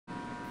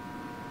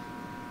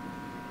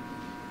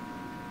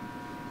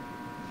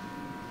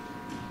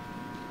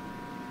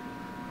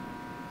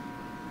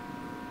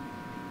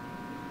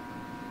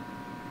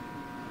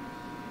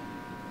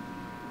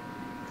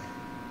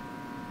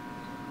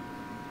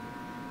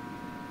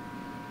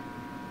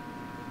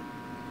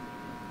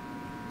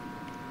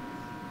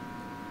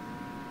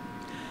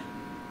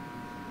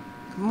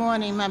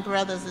morning, my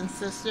brothers and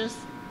sisters.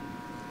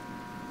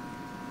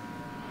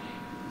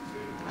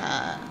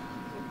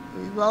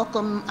 We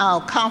welcome our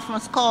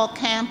conference call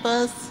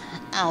campus,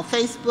 our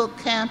Facebook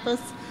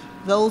campus,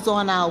 those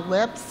on our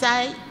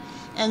website,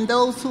 and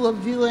those who are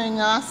viewing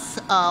us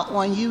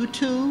on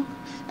YouTube,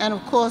 and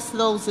of course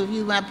those of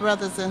you, my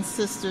brothers and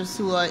sisters,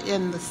 who are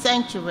in the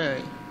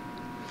sanctuary.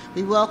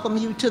 We welcome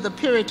you to the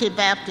Purity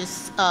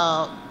Baptist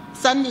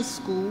Sunday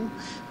School,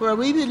 where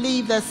we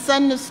believe that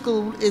Sunday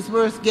school is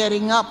worth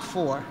getting up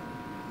for.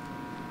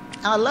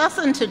 Our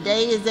lesson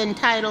today is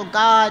entitled,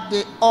 God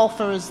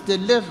Offers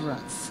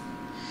Deliverance.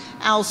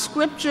 Our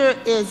scripture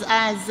is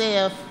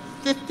Isaiah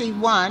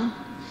 51,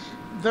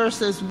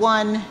 verses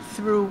 1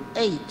 through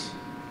 8.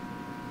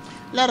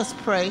 Let us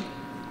pray.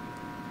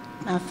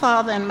 My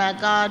Father and my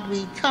God,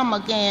 we come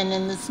again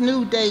in this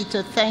new day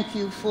to thank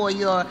you for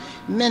your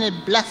many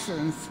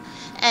blessings.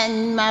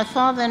 And my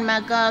Father and my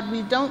God,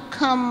 we don't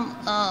come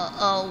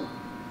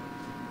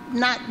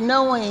not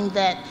knowing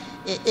that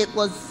it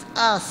was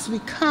us. We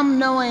come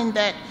knowing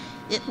that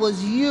it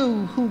was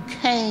you who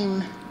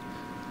came,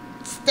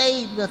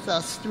 stayed with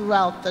us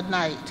throughout the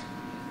night,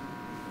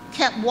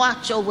 kept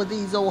watch over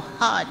these old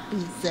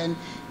heartbeats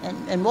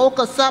and woke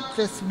us up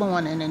this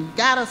morning and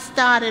got us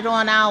started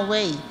on our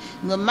way.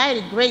 And we're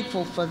mighty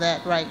grateful for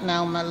that right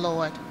now, my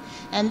Lord.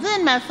 And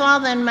then, my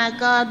Father and my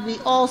God, we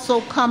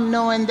also come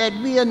knowing that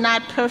we are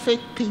not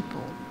perfect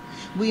people.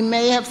 We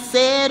may have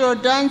said or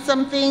done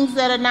some things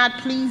that are not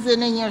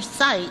pleasing in your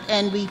sight,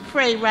 and we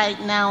pray right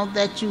now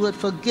that you would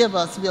forgive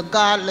us. We're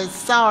godly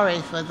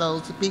sorry for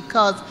those,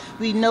 because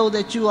we know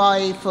that you are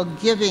a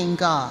forgiving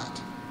God.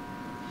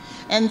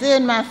 And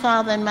then, my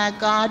Father and my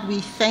God, we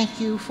thank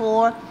you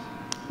for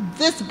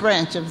this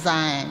branch of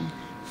Zion.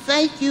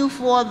 Thank you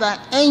for the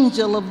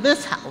angel of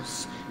this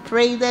house.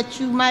 Pray that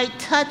you might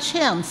touch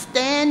him,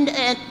 stand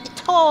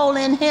tall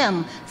in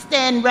him,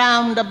 stand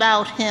round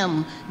about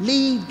him,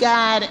 lead,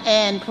 guide,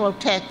 and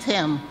protect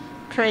him.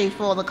 Pray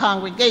for the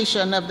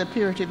congregation of the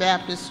Purity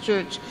Baptist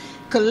Church,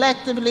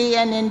 collectively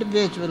and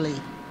individually.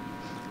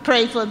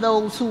 Pray for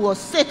those who are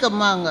sick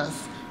among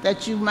us,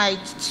 that you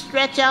might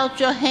stretch out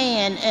your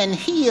hand and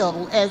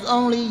heal as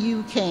only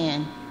you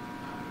can,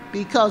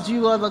 because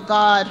you are the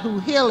God who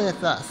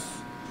healeth us.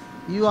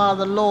 You are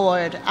the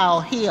Lord,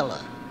 our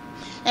healer.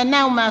 And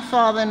now, my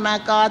Father and my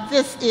God,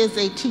 this is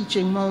a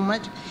teaching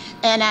moment,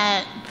 and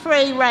I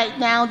pray right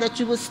now that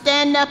you will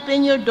stand up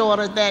in your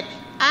daughter, that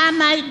I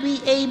might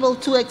be able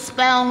to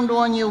expound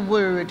on your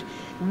word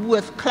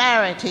with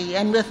clarity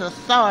and with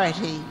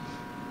authority,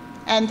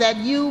 and that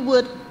you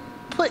would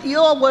put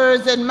your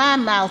words in my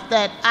mouth,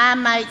 that I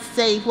might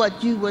say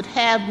what you would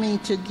have me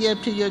to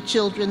give to your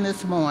children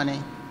this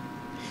morning.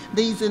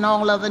 These and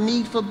all other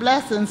needful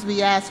blessings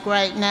we ask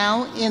right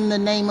now in the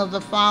name of the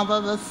Father,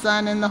 the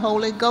Son, and the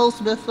Holy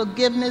Ghost, with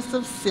forgiveness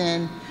of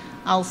sin.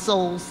 Our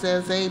soul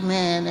says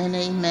amen and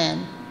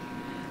amen.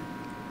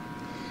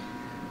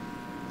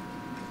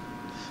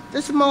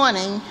 This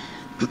morning,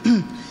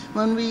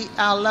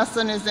 our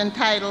lesson is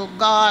entitled,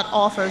 God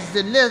Offers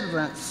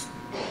Deliverance.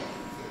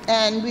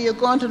 And we are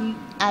going to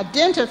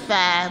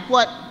identify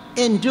what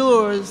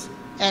endures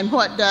and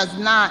what does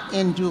not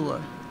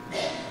endure.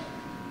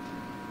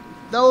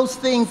 Those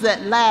things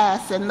that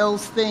last and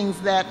those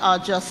things that are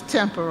just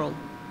temporal.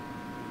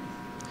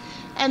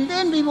 And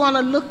then we want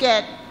to look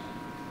at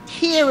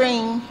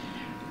hearing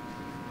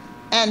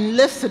and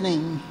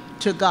listening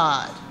to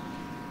God.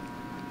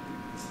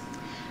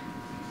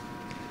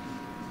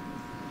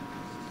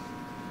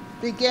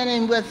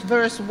 Beginning with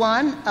verse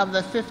 1 of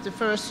the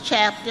 51st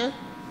chapter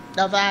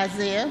of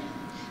Isaiah, it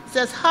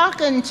says,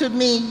 Hearken to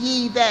me,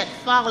 ye that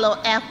follow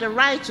after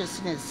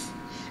righteousness,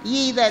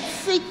 ye that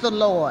seek the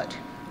Lord.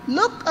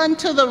 Look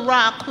unto the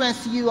rock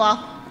whence you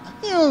are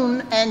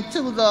hewn, and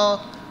to the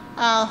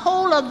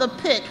hole of the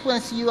pit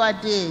whence you are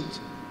digged.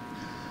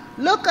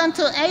 Look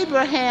unto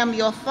Abraham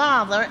your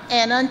father,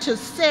 and unto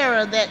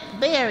Sarah that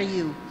bare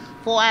you.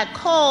 For I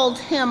called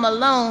him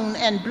alone,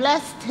 and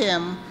blessed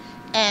him,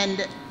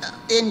 and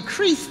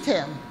increased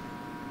him.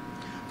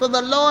 For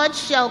the Lord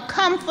shall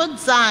comfort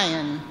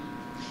Zion.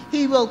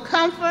 He will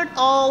comfort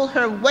all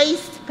her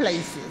waste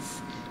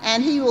places,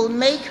 and he will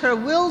make her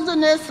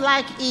wilderness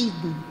like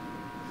Eden,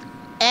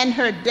 and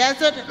her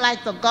desert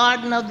like the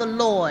garden of the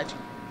Lord.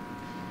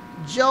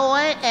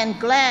 Joy and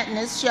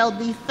gladness shall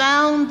be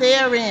found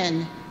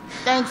therein,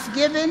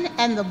 thanksgiving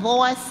and the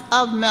voice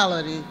of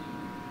melody.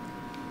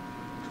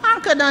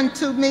 Hearken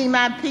unto me,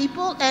 my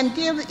people, and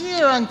give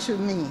ear unto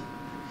me,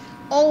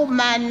 O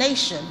my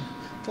nation,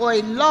 for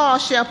a law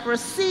shall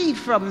proceed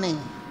from me,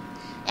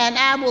 and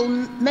I will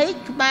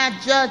make my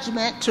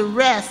judgment to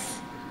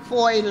rest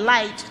for a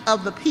light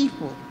of the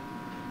people.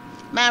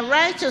 My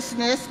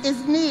righteousness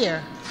is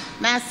near,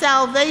 my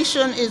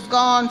salvation is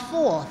gone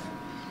forth,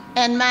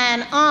 and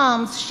mine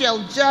arms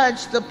shall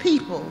judge the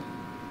people.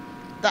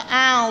 The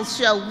isles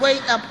shall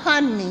wait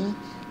upon me,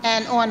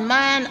 and on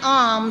mine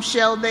arm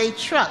shall they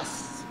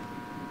trust.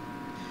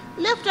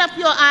 Lift up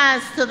your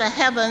eyes to the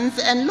heavens,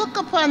 and look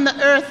upon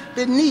the earth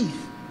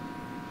beneath.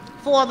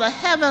 For the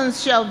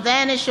heavens shall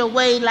vanish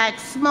away like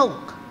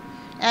smoke,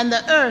 and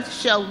the earth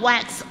shall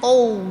wax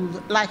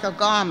old like a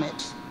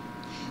garment.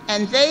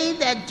 And they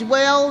that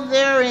dwell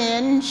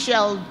therein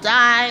shall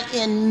die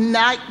in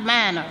like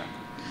manner.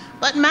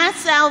 But my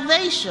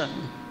salvation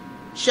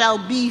shall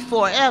be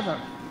forever,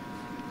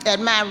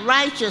 and my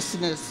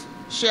righteousness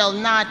shall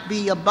not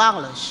be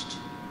abolished.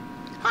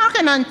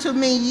 Hearken unto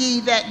me, ye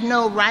that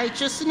know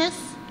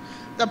righteousness,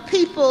 the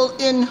people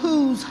in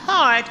whose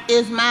heart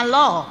is my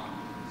law.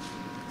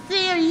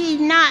 Fear ye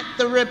not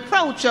the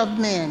reproach of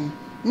men,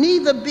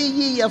 neither be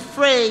ye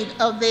afraid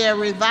of their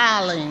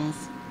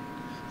revilings.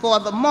 For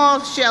the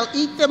moth shall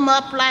eat them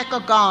up like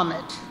a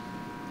garment,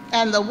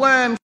 and the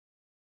worm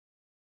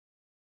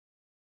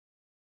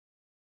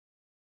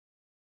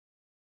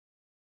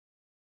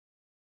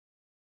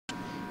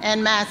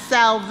and my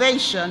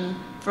salvation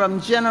from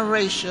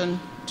generation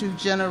to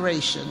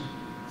generation.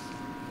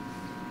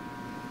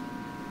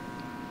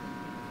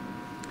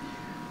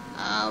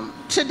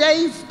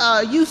 Today's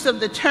use of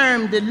the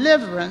term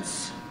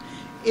deliverance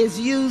is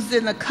used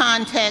in the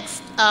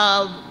context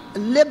of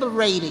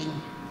liberating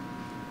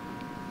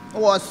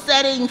or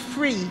setting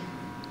free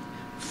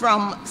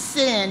from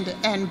sin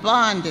and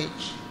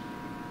bondage.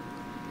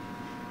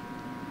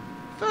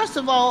 First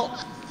of all,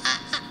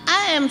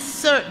 I am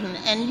certain,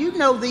 and you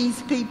know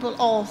these people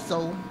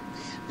also,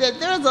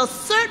 that there's a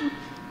certain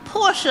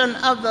portion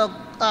of the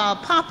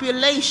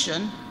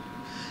population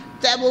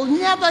that will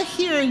never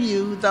hear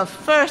you the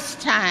first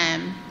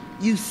time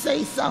you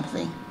say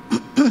something.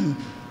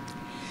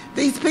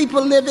 These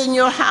people live in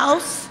your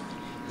house,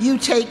 you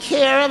take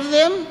care of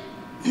them,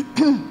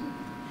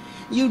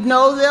 you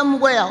know them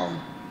well.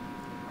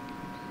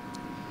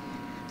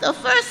 The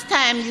first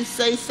time you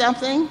say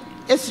something,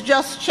 it's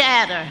just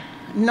chatter,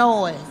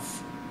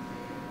 noise.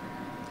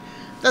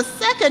 The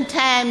second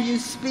time you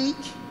speak,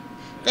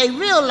 they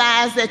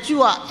realize that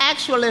you are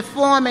actually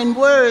forming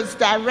words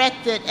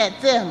directed at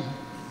them.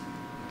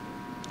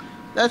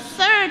 The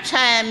third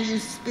time you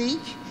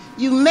speak,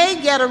 you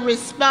may get a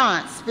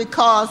response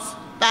because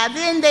by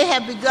then they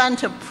have begun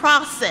to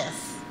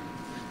process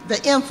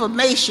the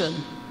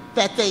information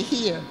that they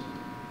hear.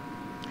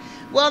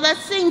 Well, that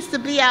seems to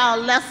be our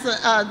lesson,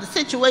 the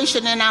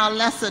situation in our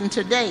lesson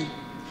today.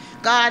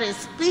 God is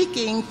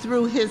speaking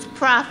through his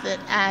prophet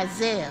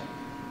Isaiah.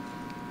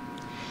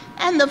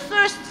 And the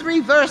first three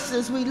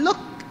verses, we look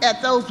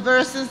at those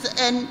verses,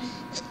 and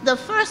the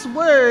first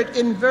word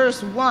in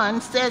verse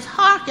 1 says,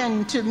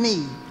 hearken to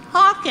me,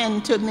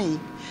 hearken to me.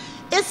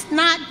 It's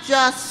not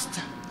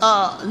just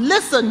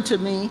listen to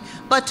me,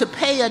 but to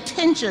pay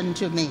attention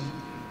to me.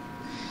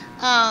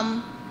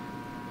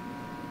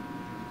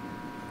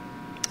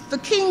 The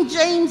King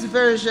James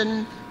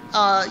Version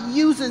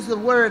uses the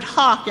word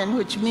hearken,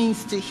 which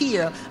means to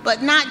hear,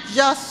 but not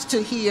just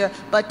to hear,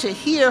 but to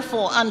hear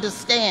for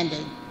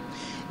understanding.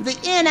 The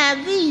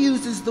NIV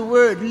uses the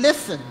word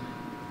listen.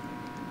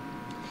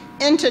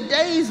 In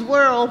today's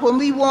world, when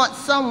we want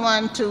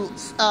someone to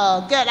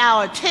get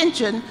our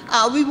attention,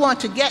 we want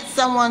to get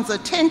someone's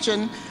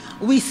attention,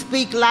 we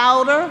speak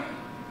louder.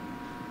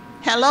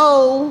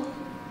 Hello?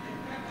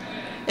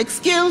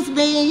 Excuse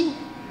me?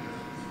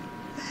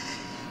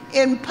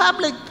 In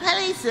public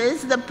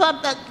places, the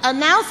public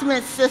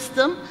announcement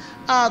system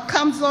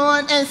comes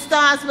on and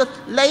starts with,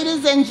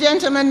 ladies and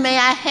gentlemen, may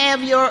I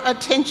have your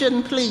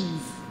attention,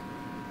 please?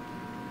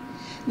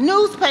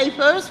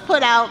 Newspapers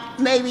put out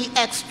maybe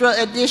extra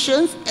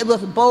editions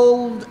with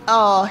bold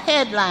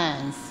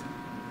headlines.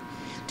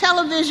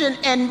 Television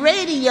and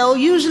radio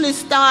usually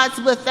starts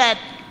with that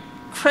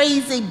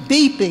crazy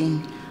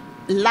beeping,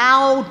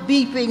 loud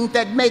beeping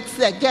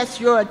that gets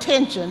your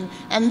attention,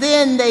 and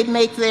then they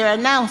make their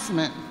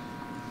announcement.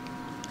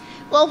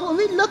 Well, when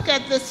we look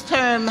at this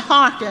term,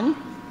 hearken,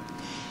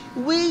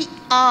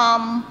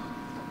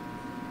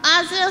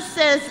 Isaiah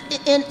says,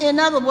 in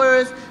other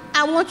words,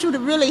 I want you to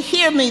really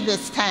hear me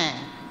this time,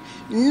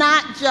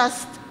 not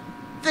just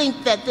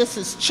think that this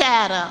is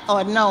chatter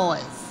or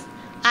noise.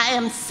 I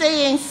am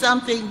saying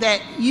something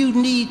that you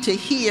need to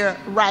hear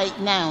right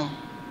now.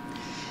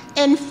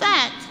 In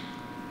fact,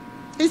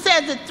 he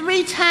says it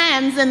 3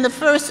 times in the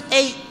first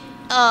 8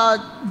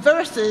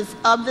 verses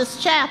of this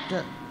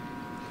chapter.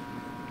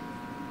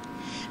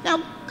 Now,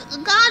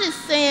 God is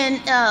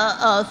saying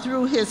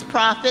through his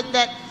prophet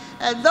that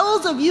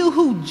those of you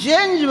who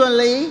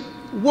genuinely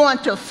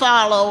want to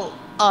follow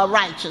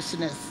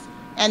righteousness,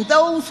 and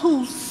those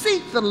who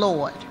seek the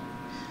Lord,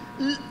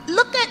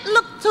 look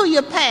to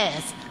your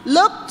past.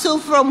 Look to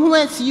from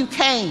whence you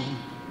came.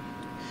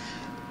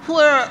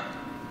 Where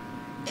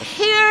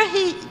here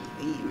he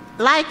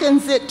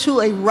likens it to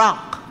a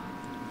rock.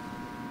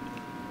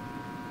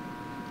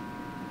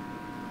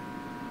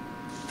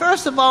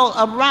 First of all,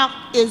 a rock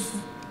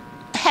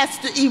has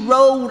to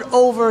erode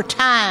over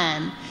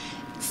time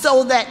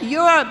so that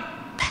your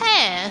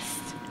past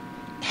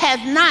has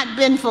not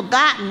been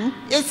forgotten.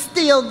 It's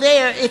still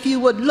there if you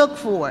would look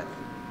for it.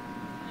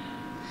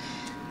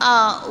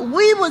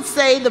 We would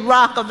say the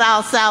rock of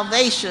our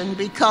salvation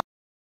because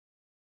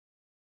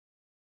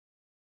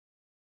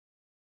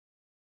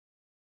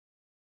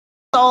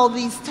all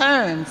these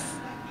terms,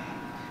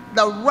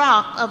 the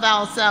rock of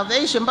our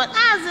salvation. But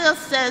Isaiah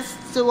says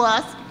to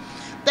us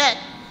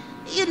that,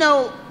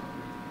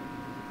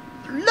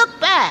 look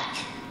back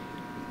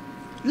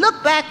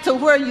to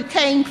where you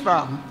came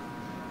from.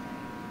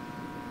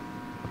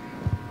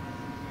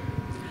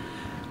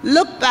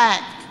 Look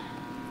back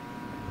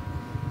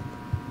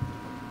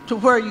to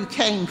where you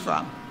came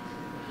from.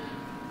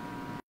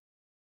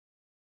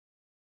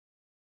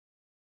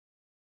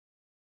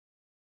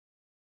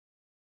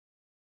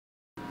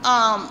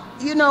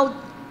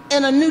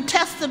 In a New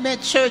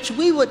Testament church,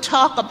 we would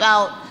talk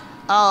about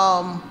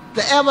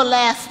the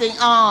everlasting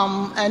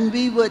arm, and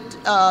we would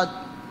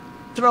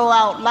throw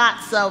out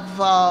lots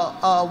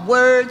of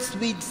words.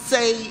 We'd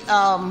say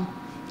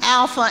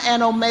Alpha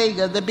and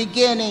Omega, the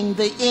beginning,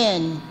 the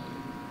end,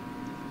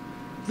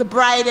 the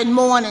bright and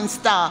morning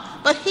star.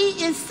 But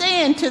he is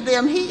saying to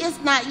them, he is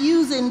not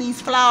using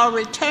these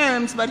flowery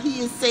terms, but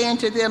he is saying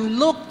to them,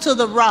 look to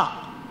the rock.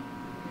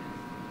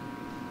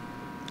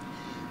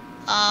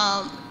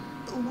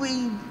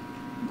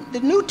 The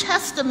New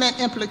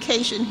Testament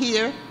implication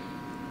here,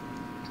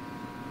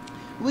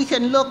 we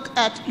can look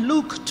at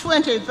Luke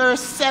 20, verse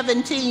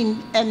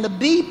 17, and the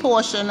B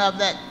portion of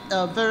that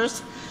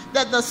verse,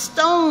 that the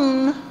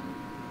stone,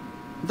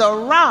 the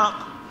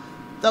rock,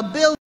 the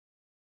building,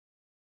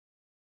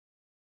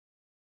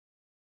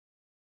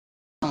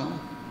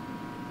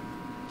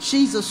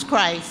 Jesus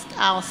Christ,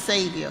 our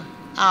Savior,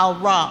 our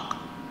rock,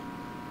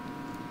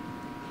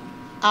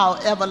 our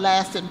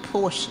everlasting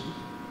portion.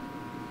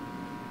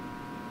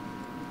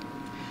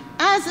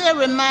 Isaiah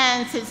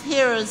reminds his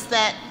hearers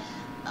that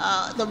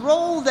the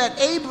role that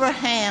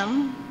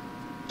Abraham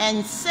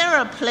and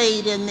Sarah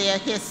played in their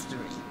history.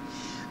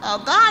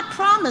 God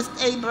promised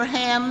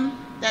Abraham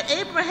that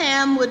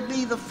Abraham would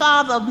be the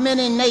father of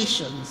many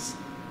nations.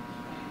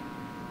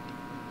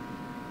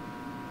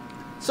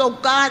 So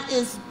God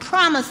is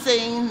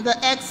promising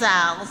the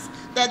exiles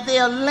that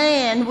their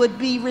land would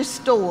be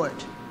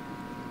restored.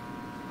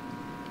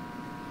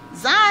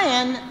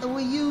 Zion,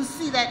 we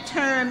see that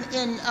term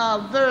in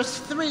verse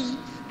 3.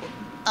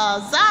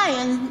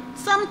 Zion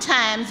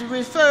sometimes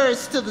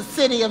refers to the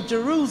city of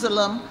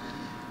Jerusalem,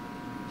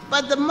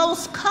 but the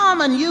most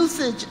common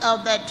usage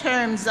of that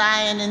term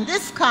Zion in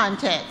this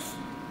context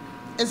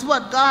is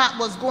what God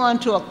was going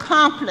to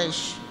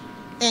accomplish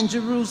in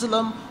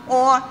Jerusalem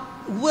or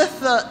with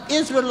the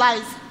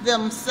Israelites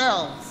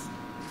themselves.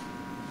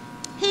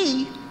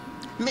 He,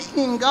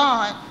 meaning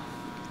God,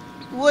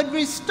 would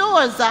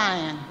restore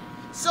Zion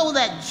so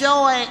that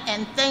joy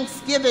and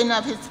thanksgiving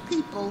of his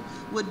people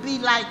would be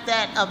like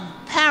that of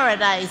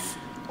paradise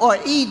or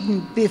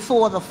Eden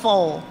before the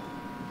fall.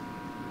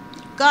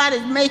 God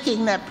is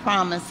making that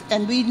promise,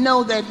 and we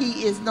know that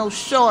he is no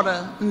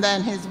shorter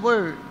than his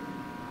word.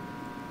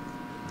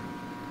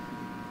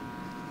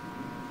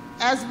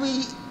 As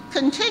we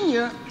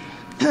continue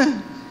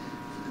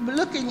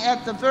looking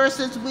at the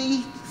verses,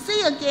 we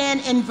see again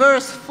in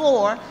verse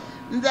 4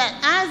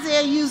 that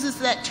Isaiah uses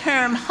that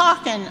term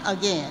hearken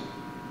again.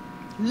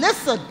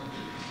 Listen.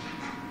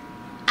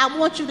 I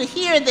want you to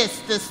hear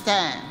this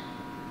time.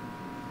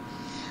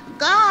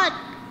 God,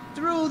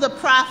 through the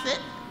prophet,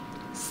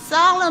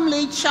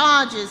 solemnly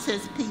charges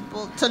his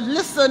people to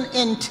listen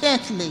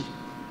intently.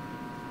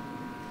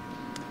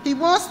 He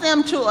wants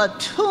them to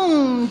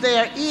attune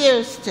their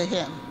ears to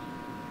him.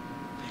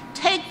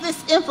 Take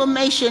this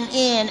information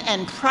in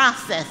and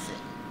process it.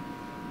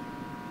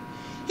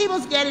 He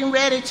was getting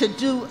ready to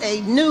do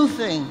a new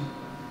thing,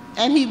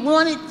 and he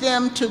wanted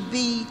them to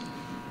be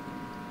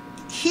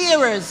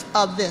hearers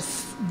of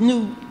this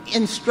new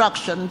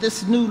instruction,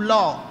 this new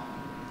law.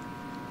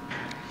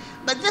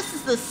 But this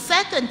is the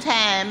second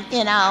time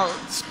in our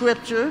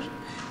scripture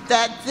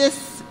that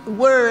this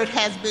word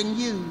has been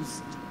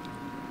used.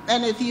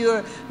 And if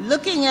you're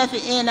looking at the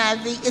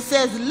NIV, it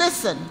says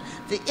listen.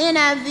 The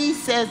NIV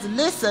says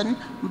listen,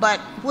 but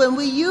when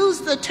we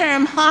use the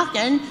term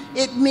hearken,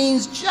 it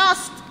means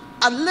just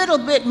a little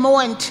bit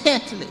more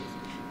intently.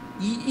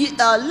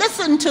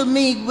 Listen to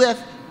me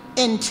with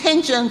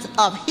intentions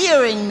of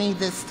hearing me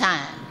this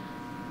time.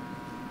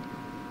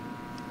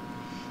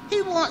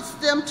 He wants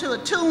them to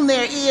attune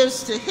their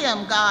ears to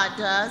him, God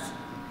does.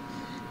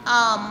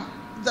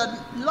 The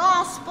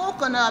law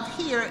spoken of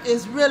here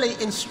is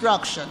really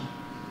instruction.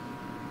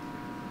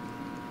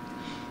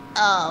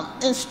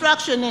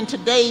 Instruction in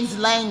today's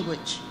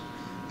language,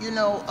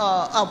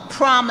 of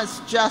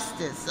promised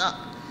justice,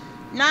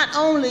 not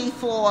only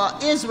for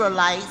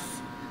Israelites,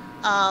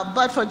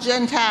 but for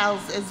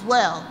Gentiles as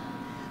well.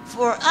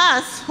 For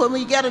us, when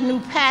we get a new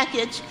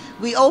package,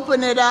 we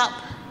open it up,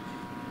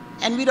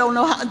 and we don't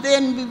know how,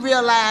 then we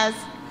realize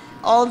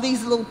all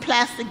these little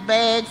plastic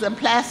bags and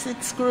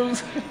plastic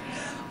screws.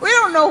 We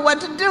don't know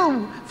what to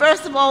do.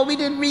 First of all, we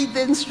didn't read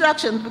the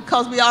instructions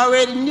because we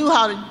already knew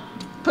how to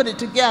put it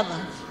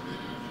together.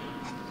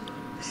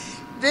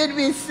 Then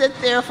we sit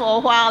there for a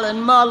while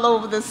and mull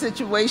over the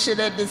situation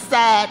and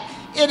decide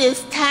it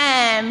is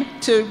time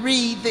to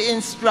read the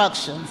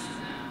instructions.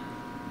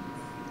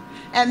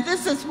 And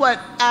this is what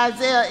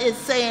Isaiah is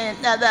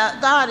saying, that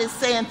God is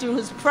saying through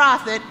his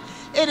prophet.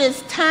 It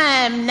is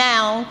time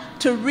now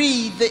to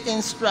read the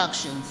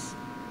instructions.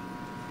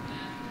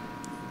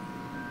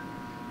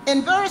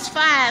 In verse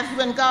 5,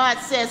 when God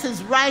says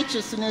his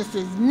righteousness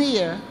is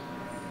near,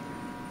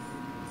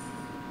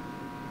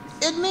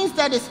 it means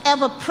that it's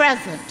ever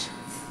present.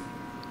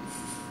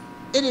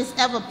 It is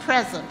ever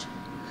present.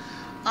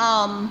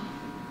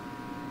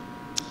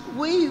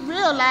 We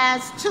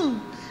realize, too,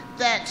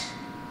 that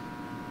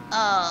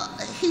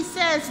he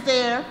says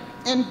there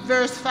in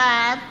verse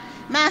 5,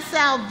 my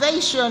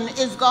salvation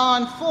is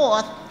gone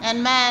forth,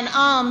 and mine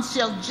arms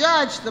shall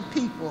judge the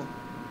people.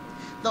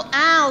 The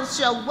owls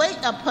shall wait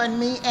upon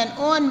me, and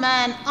on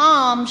mine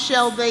arm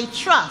shall they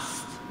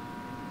trust.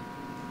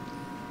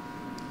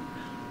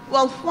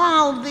 Well,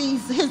 while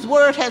his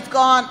word has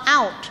gone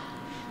out,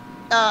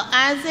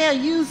 Isaiah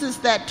uses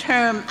that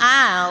term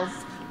owls,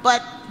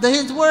 but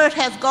his word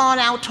has gone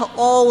out to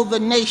all the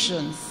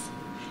nations.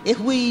 If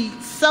we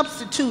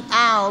substitute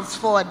owls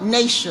for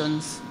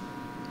nations,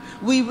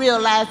 we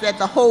realize that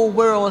the whole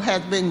world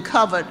has been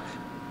covered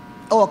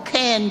or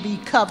can be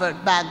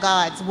covered by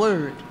God's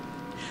word.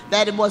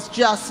 That it was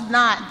just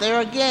not, there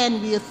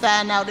again we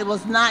find out it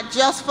was not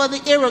just for the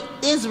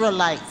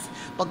Israelites,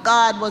 but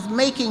God was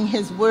making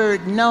his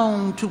word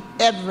known to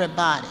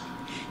everybody.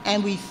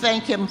 And we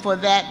thank him for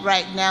that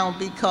right now,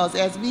 because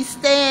as we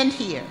stand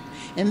here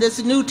in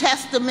this New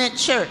Testament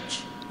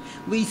church,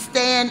 we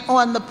stand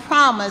on the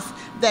promise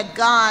that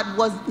God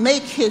was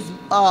make his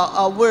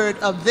word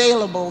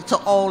available to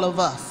all of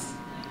us.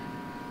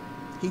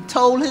 He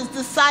told his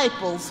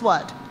disciples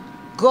what?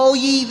 Go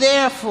ye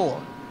therefore.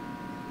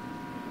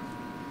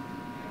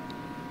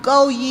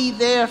 Go ye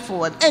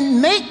therefore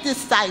and make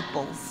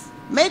disciples.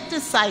 Make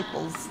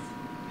disciples.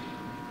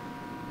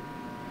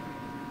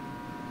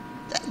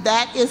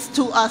 That is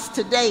to us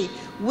today.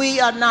 We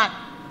are not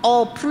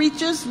all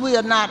preachers, we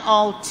are not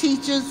all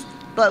teachers,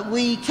 but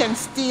we can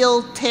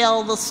still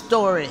tell the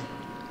story.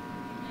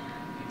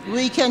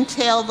 We can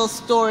tell the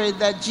story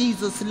that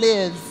Jesus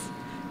lives.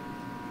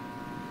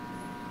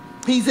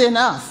 He's in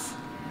us.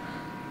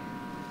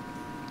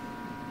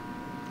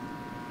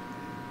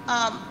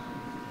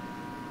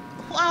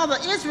 While the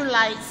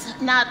Israelites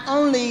not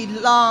only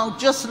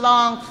just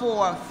longed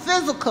for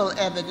physical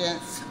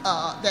evidence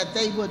that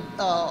they would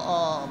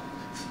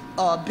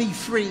be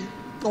free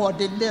or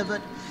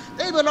delivered,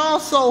 they would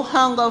also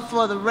hunger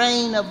for the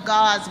reign of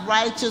God's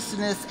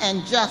righteousness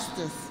and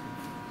justice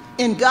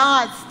in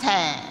God's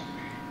time,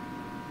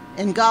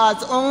 in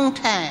God's own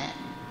time,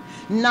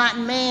 not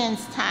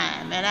man's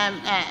time. And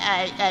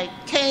I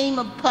came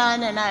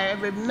upon, and I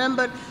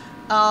remembered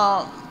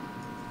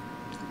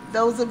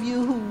those of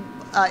you who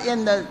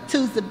in the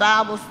Tuesday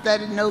Bible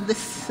study know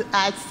this.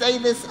 I say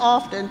this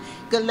often,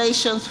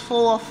 Galatians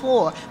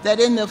 4:4, that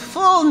in the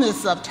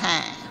fullness of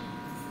time,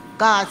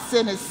 God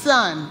sent his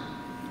son,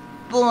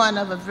 born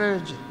of a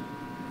virgin.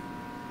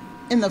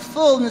 In the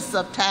fullness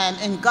of time,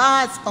 in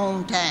God's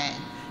own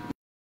time.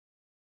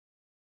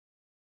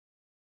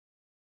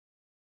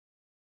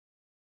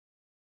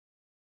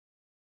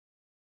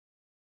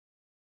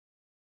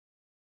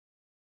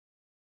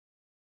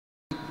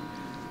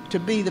 To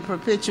be the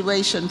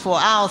propitiation for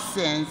our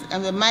sins,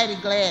 and we're mighty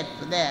glad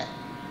for that.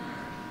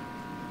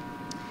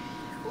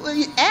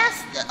 We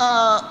ask,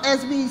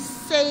 as we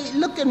say,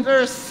 look in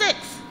verse 6,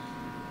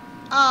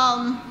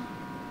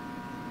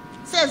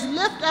 says,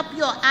 lift up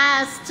your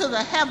eyes to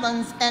the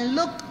heavens and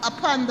look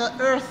upon the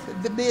earth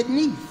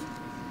beneath.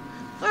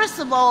 First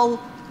of all,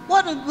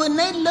 when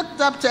they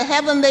looked up to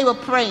heaven, they were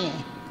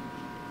praying.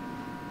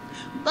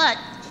 But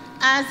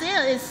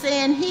Isaiah is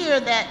saying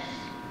here that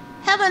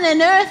heaven and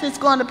earth is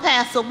going to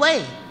pass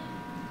away,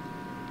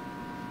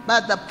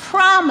 but the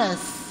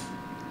promise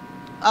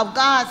of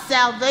God's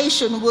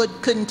salvation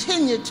would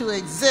continue to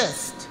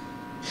exist.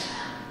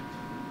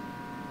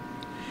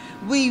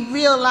 We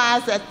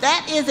realize that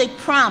that is a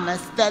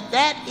promise,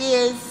 that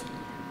is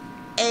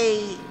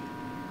a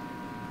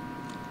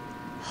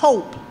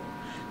hope,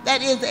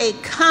 that is a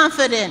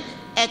confident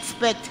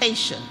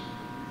expectation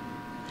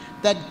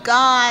that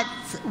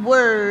God's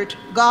word,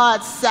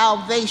 God's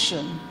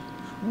salvation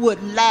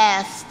would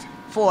last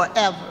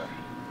forever.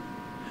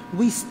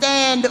 We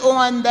stand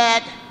on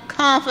that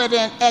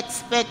confident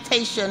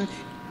expectation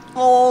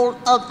all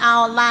of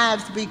our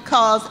lives,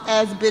 because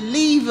as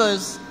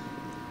believers,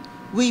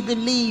 we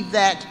believe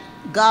that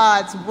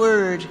God's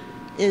word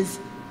is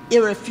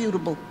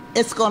irrefutable.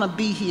 It's going to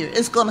be here.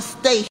 It's going to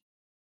stay here.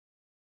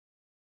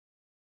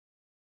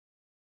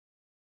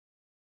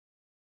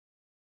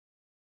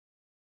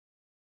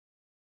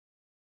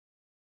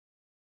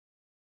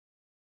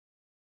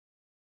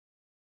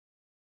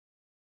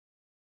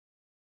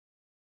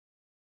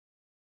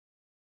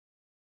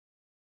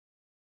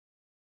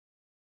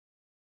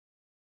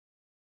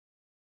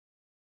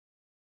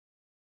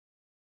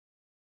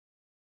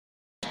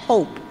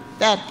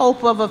 That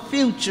hope of a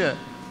future,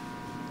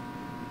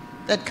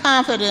 that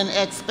confident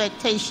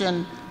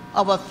expectation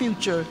of a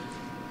future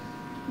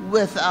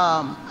with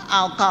our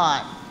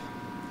God.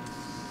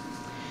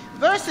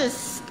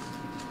 Verses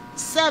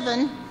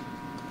 7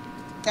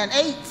 and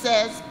 8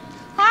 says,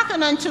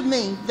 hearken unto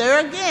me.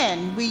 There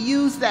again, we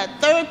use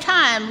that third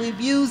time, we've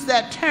used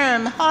that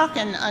term,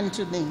 hearken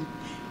unto me.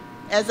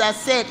 As I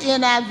said,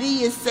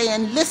 NIV is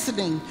saying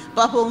listening.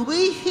 But when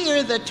we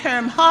hear the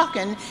term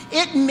hearken,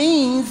 it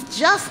means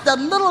just a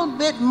little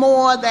bit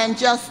more than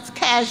just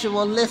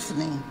casual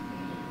listening.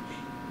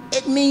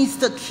 It means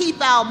to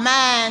keep our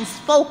minds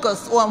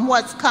focused on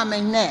what's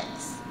coming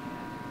next.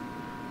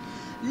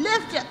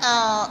 Lift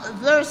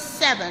verse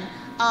 7.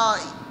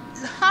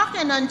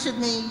 Hearken unto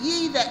me,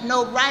 ye that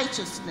know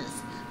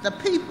righteousness, the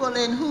people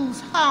in whose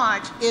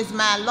heart is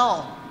my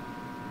law.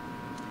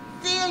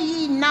 Fear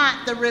ye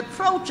not the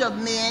reproach of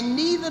men,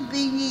 neither be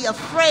ye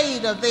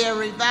afraid of their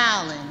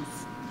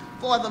revilings,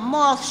 for the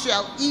moth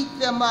shall eat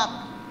them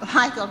up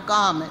like a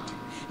garment.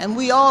 And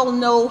we all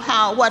know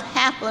what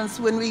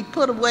happens when we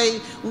put away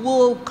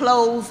wool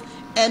clothes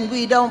and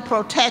we don't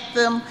protect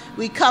them.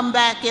 We come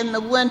back in the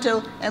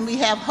winter and we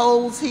have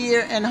holes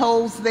here and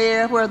holes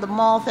there where the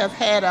moth have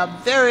had a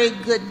very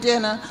good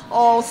dinner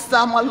all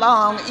summer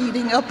long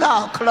eating up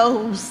our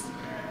clothes.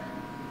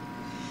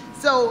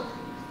 So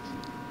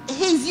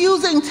he's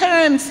using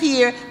terms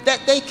here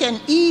that they can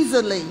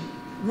easily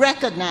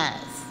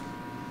recognize.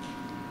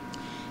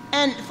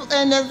 And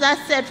as I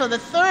said, for the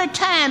third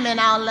time in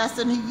our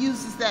lesson, he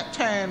uses that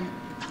term,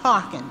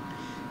 hearken.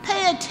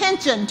 Pay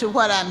attention to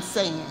what I'm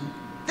saying.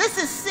 This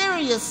is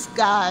serious,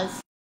 guys.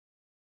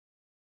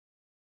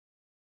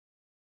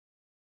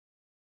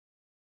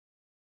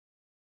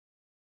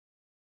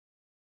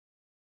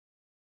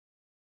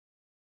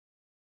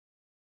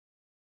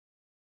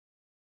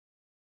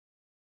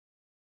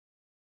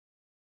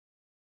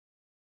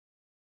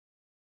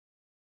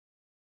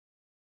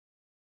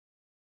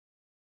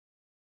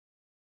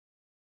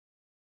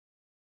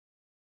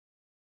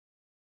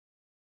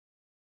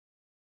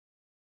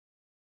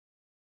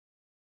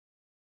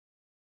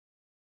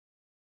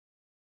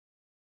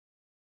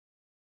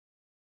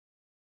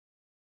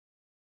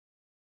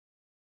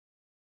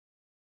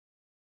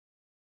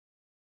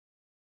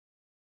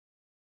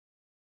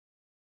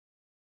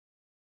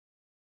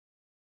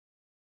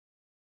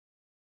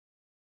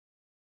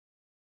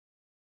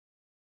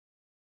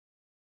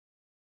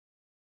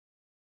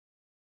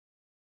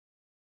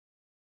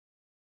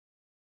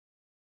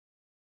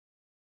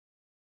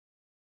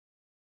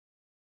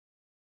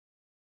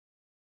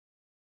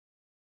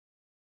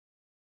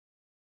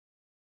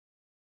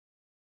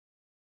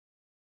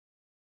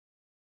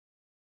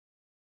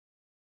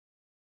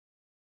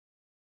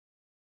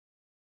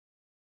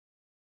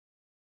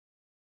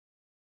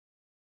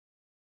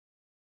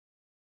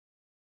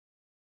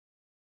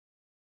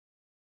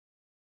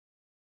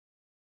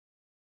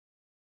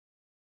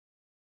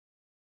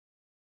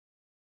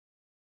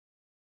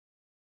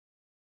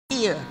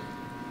 Here,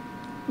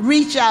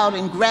 reach out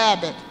and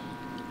grab it.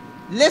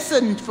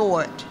 Listen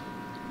for it.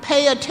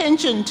 Pay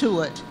attention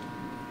to it.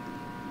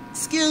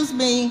 Excuse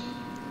me.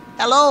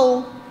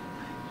 Hello.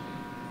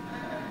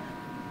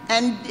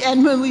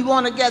 And when we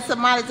want to get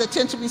somebody's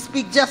attention, we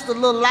speak just a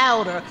little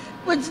louder,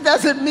 which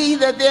doesn't mean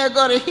that they're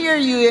going to hear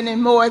you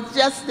anymore. It's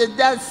just it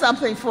does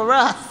something for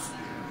us.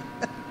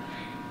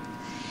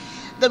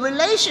 The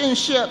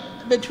relationship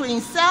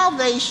between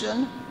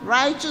salvation,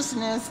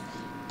 righteousness,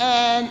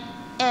 and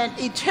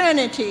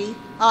eternity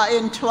are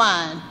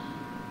entwined.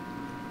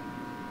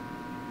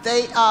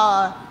 They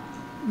are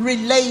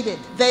related.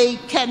 They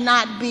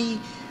cannot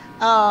be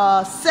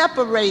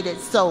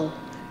separated so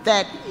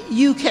that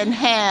you can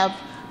have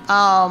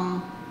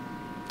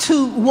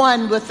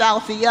one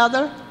without the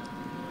other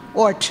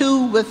or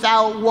two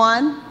without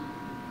one.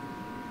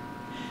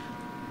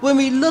 When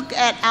we look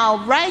at our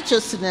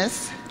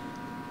righteousness,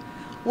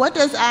 what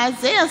does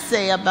Isaiah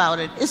say about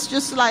it? It's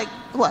just like,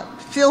 what?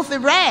 Filthy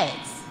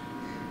rags.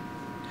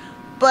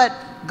 But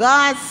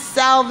God's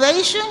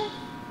salvation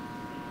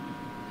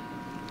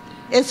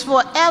is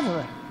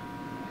forever.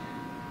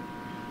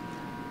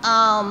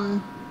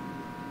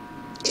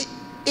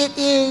 It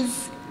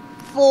is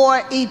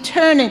for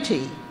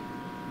eternity.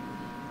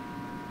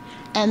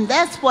 And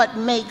that's what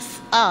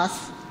makes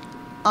us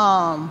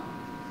a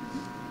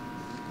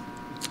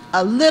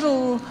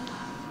little,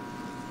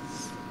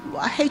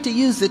 I hate to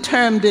use the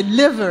term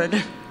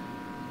delivered,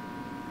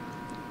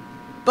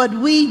 but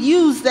we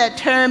use that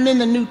term in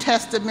the New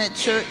Testament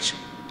church,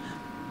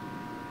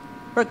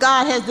 where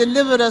God has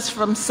delivered us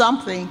from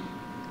something,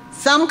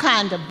 some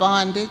kind of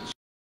bondage.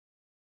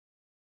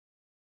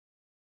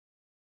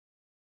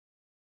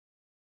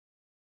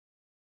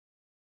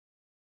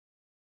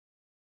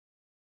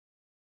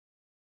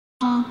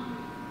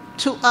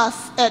 To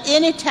us at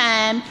any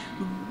time,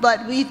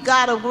 but we've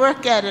got to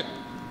work at it.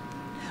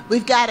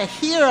 We've got to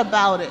hear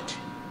about it.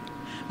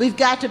 We've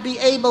got to be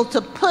able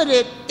to put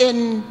it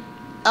in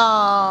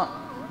a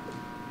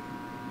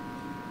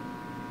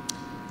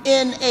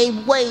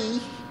way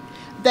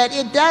that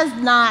it does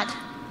not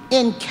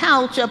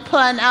encroach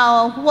upon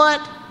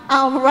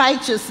our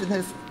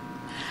righteousness.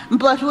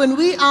 But when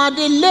we are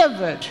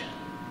delivered,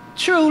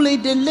 truly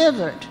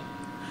delivered,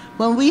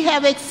 when we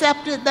have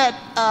accepted that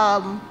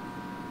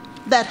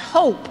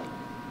hope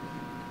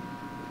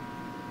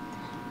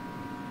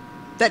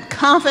that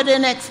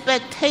confident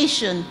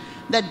expectation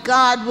that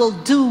God will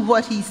do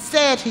what he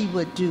said he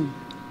would do.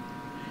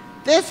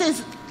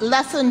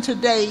 Lesson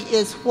today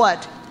is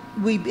what?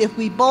 If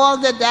we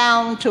boiled it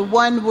down to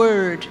one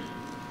word,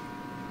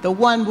 the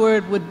one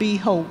word would be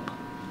hope.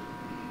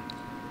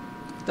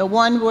 The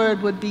one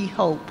word would be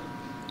hope.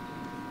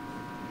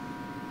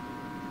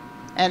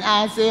 And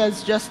Isaiah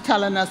is just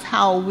telling us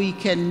how we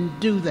can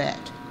do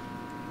that.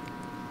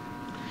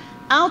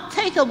 Our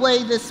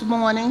takeaway this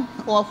morning,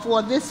 or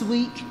for this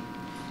week,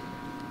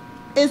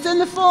 is in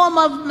the form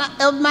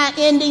of my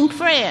ending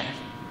prayer.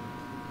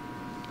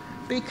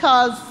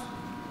 Because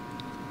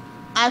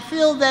I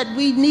feel that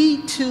we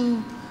need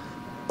to,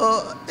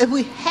 if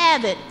we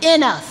have it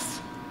in us,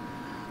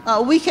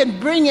 we can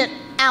bring it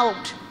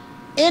out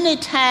any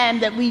time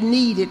that we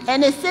need it.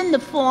 And it's in the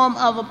form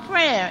of a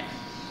prayer.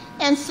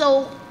 And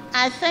so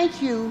I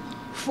thank you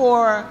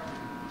for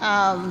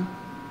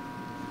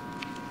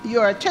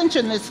your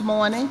attention this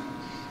morning.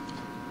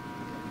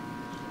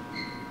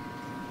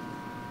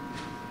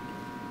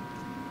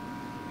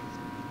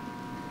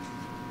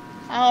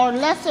 Our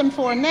lesson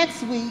for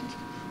next week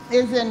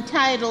is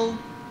entitled,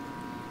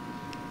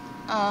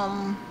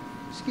 our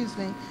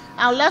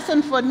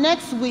lesson for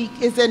next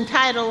week is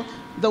entitled,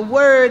 The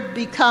Word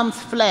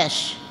Becomes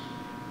Flesh.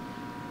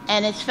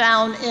 And it's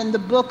found in the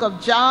book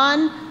of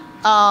John,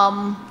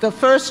 the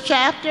first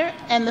chapter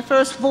and the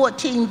first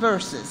 14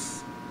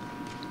 verses.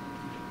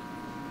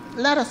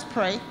 Let us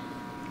pray.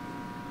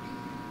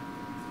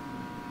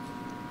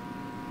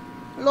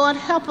 Lord,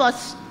 help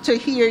us to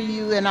hear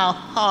you in our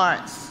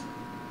hearts.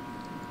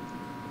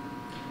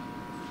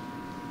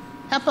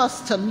 Help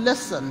us to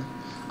listen.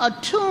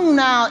 Attune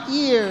our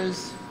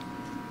ears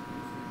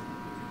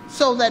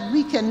so that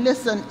we can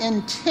listen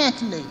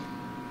intently.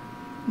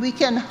 We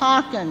can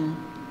hearken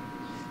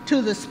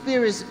to the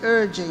Spirit's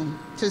urging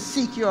to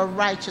seek your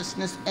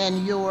righteousness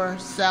and your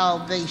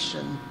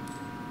salvation.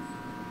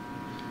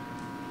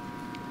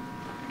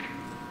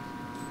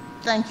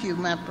 Thank you,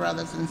 my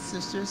brothers and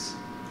sisters.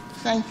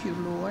 Thank you,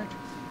 Lord.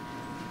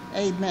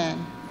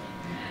 Amen.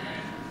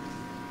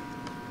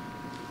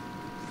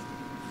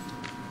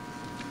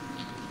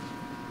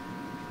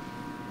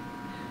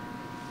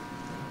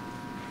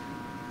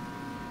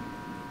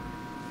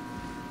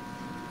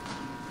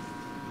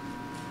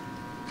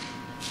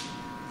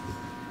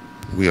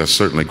 We are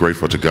certainly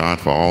grateful to God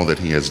for all that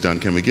he has done.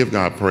 Can we give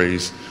God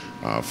praise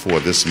for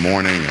this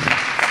morning and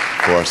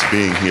for us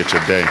being here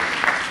today?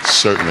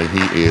 Certainly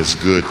he is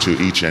good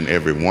to each and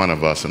every one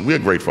of us, and we're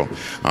grateful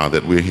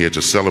that we're here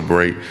to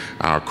celebrate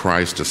our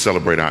Christ, to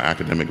celebrate our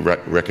Academic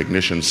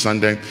Recognition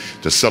Sunday,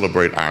 to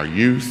celebrate our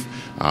youth,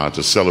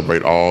 to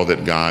celebrate all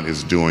that God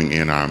is doing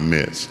in our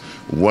midst.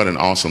 What an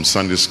awesome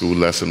Sunday school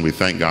lesson. We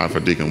thank God for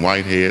Deacon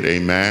Whitehead.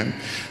 Amen.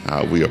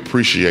 We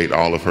appreciate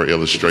all of her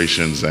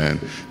illustrations and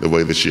the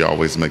way that she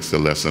always makes the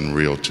lesson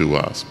real to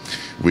us.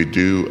 We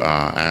do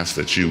ask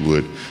that you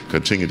would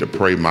continue to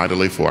pray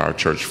mightily for our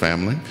church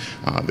family.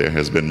 There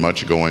has been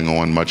much going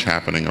on, much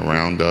happening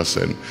around us,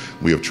 and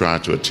we have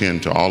tried to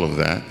attend to all of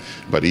that.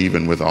 But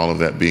even with all of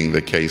that being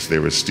the case,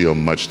 there is still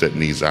much that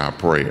needs our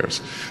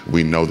prayers.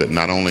 We know that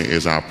not only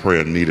is our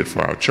prayer needed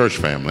for our church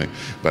family,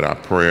 but our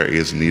prayer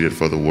is needed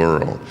for the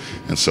world.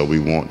 And so we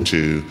want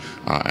to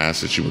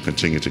ask that you would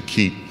continue to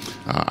keep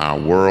our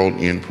world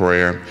in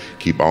prayer,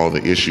 keep all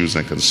the issues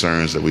and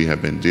concerns that we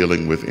have been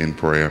dealing with in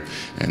prayer.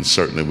 And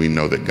certainly we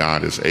know that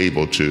God is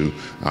able to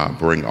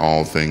bring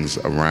all things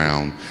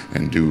around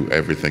and do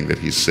everything that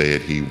he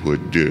said he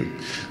would do.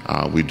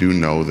 We do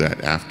know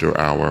that after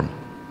our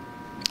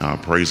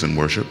praise and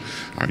worship,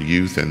 our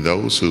youth and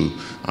those who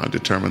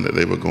determined that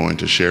they were going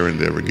to share in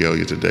their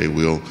regalia today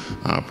will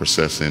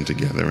process in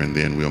together, and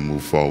then we'll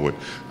move forward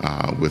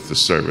with the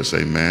service.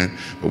 Amen.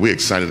 But we're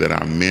excited that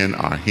our men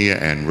are here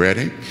and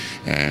ready,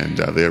 and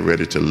they're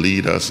ready to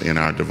lead us in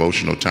our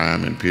devotional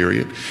time and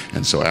period.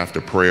 And so after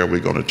prayer, we're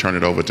going to turn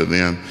it over to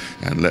them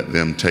and let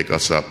them take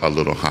us up a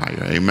little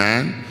higher.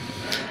 Amen.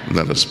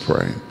 Let us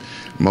pray.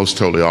 Most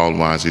holy,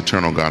 all-wise,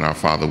 eternal God, our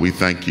Father, we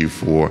thank you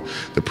for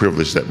the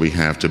privilege that we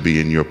have to be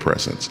in your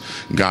presence.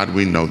 God,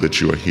 we know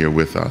that you are here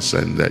with us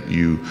and that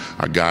you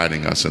are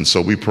guiding us. And so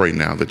we pray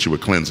now that you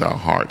would cleanse our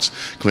hearts,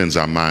 cleanse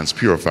our minds,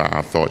 purify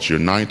our thoughts,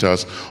 unite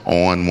us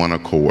on one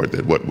accord,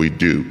 that what we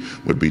do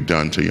would be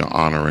done to your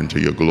honor and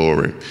to your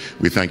glory.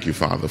 We thank you,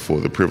 Father,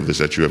 for the privilege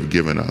that you have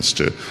given us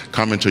to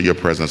come into your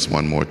presence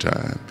one more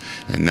time.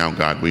 And now,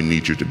 God, we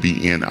need you to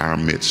be in our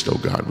midst, oh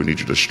God. We need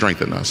you to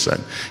strengthen us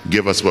and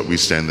give us what we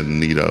stand in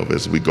need of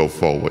as we go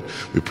forward.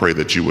 We pray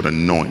that you would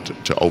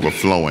anoint to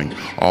overflowing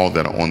all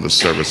that are on the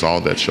service, all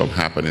that shall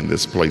happen in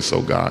this place,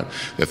 oh God,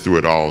 that through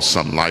it all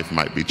some life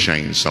might be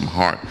changed, some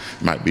heart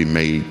might be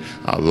made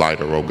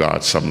lighter, oh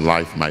God, some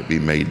life might be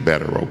made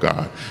better, oh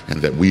God,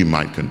 and that we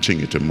might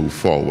continue to move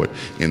forward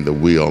in the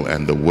will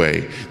and the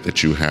way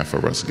that you have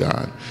for us,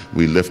 God.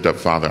 We lift up,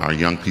 Father, our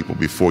young people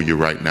before you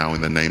right now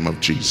in the name of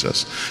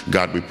Jesus.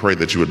 God, we pray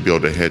that you would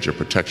build a hedge of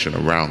protection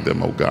around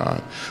them, oh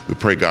God. We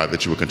pray, God,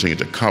 that you would continue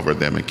to cover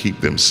them and keep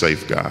keep them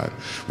safe, God.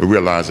 We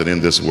realize that in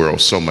this world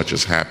so much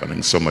is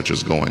happening, so much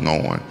is going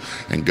on.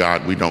 And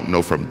God, we don't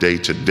know from day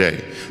to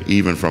day,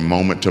 even from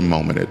moment to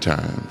moment at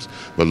times.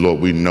 But Lord,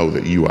 we know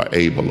that you are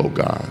able, oh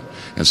God.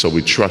 And so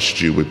we trust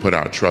you. We put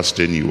our trust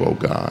in you, oh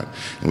God.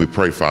 And we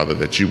pray, Father,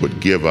 that you would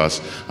give us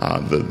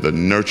the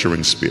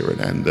nurturing spirit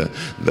and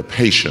the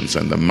patience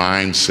and the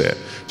mindset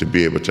to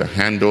be able to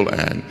handle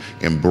and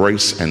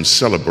embrace and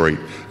celebrate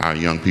our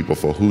young people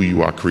for who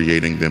you are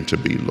creating them to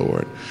be,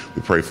 Lord.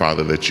 We pray,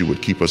 Father, that you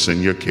would keep us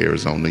in your care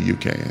as only you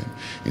can.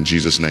 In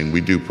Jesus' name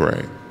we do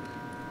pray.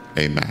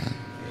 Amen.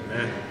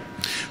 Amen.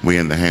 We're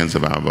in the hands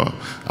of our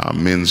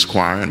men's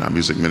choir and our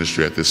music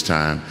ministry at this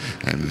time,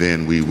 and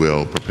then we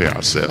will prepare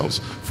ourselves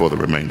for the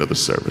remainder of the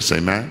service.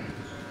 Amen.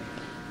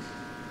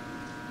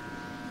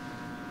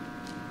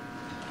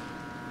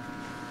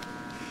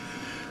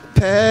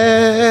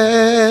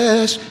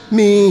 Pass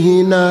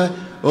me not,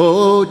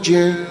 O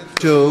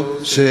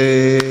gentle Savior.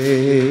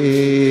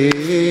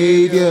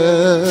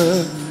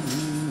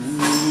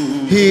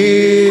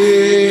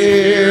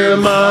 Hear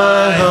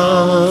my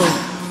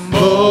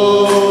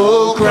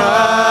humble cry,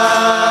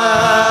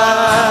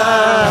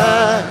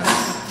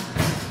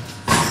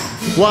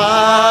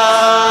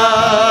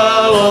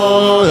 while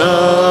on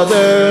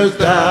others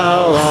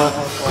thou art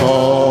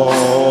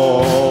calling.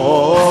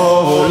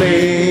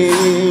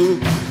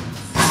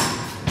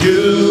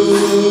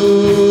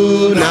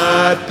 Do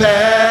not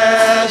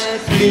pass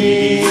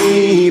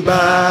me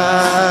by.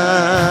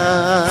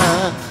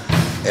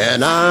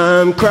 And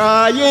I'm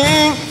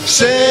crying,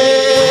 Savior,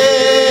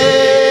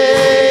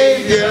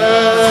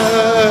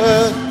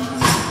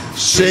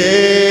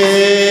 Savior,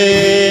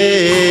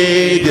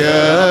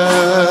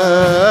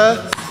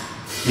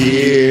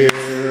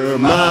 hear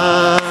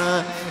my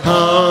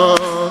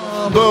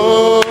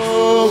humble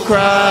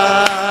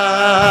cry.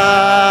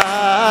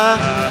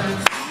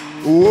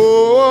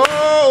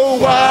 Oh,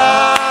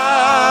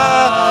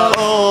 while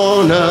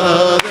on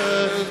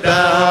others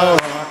thou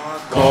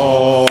art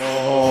calling,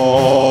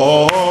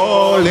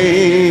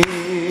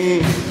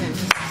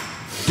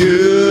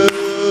 do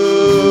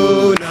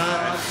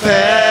not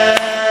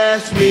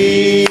pass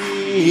me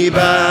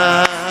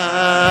by.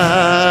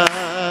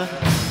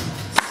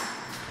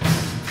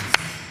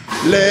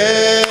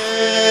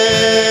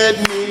 Let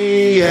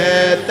me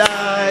at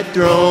thy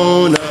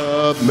throne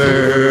of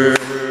mercy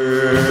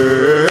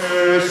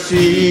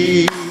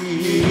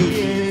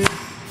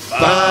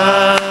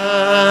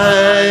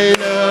find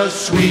a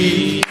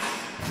sweet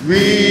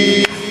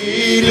relief.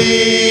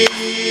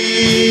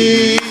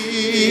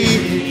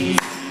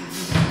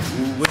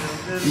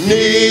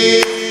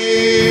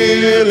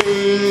 Kneeling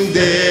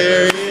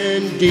there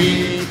in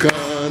deep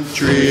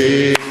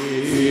contrition,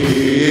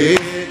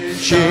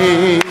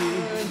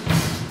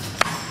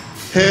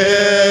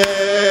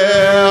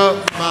 help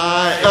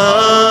my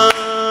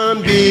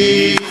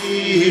unbelief.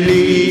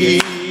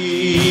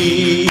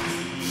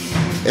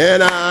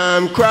 And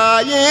I'm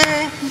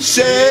crying,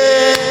 Savior,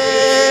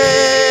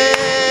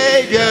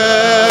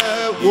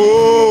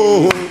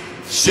 oh,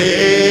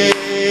 Savior,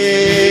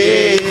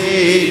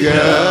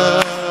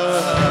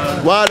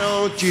 why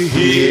don't you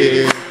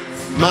hear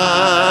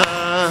my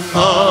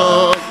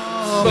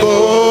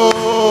humble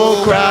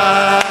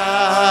cry?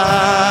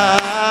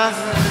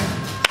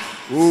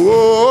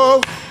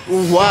 Oh,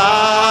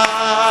 while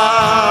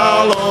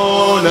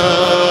on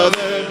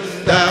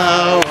others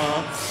thou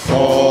art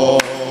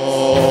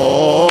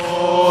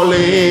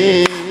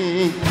calling,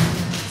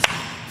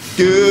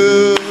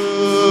 do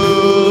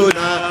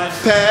not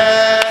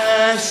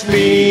pass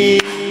me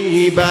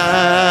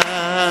by.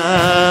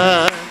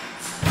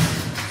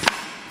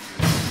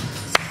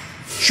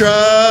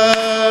 Trusting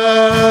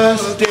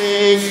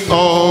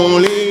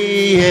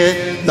only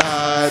in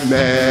thy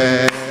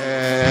merit,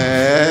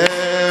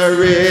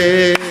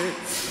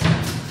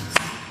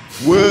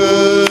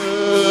 would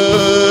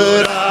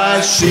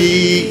I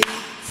see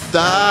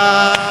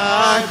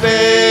thy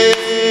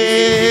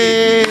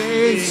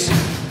face.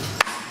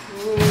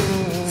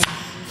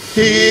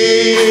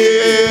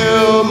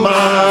 Heal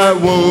my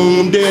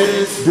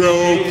wounded,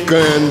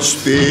 broken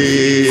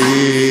spirit.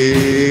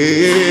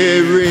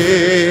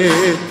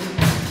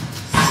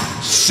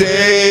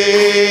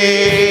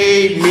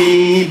 Save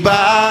me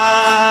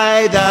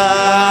by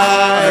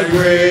thy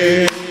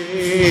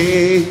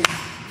grace.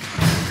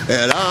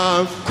 And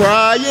I'm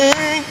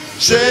crying,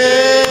 Savior,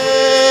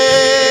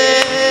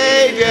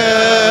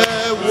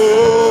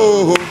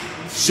 oh,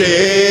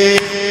 Savior,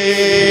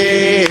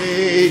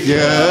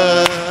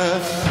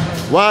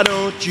 why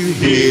don't you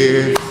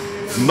hear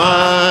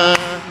my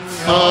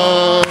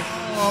humble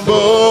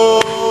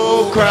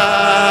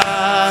cry?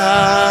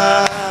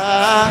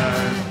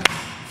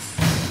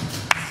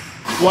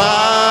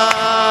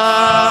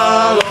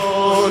 While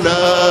on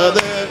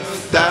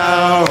others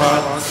thou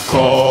art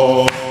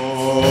calling,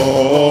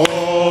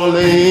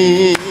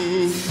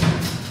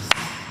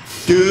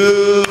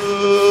 do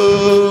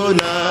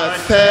not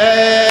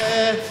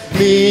pass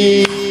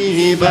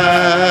me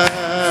by.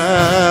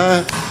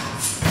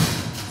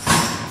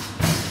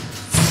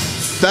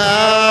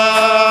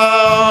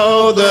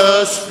 Thou the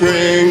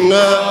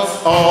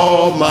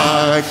all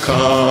my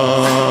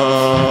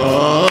comfort,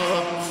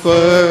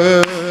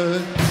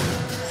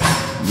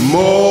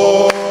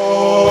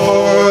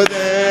 more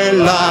than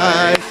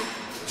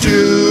life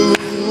to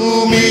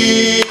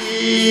me,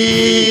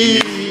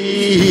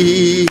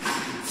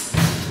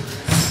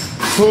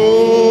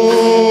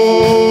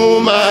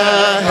 whom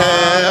I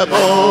have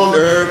on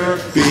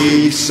earth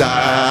beside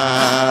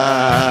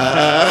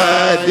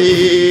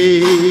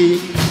thee,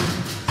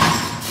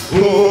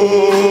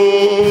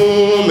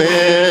 whom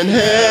in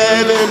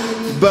heaven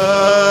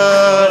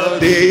but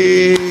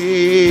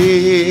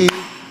thee.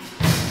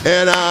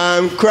 And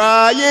I'm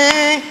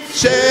crying,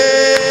 Savior,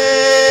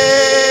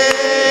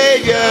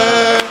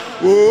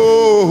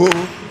 oh,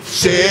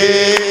 Savior,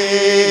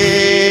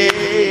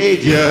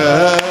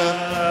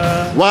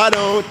 why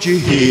don't you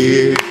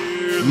hear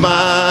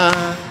my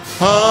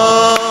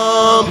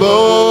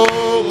humble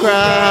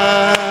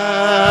cry?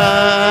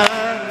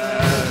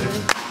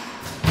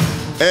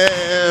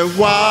 And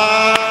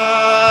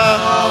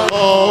why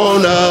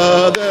on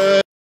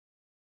other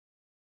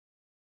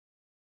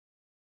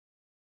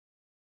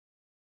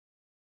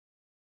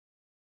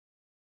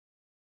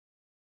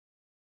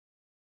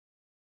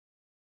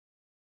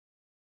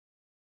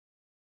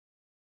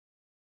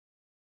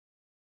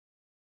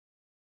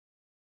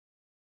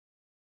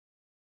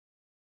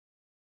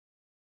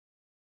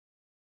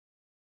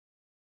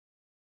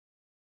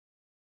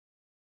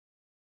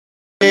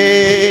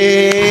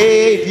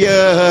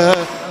Savior,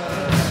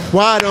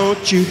 why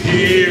don't you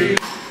hear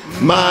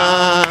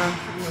my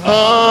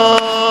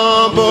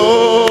humble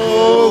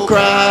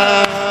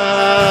cry?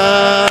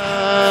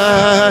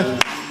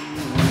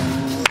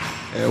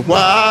 And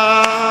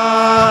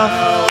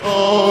why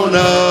on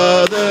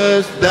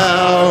others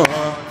thou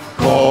art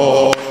calling?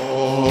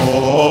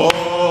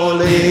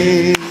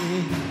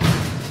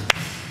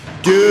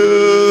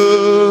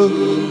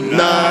 Do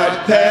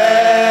not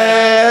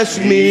pass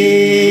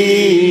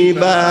me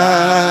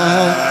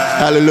by.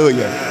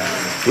 Hallelujah.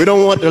 We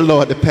don't want the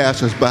Lord to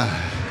pass us by.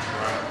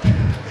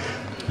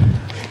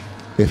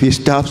 If he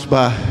stops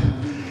by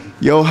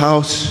your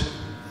house,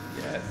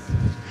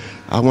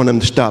 I want him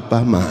to stop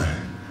by mine.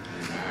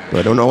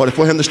 But in order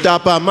for him to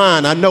stop by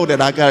mine, I know that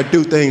I got to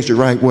do things the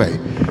right way.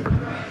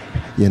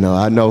 You know,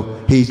 I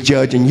know he's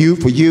judging you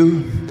for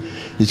you.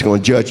 He's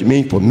going to judge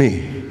me for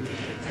me.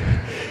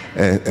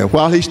 And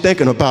while he's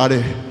thinking about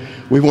it,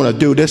 we want to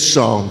do this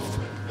song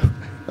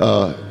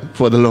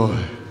for the Lord.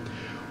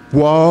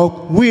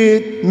 Walk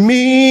with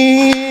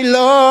me,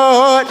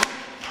 Lord.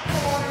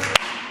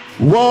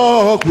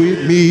 Walk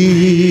with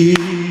me.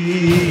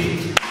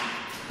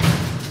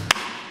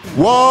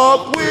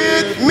 Walk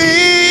with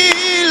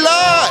me,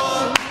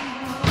 Lord.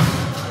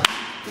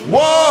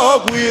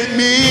 Walk with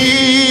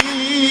me.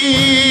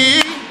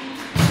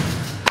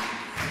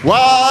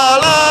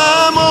 While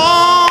I'm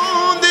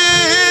on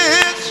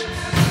this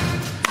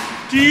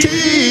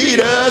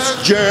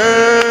tedious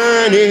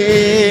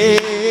journey,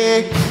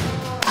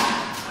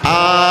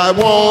 I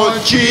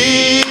want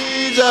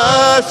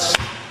Jesus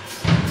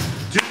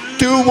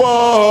to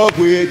walk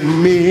with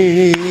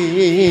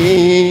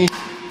me.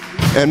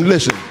 And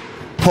listen,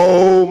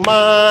 hold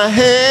my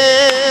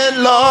hand,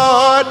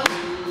 Lord.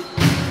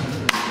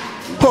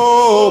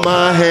 Hold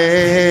my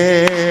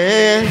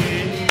hand.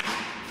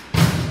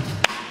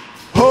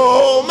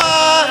 Hold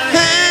my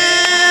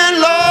hand,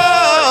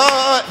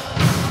 Lord.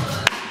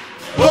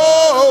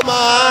 Hold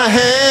my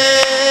hand.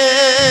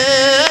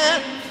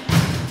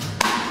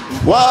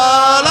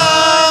 While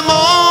I'm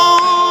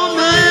on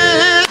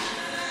this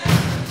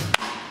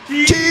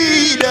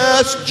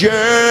tedious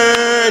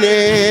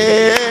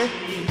journey,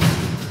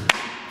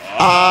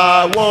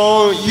 I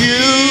want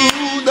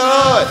you,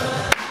 Lord,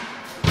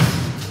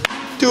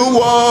 to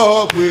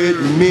walk with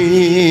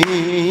me.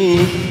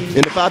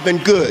 And if I've been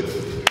good,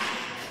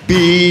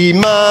 be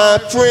my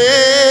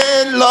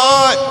friend,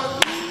 Lord.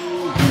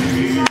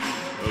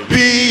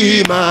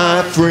 Be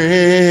my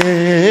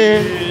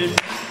friend.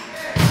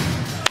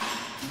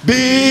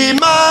 Be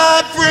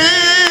my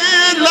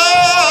friend,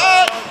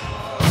 Lord.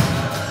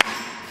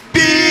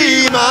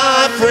 Be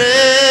my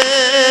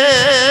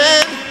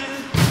friend.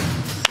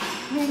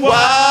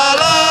 While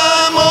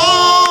I'm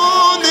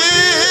on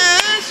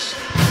this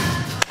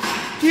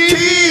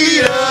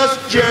tedious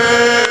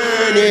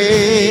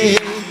journey,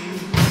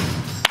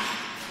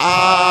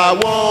 I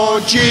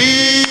want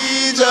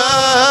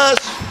Jesus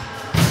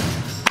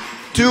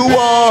to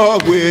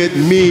walk with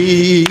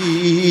me.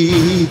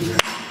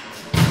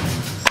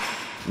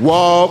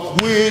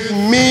 Walk with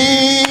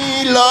me,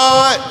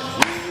 Lord.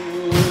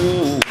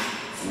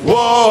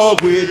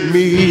 Walk with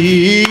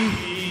me.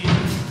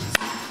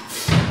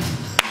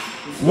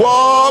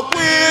 Walk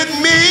with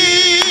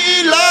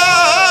me,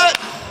 Lord.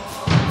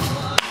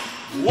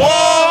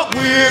 Walk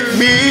with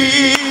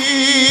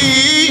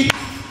me.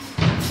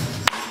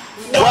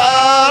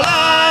 While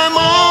I'm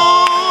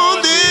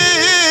on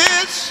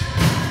this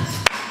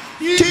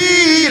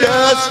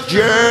tedious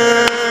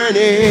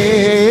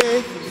journey,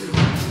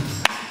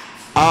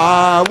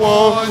 I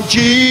want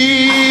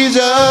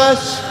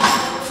Jesus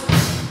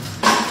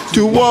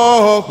to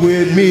walk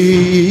with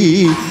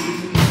me.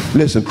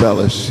 Listen,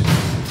 fellas.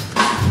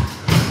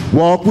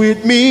 Walk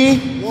with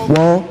me,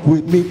 walk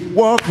with me,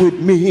 walk with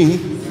me.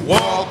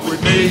 Walk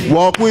with me,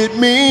 Walk with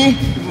me,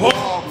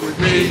 walk with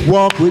me,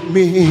 walk with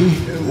me.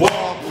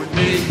 walk with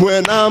me,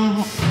 When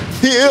I'm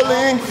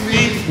healing,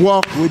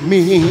 walk with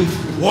me.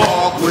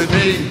 walk with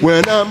me,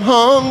 When I'm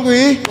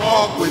hungry,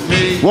 walk with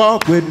me,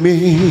 walk with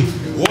me.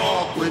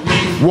 walk with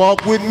me,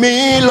 Walk with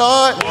me,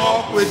 Lord.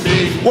 walk with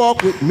me,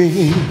 Walk with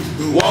me.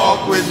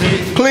 walk with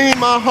me, Clean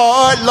my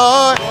heart,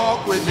 Lord.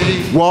 walk with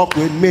me, Walk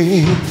with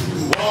me.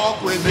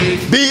 walk with me,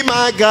 Be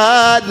my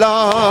God,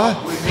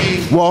 Lord. with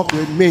me, Walk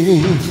with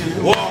me.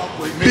 walk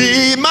with me,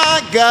 Be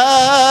my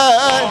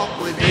God.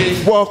 walk with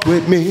me, Walk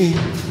with me.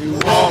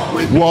 walk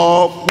with me,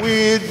 Walk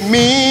with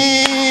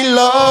me,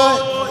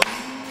 Lord.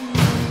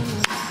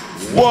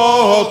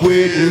 Walk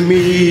with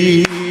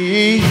me.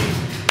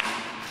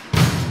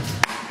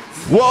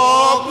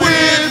 Walk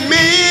with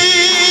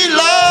me,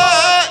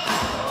 Lord.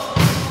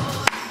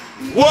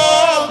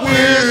 Walk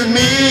with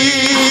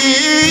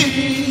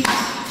me.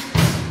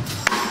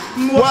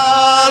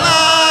 While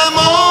I'm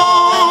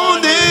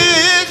on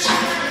this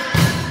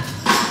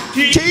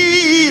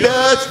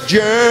tedious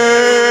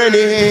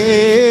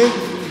journey,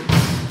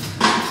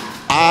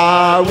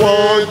 I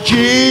want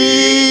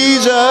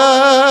Jesus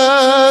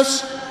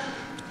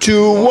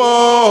to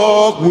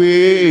walk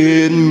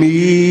with me.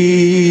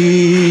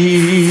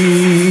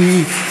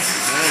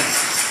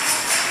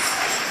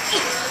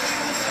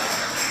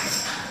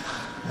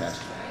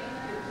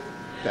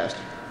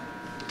 Pastor.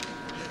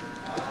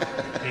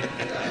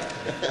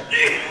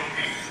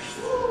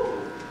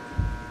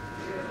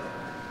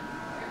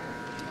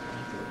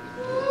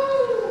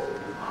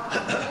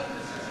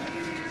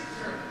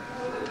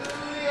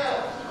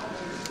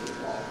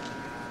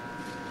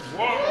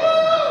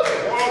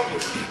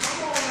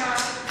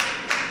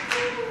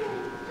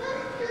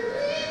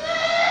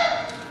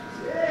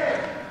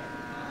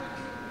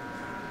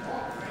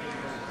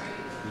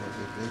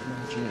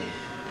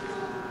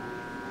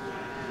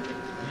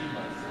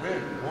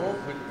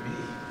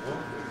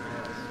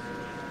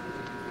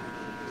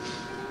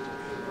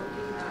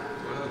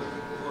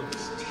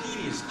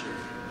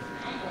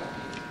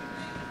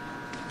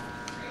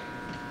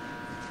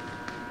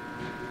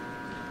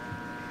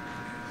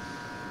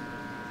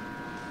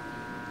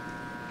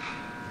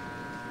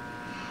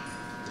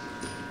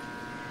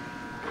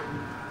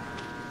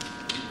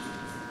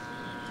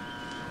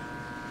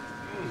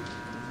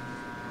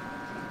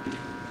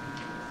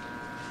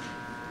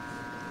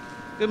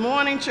 Good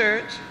morning,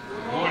 church.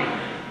 Good morning.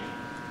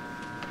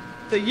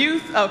 The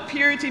youth of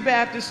Purity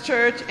Baptist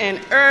Church and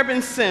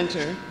Urban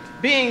Center,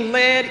 being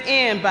led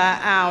in by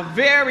our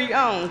very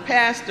own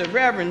Pastor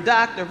Reverend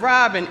Dr.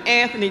 Robin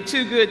Anthony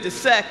Toogood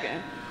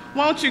II.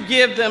 Won't you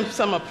give them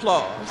some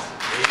applause?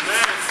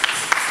 Amen.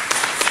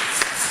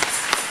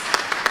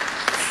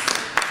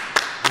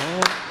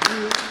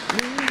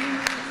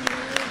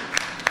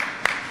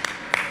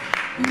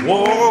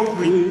 Walk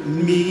with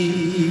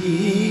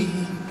me.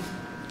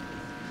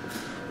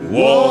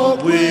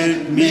 Walk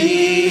with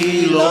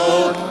me,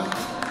 Lord.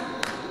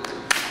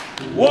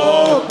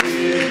 Walk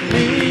with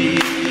me.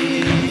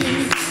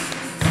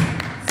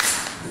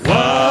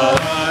 While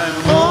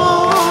I'm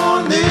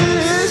on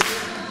this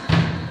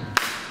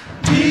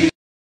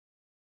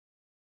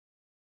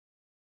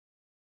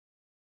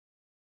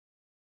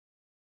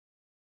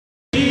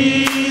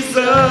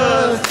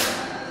Jesus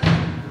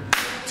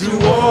to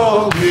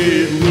walk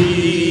with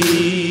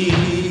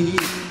me.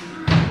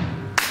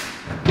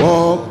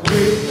 Walk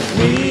with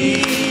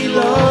Me,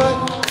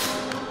 Lord,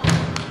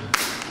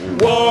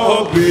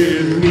 walk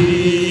with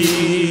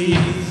me.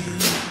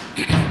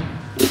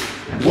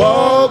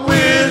 Walk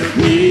with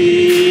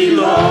me,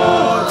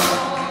 Lord,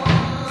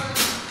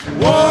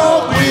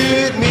 walk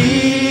with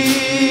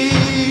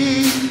me.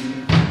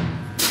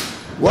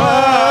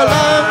 While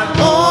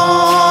I'm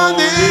on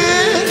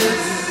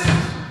this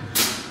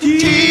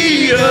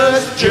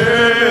tedious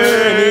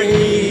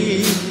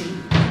journey,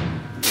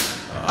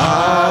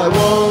 I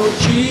want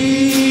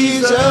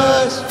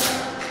Jesus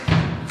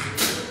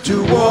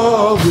to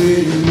walk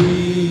with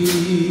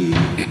me.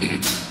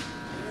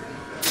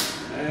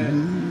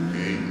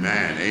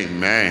 Amen.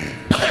 Amen.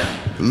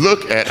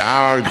 Look at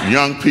our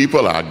young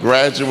people, our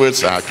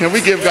graduates. Can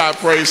we give God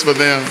praise for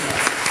them?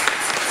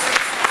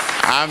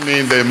 I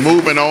mean, they're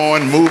moving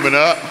on, moving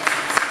up,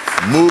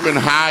 moving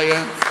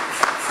higher.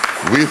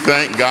 We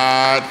thank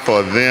God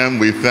for them.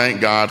 We thank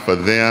God for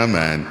them.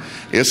 And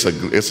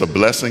it's a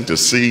blessing to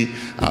see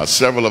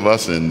several of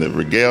us in the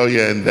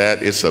regalia, and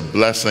that it's a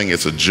blessing,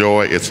 it's a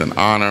joy, it's an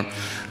honor.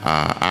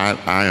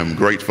 I am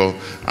grateful.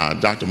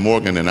 Dr.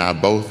 Morgan and I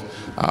both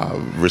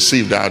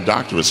received our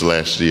doctorates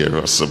last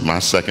year, so my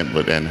second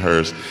and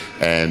hers,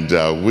 and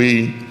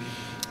we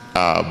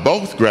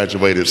both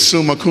graduated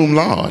summa cum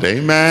laude.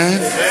 Amen.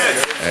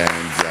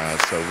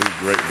 And so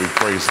we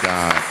praise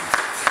God.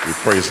 We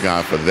praise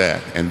God for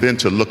that. And then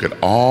to look at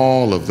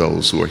all of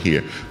those who are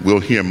here. We'll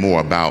hear more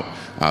about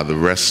the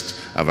rest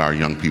of our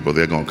young people.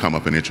 They're going to come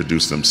up and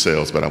introduce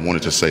themselves, but I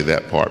wanted to say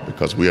that part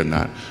because we are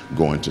not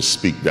going to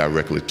speak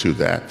directly to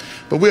that.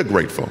 But we're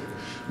grateful.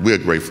 we're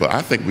grateful.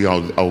 I think we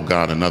all owe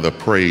God another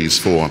praise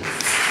for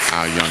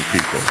our young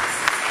people.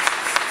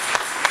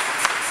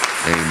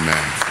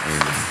 Amen.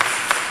 Amen.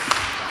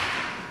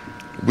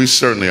 We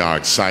certainly are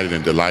excited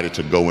and delighted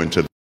to go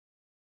into the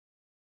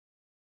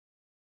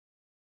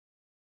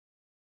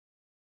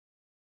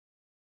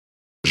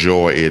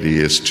joy it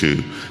is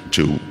to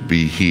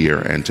be here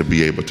and to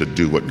be able to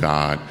do what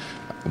God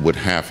would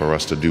have for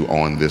us to do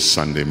on this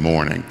Sunday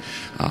morning.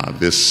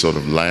 This sort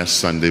of last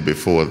Sunday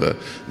before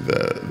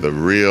the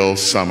real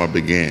summer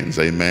begins.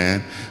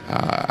 Amen.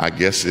 I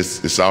guess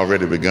it's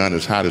already begun,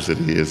 as hot as it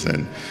is,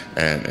 and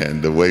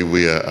the way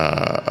we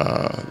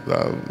are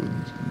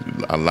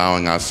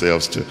allowing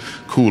ourselves to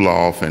cool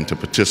off and to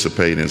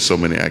participate in so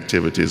many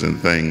activities and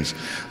things.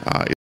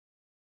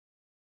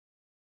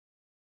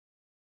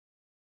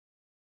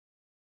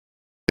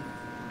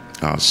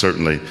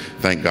 Certainly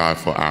thank God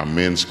for our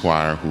men's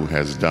choir, who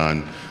has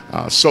done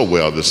so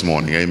well this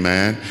morning.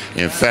 Amen.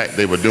 In fact,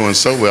 they were doing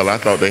so well, I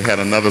thought they had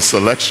another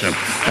selection.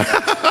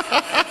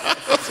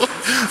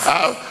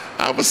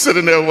 I was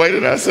sitting there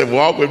waiting. I said,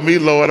 walk with me,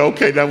 Lord.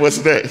 Okay, now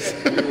what's next?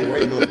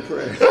 Waiting on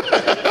prayer.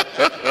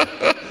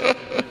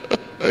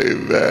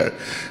 Amen.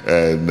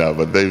 And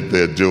but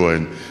they're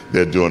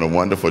doing a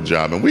wonderful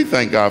job, and we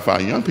thank God for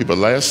our young people.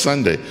 Last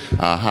Sunday,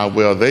 how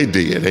well they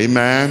did.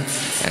 Amen.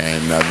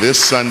 And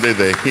this Sunday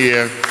they're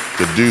here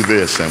to do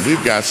this, and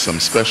we've got some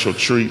special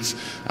treats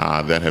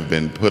that have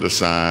been put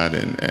aside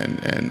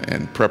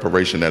and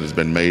preparation that has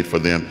been made for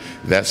them.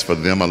 That's for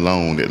them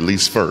alone, at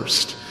least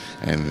first.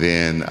 And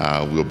then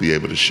we'll be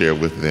able to share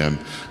with them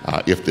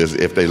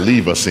if they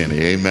leave us any.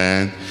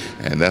 Amen.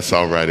 And that's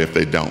all right if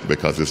they don't,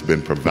 because it's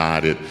been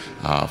provided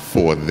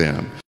for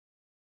them.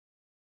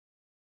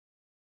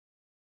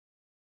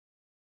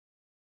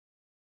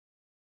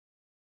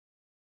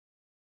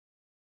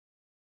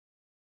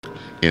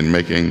 In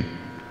making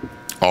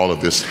all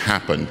of this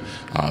happen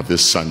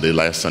this Sunday,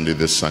 last Sunday,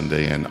 this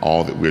Sunday, and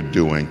all that we're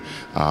doing,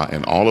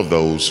 and all of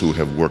those who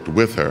have worked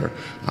with her,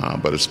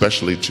 but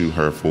especially to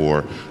her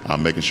for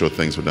making sure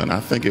things were done.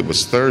 I think it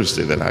was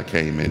Thursday that I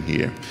came in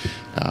here.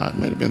 It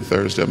might have been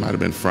Thursday, it might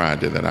have been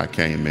Friday that I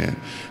came in,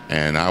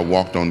 and I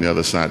walked on the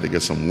other side to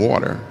get some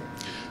water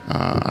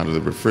out of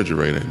the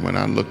refrigerator. When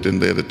I looked in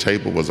there, the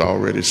table was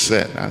already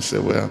set. I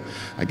said, well,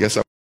 I guess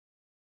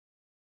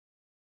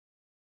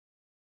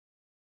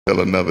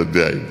another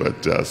day,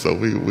 but so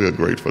we are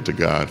grateful to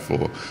God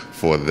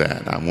for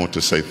that. I want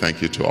to say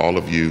thank you to all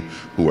of you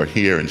who are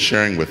here and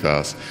sharing with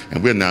us,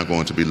 and we're now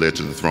going to be led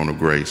to the throne of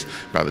grace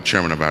by the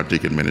chairman of our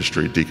deacon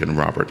ministry, Deacon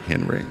Robert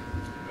Henry.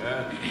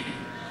 Amen.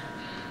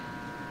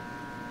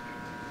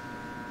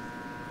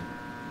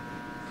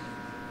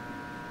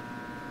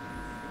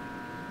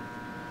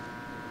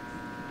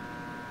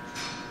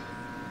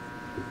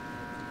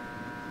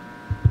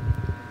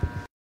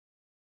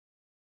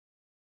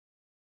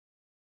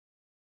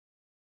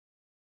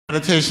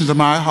 Meditations of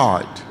my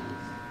heart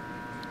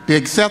be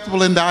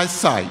acceptable in thy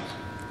sight,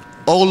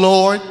 O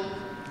Lord,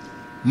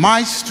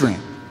 my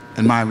strength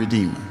and my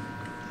redeemer.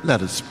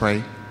 Let us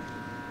pray.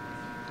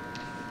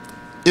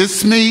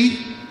 It's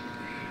me,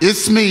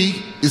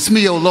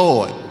 O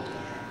Lord,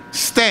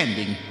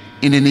 standing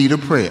in the need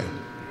of prayer.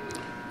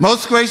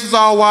 Most gracious,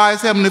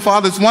 all-wise Heavenly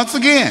Fathers, once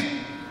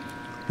again,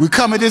 we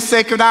come at this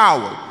sacred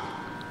hour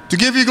to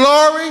give you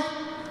glory,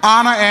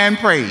 honor, and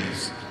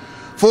praise.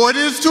 For it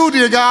is true,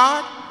 dear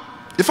God,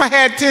 if I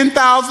had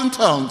 10,000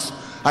 tongues,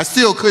 I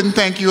still couldn't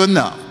thank you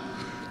enough.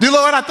 Dear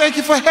Lord, I thank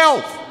you for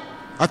health.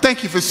 I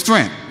thank you for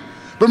strength.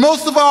 But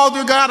most of all,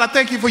 dear God, I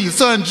thank you for your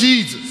son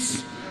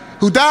Jesus,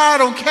 who died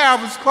on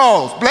Calvary's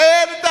cross,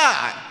 bled and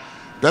died,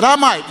 that I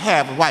might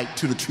have a right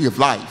to the tree of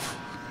life.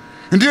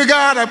 And dear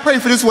God, I pray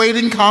for this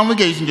waiting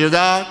congregation, dear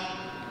God.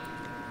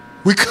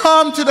 We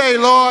come today,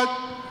 Lord,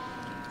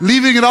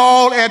 leaving it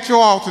all at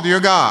your altar, dear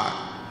God.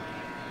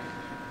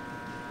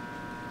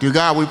 Dear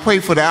God, we pray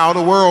for the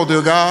outer world,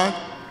 dear God.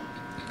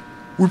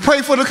 We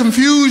pray for the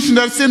confusion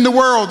that's in the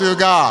world, dear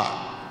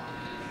God.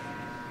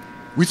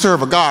 We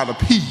serve a God of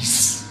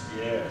peace,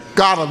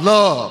 God of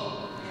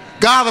love,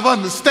 God of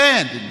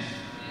understanding.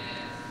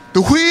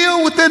 The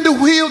wheel within the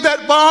wheel,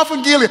 that balm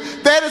from Gilead,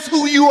 that is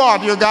who you are,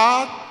 dear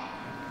God.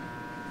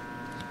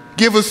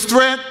 Give us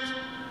strength,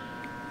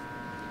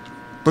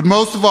 but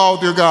most of all,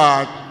 dear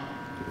God,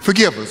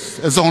 forgive us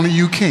as only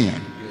you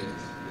can.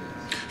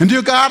 And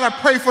dear God, I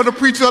pray for the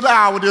preacher of the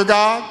hour, dear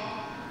God.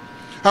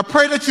 I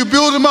pray that you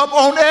build him up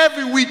on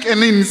every weak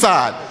and leaning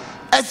side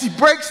as he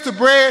breaks the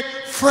bread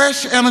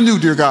fresh and anew,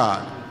 dear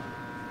God.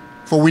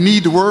 For we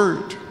need the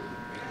word.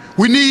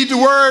 We need the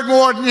word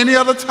more than any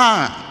other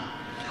time.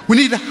 We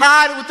need to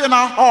hide it within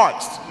our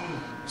hearts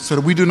so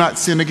that we do not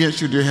sin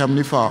against you, dear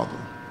Heavenly Father.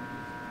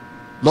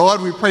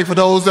 Lord, we pray for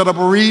those that are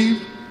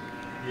bereaved.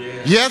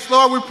 Yes,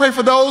 Lord, we pray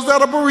for those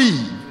that are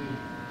bereaved.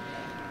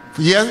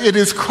 For yes, it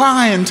is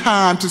crying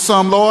time to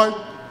some, Lord,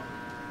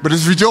 but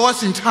it's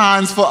rejoicing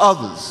times for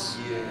others.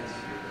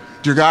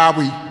 Dear God,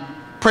 we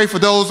pray for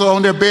those who are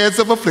on their beds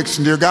of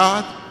affliction, dear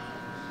God.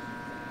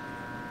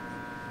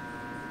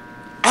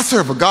 I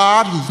serve a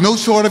God who's no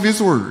short of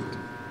his word.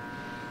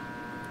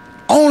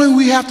 Only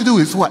we have to do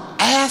is what?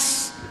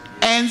 Ask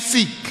and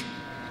seek.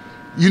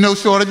 You know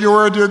short of your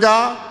word, dear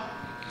God.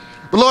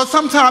 But Lord,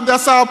 sometimes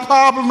that's our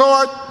problem,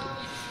 Lord.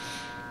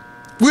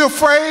 We're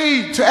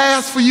afraid to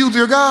ask for you,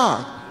 dear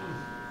God.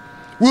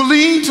 We'll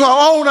lean to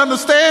our own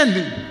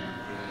understanding.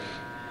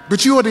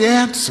 But you are the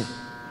answer.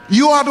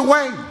 You are the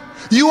way.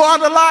 You are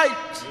the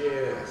light.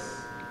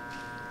 Yes.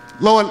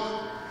 Lord,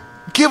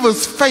 give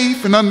us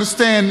faith and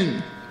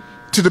understanding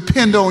to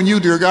depend on you,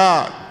 dear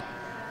God.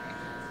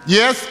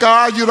 Yes,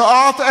 God, you're the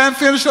author and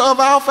finisher of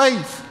our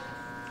faith.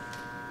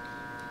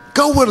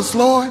 Go with us,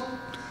 Lord.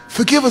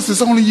 Forgive us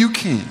as only you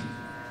can.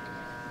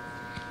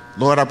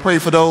 Lord, I pray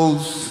for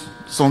those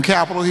on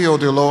Capitol Hill,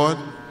 dear Lord.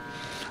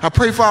 I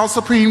pray for our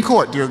Supreme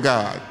Court, dear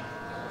God.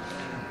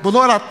 But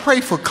Lord, I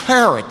pray for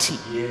clarity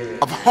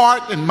of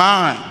heart and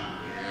mind.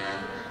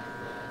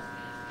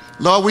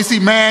 Lord, we see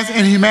man's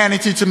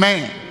inhumanity to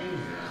man.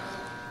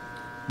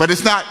 But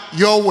it's not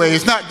your way,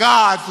 it's not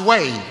God's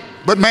way,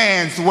 but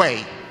man's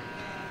way.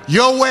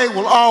 Your way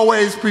will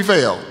always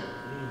prevail.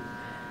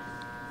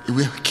 If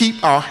we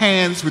keep our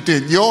hands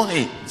within your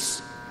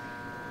hands,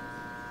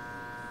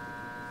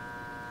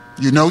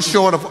 you know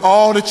short of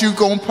all that you're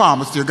going to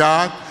promise, dear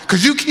God,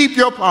 because you keep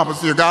your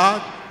promise, dear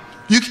God.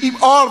 You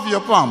keep all of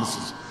your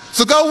promises.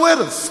 So go with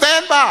us,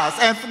 stand by us,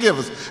 and forgive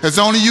us as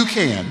only you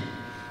can.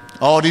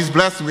 All these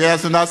blessings we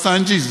ask in our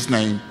Son Jesus'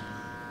 name.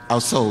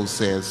 Our soul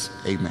says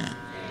amen.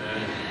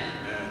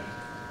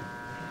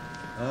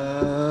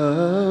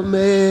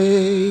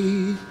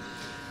 Amazing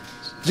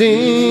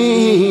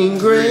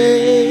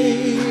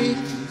grace,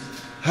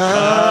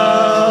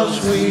 how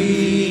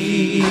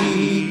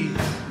sweet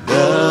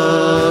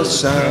the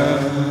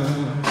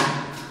sound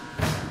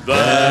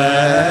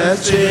that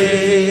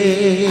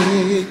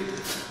saved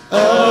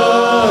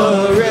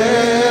a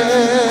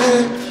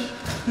wretch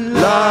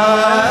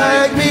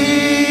like me.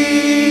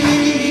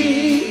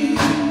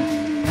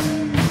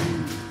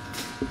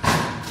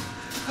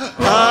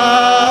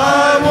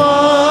 I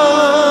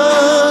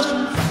once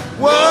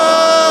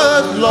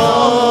was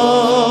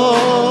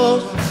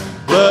lost,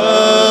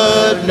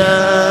 but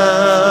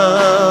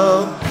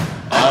now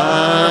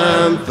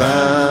I'm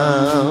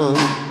found.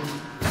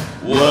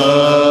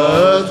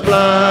 Was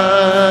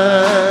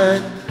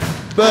blind,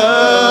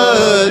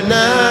 but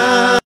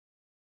now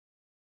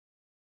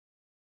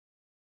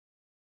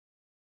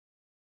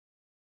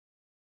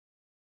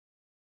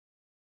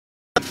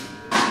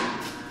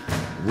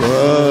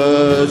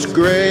was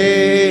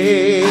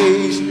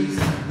grace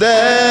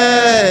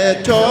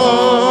that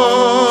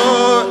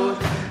taught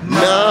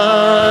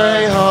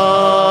my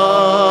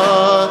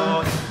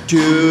heart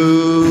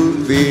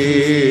to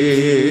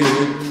fear,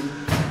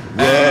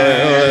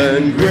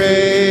 when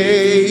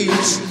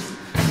grace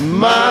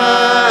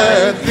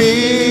my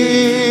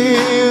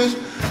fears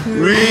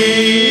relieved.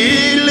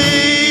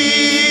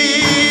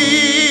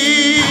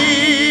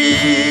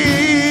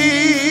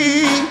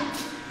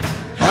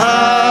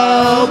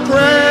 How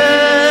precious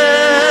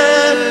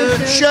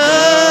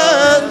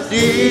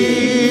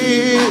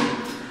did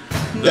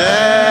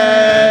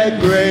that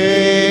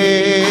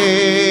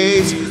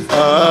grace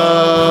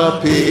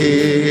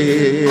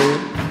appear,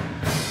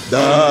 the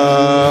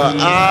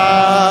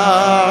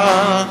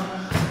hour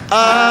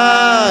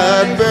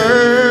I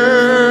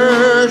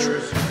first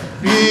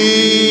believed.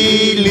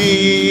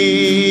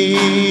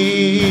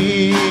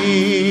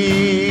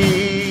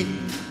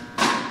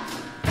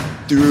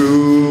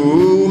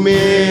 Through many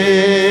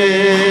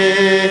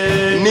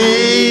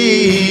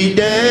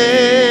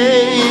dangers,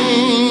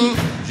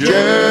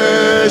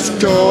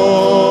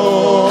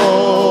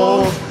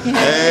 toils,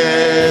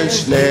 and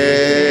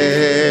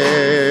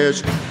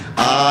snares,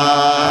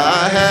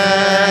 I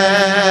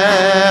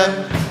have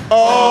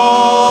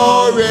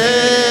already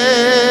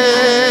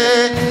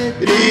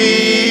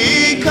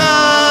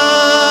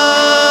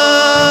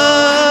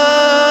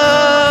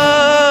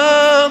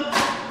come.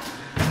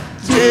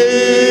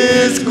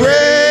 'Tis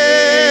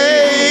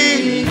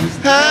grace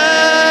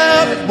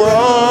hath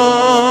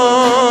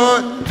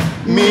brought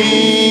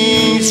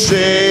me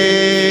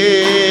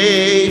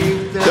safe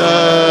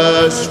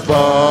thus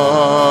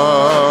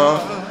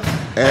far,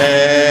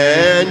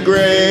 and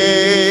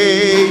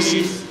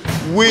grace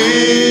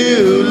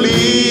will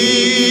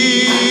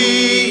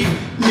lead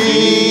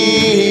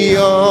me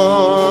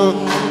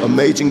on.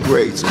 Amazing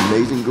grace,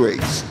 amazing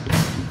grace.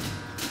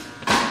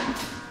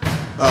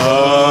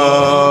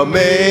 Amazing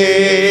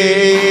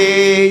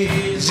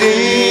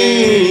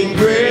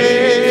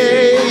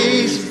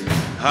grace,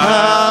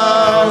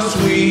 how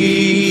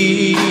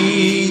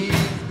sweet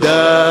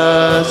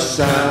the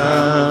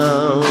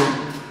sound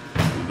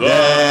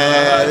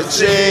that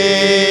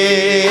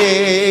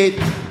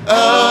saved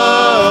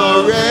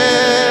a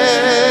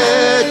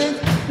wretch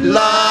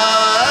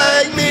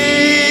like me.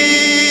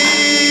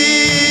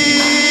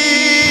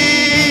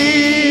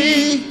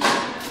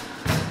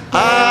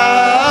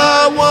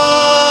 I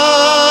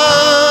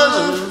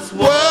once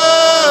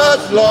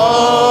was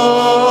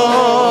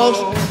lost,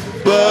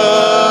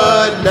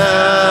 but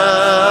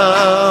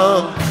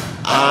now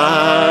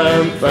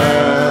I'm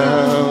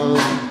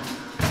found.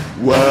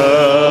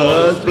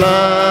 Was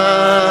blind,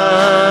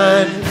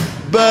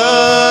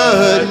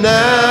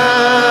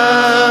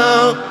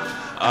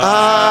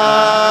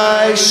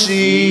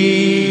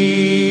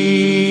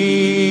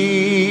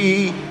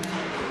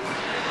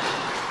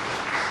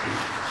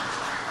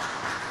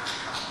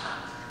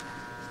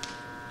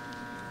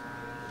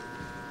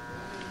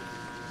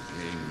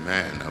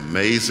 Amen.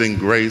 Amazing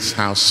grace,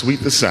 how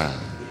sweet the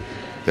sound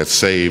that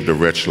saved a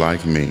wretch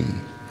like me.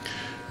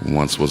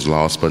 Once was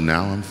lost, but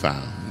now I'm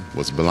found.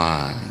 Was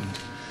blind,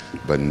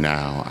 but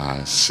now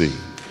I see.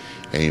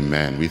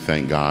 Amen. We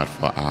thank God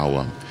for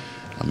our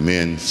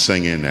men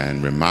singing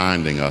and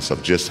reminding us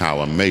of just how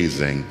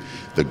amazing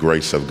the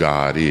grace of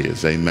God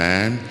is.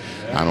 Amen.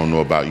 I don't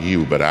know about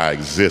you, but I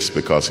exist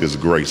because his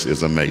grace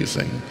is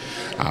amazing.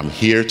 I'm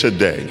here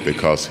today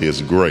because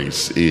his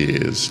grace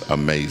is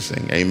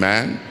amazing.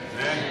 Amen.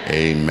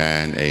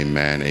 Amen.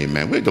 Amen.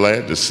 Amen. We're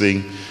glad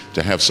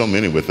to have so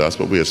many with us,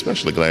 but we're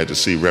especially glad to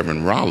see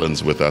Reverend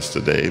Rollins with us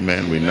today.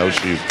 Amen. We know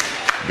she's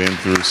been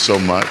through so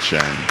much,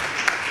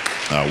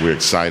 and we're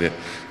excited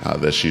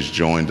that she's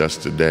joined us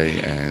today,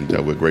 and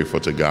we're grateful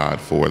to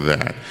God for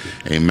that.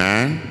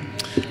 Amen.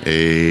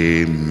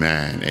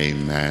 Amen.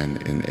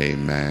 Amen. And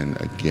amen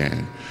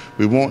again.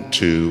 We want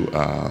to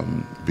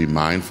be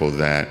mindful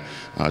that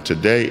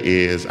today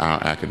is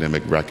our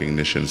Academic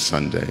Recognition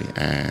Sunday,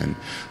 and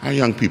our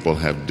young people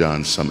have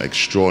done some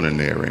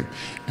extraordinary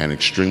and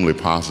extremely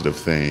positive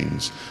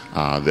things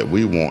that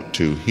we want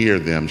to hear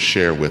them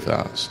share with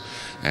us.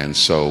 And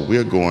so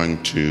we're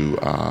going to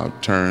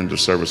turn the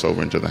service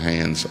over into the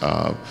hands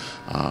of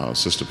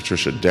Sister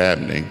Patricia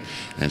Dabney,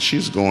 and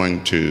she's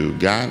going to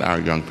guide our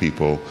young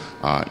people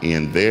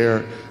in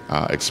their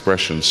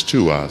expressions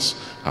to us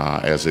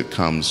as it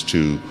comes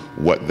to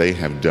what they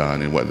have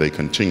done and what they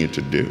continue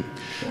to do.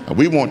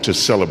 We want to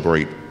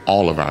celebrate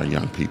all of our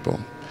young people.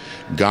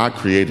 God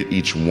created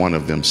each one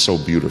of them so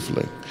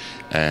beautifully.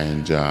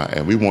 And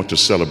we want to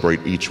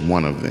celebrate each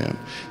one of them.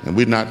 And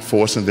we're not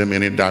forcing them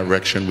in any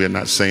direction. We're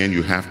not saying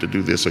you have to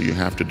do this or you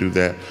have to do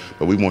that.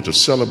 But we want to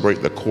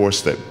celebrate the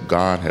course that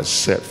God has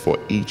set for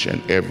each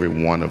and every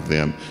one of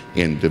them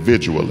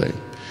individually.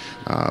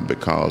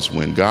 Because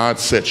when God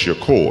sets your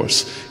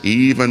course,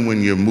 even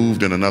when you're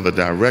moved in another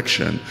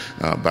direction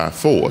by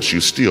force,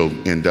 you still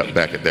end up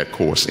back at that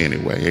course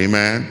anyway.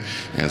 Amen?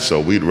 And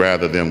so we'd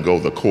rather them go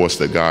the course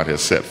that God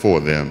has set for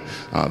them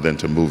than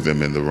to move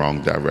them in the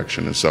wrong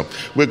direction. And so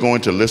we're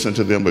going to listen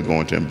to them. We're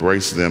going to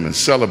embrace them and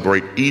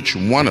celebrate each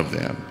one of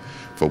them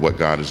for what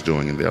God is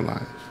doing in their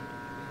lives.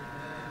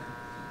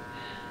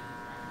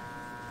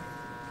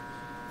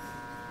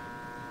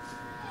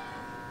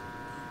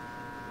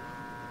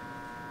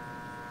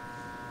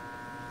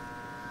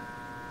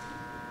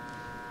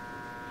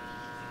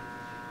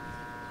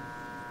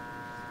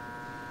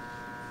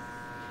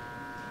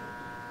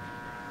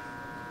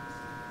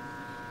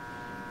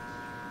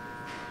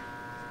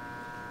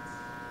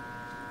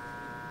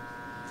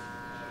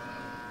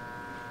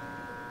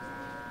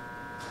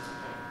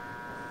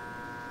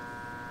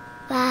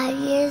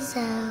 Years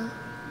old,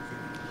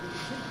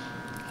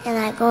 and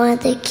I go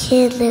into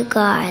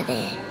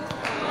kindergarten.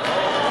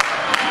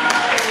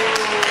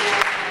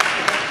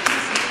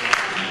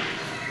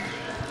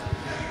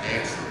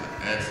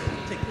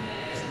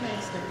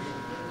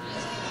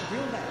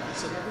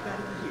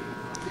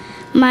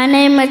 My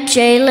name is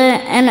Jayla,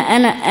 and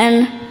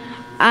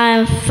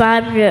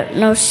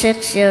I'm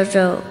 6 years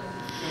old.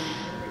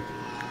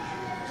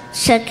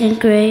 Second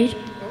grade.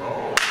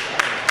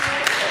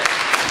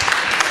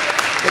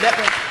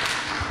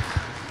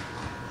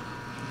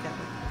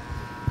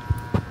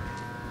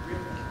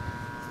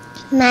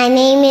 My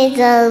name is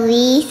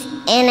Elise,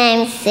 and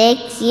I'm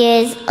 6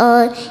 years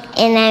old,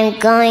 and I'm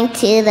going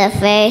to the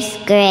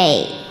 1st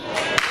grade.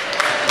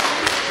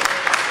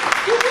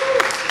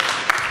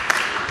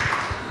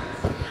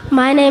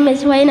 My name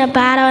is Wayne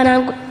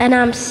Abato, and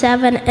I'm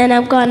 7, and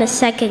I'm going to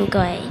 2nd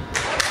grade.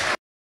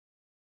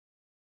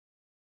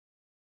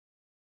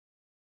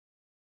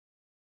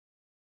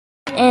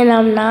 And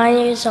I'm 9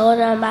 years old,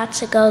 and I'm about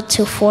to go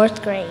to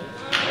 4th grade.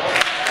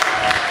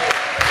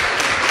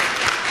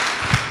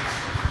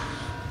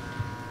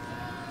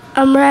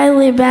 I'm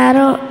Riley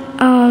Battle.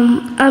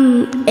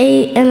 I'm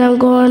 8, and I'm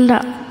going to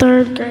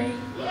 3rd grade.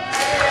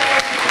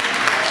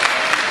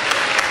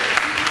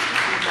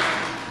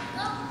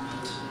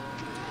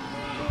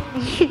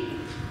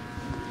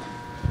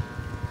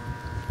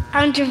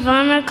 I'm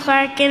Javonna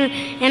Clark, and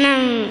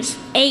I'm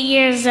 8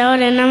 years old,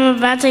 and I'm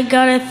about to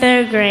go to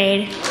 3rd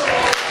grade.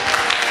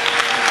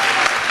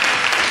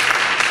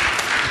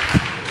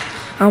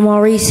 I'm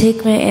Maurice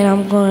Hickman, and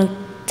I'm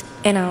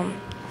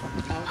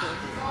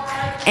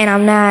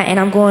 9, and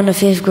I'm going to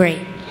 5th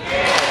grade.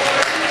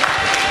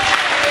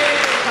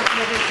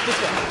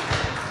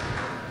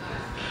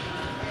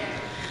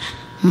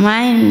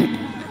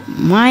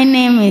 My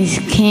name is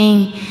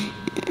King,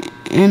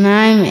 and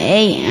I'm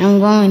 8. I'm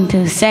going to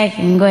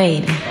 2nd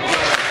grade.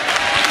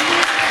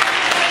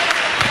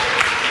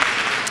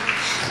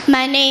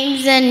 My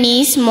name's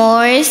Anise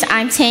Morris.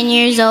 I'm 10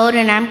 years old,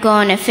 and I'm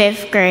going to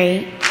 5th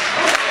grade.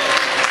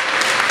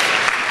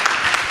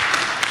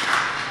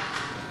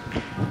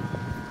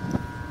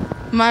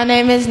 My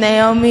name is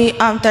Naomi.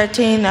 I'm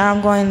 13, and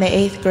I'm going to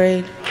 8th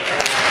grade.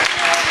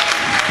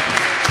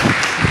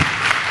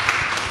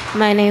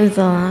 My name is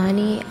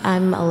Alani.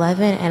 I'm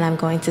 11, and I'm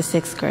going to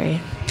 6th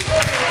grade.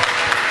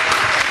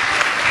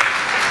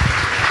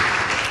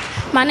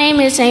 My name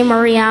is A.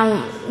 Marie.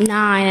 I'm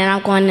 9, and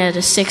I'm going to the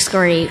 6th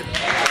grade.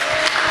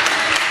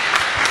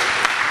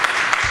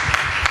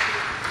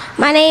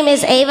 My name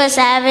is Ava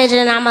Savage,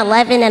 and I'm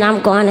 11, and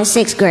I'm going to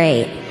 6th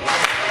grade.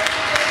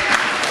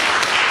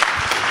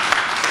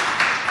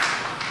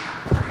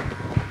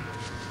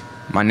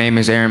 My name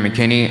is Aaron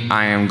McKinney.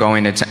 I'm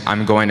going to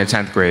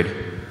 10th grade.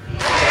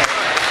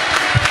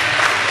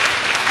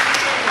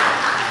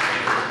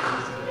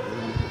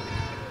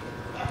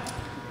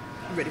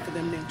 Ready for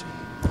them now?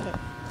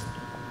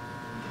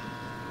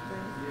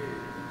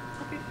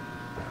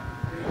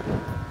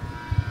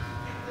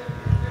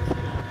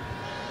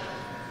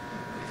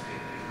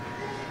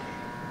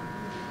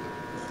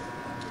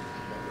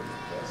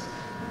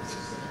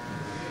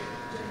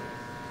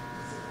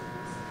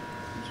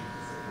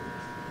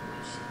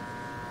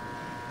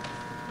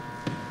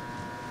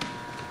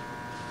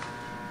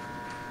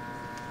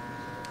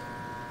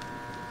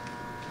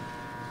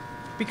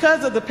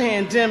 Because of the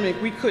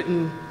pandemic, we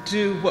couldn't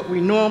do what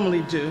we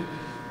normally do,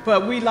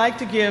 but we like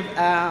to give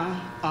our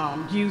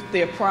youth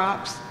their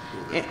props.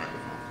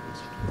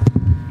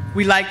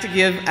 We like to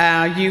give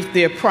our youth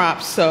their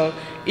props, so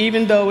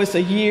even though it's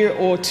a year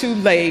or two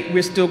late,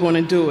 we're still going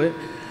to do it.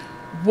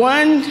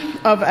 One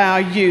of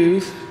our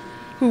youth,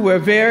 who we're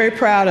very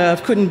proud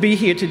of, couldn't be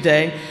here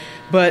today,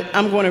 but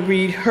I'm going to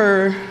read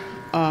her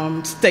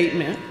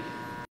statement.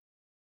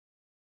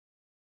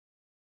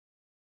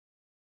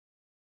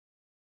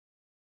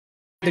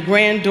 The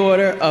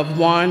granddaughter of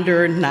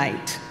Wander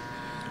Knight.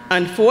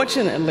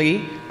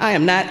 Unfortunately, I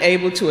am not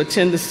able to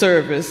attend the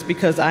service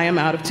because I am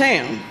out of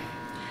town.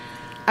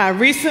 I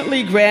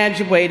recently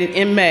graduated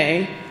in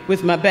May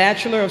with my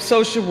Bachelor of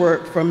Social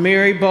Work from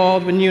Mary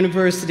Baldwin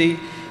University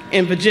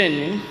in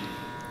Virginia.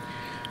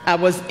 I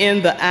was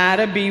in the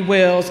Ida B.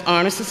 Wells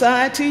Honor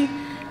Society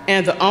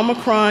and the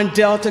Omicron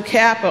Delta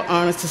Kappa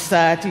Honor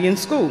Society in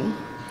school.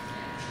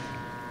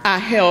 I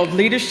held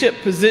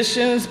leadership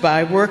positions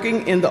by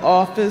working in the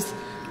Office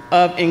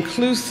of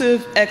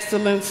Inclusive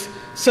Excellence,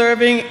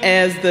 serving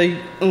as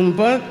the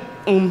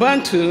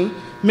Ubuntu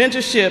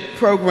Mentorship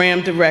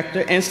Program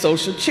Director and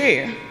Social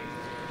Chair.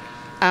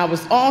 I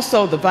was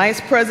also the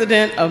Vice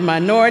President of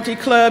Minority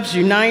Clubs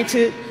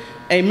United,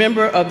 a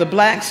member of the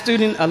Black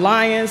Student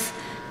Alliance,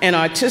 and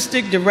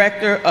Artistic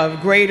Director of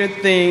Greater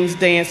Things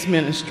Dance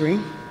Ministry.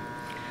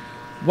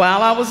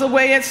 While I was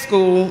away at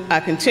school, I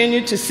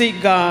continued to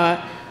seek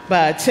God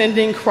by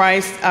attending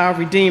Christ Our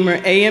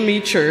Redeemer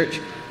AME Church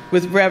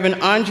with Reverend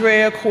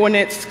Andrea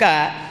Cornett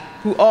Scott,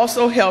 who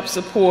also helped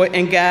support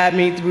and guide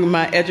me through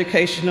my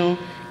educational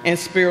and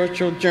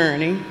spiritual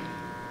journey.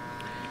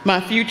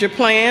 My future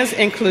plans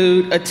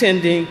include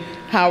attending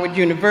Howard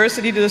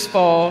University this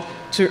fall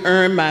to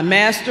earn my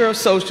Master of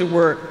Social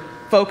Work,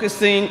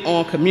 focusing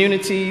on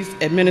communities,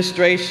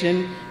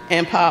 administration,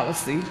 and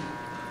policy.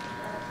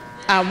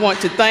 I want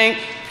to thank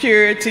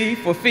Purity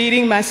for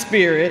feeding my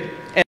spirit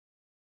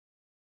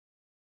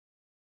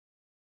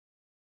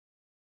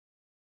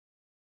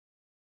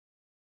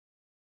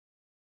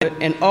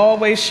and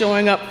always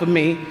showing up for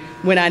me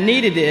when I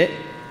needed it,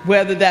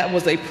 whether that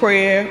was a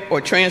prayer or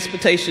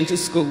transportation to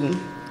school.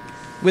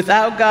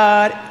 Without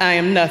God, I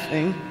am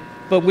nothing,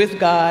 but with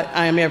God,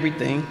 I am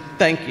everything.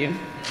 Thank you.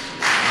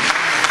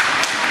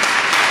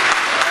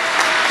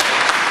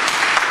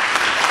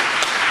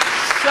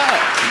 So,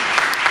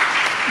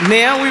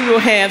 now we will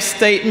have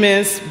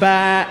statements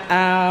by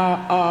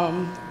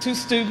our two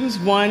students.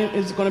 One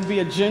is going to be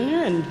a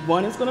junior and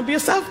one is going to be a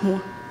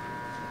sophomore.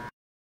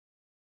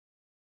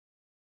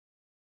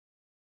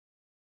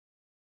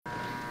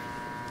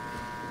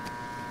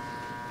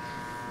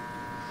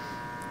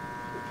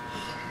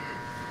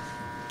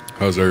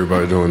 How's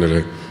everybody doing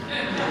today?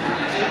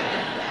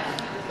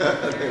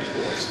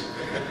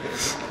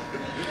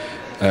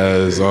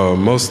 As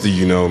most of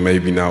you know,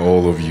 maybe not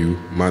all of you,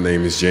 my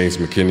name is James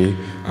McKinney.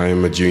 I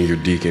am a junior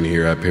deacon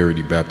here at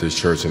Parity Baptist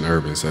Church and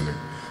Urban Center.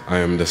 I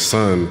am the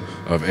son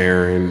of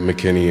Aaron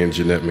McKinney and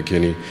Jeanette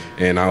McKinney,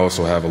 and I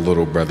also have a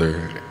little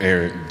brother,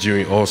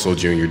 also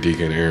junior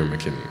deacon Aaron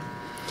McKinney.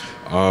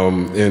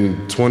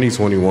 In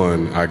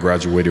 2021, I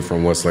graduated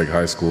from Westlake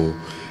High School,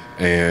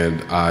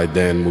 and I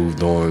then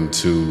moved on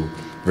to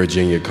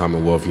Virginia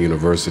Commonwealth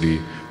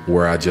University,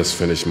 where I just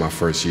finished my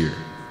first year.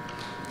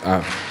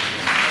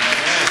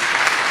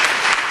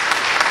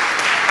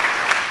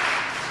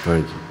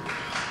 Thank you.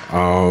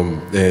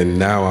 And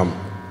now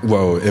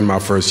in my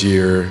first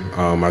year,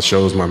 I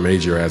chose my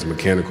major as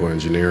mechanical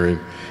engineering,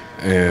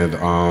 and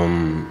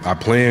I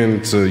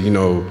plan to,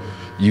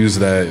 use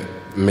that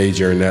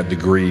major and that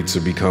degree to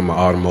become an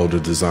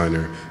automotive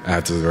designer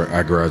after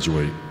I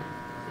graduate.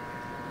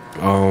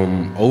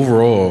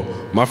 Overall,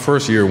 my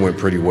first year went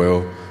pretty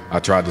well. I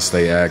tried to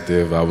stay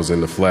active. I was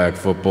in the flag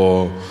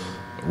football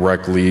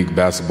rec league,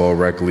 basketball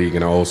rec league,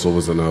 and I also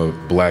was in a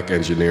black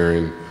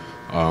engineering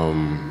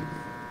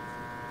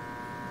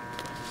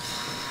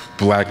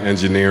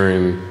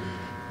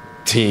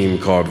team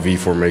called V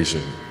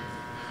Formation.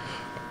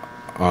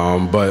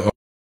 But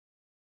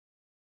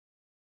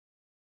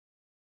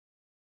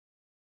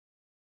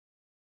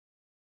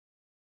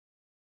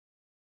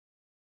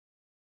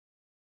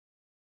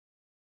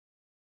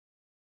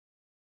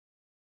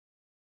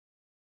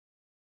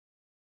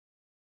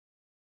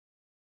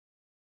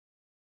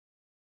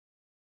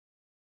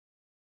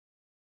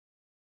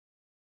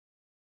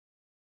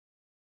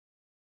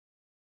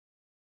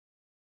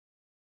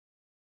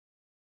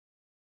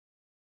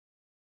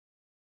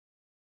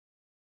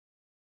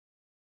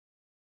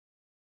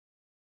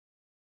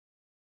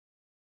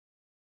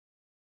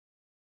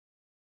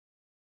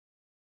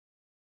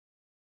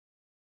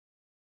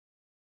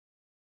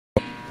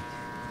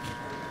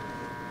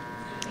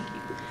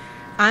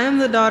I am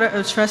the daughter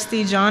of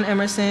Trustee John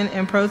Emerson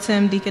and Pro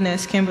Tem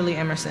Deaconess Kimberly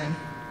Emerson,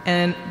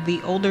 and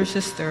the older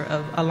sister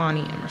of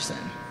Alani Emerson.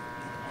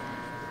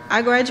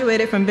 I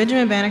graduated from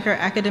Benjamin Banneker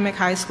Academic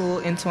High School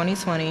in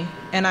 2020,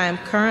 and I am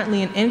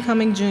currently an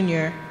incoming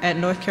junior at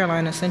North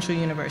Carolina Central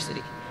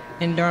University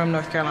in Durham,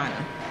 North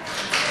Carolina.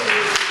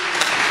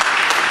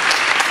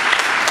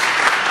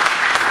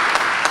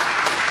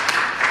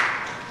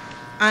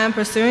 I am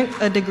pursuing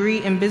a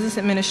degree in business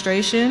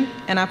administration,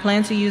 and I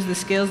plan to use the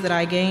skills that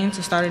I gained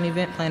to start an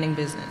event planning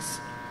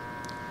business.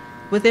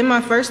 Within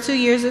my first 2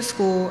 years at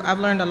school, I've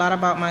learned a lot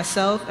about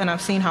myself, and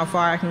I've seen how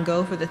far I can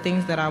go for the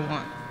things that I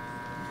want.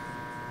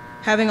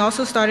 Having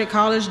also started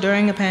college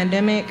during a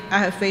pandemic, I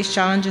have faced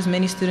challenges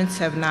many students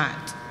have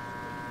not.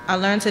 I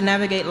learned to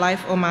navigate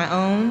life on my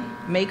own,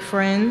 make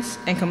friends,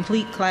 and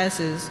complete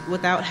classes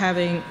without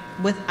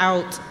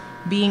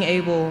being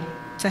able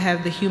to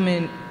have the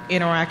human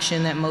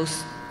interaction that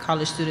most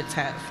college students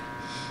have.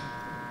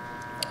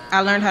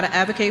 I learned how to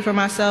advocate for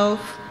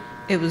myself.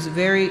 It was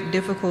very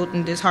difficult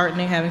and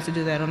disheartening having to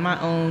do that on my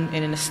own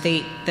and in a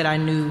state that I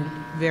knew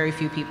very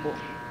few people.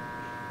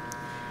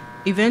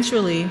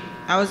 Eventually,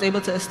 I was able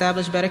to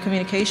establish better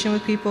communication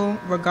with people,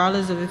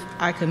 regardless of if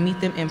I could meet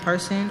them in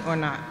person or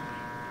not.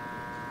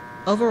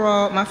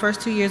 Overall, my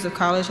first 2 years of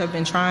college have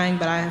been trying,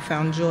 but I have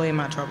found joy in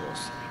my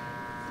troubles.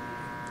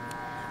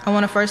 I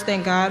want to first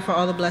thank God for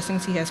all the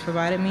blessings He has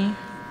provided me.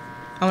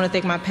 I want to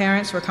thank my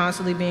parents for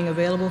constantly being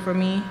available for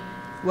me,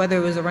 whether it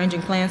was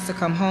arranging plans to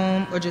come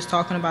home or just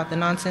talking about the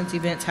nonsense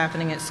events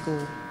happening at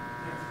school.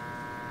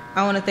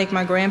 I want to thank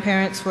my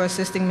grandparents for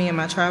assisting me in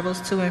my travels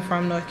to and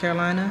from North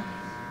Carolina.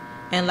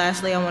 And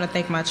lastly, I want to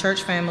thank my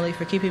church family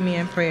for keeping me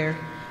in prayer,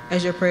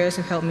 as your prayers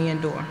have helped me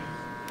endure.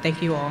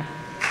 Thank you all.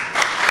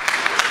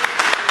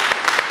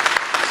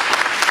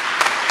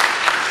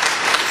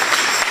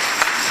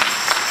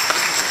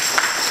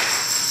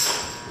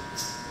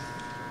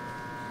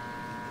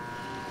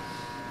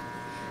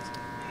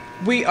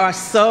 We are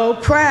so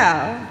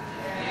proud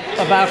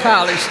of our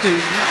college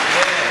students.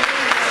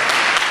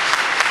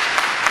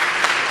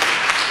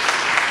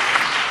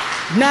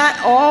 Not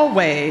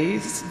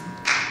always,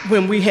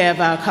 when we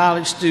have our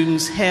college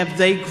students, have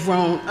they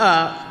grown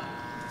up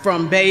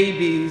from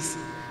babies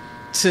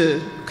to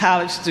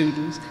college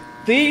students.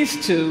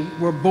 These two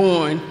were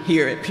born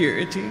here at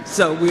Purity,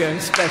 so we are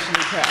especially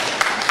proud of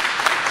them.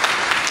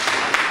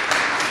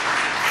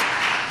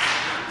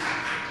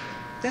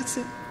 That's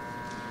it.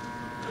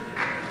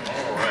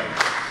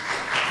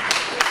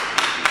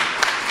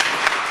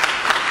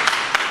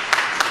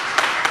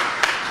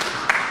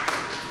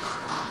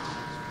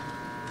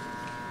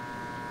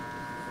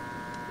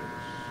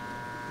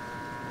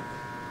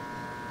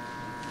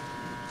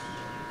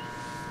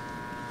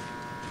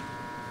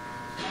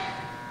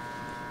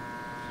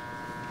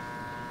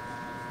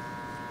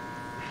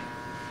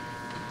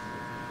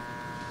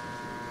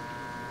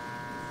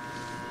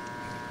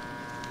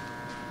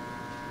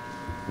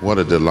 What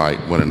a delight,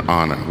 what an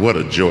honor, what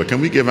a joy. Can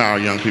we give our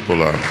young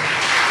people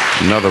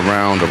another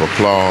round of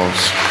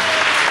applause?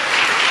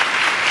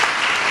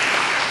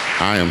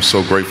 I am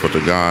so grateful to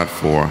God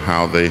for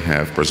how they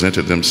have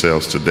presented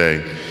themselves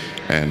today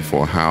and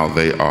for how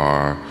they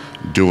are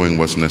doing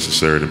what's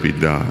necessary to be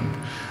done.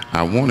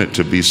 I wanted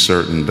to be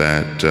certain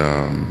that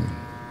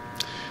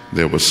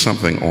there was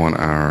something on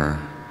our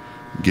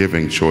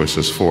giving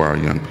choices for our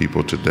young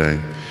people today.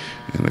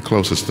 And the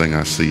closest thing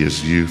I see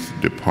is youth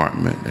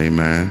department,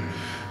 amen,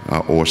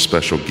 or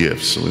special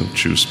gifts. So we'll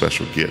choose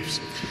special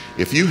gifts.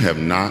 If you have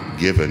not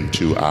given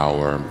to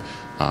our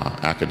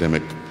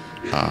academic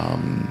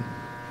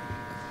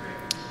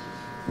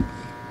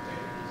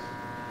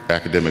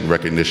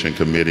recognition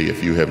committee,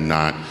 if you have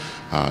not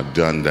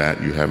done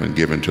that, you haven't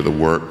given to the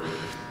work,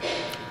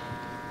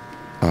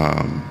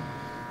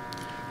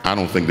 I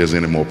don't think there's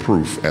any more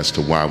proof as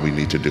to why we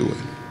need to do it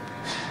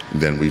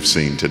than we've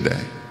seen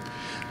today.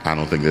 I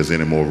don't think there's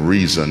any more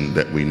reason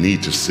that we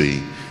need to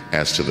see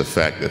as to the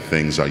fact that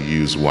things are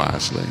used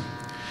wisely.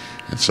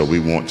 And so we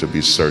want to be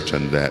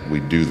certain that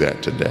we do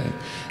that today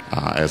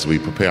as we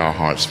prepare our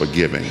hearts for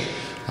giving.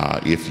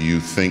 If you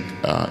think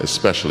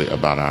especially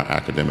about our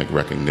academic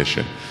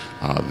recognition,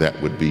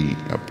 that would be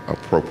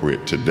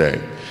appropriate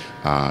today.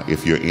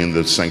 If you're in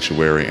the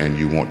sanctuary and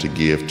you want to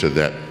give to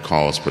that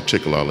cause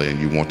particularly and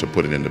you want to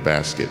put it in the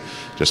basket,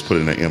 just put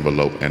it in an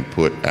envelope and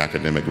put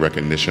academic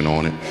recognition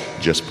on it.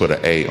 Just put an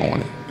A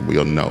on it.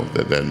 We'll know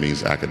that that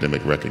means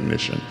academic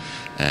recognition,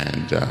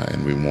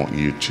 and we want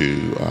you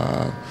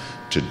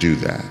to do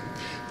that.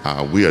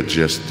 We are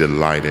just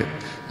delighted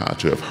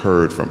to have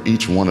heard from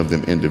each one of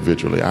them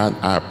individually.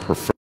 I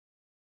prefer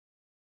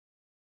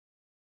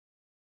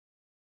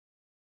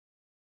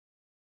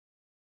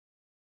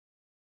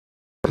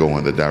go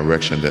in the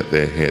direction that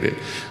they're headed.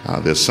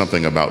 There's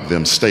something about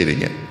them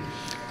stating it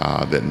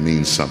that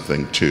means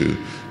something to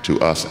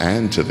us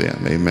and to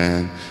them.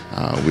 Amen.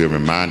 We're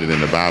reminded in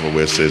the Bible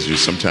where it says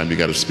sometimes you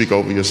got to speak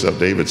over yourself.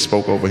 David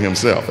spoke over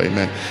himself.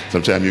 Amen.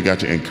 Sometimes you got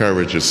to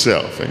encourage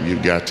yourself and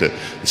you've got to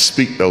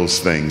speak those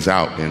things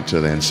out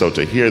into them. And so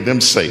to hear them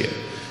say it,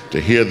 to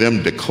hear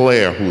them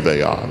declare who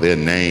they are, their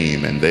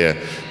name and their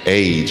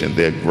age and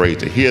their grade,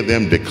 to hear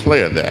them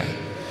declare that,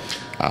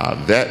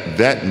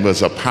 that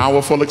was a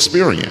powerful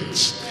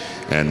experience,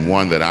 and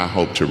one that I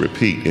hope to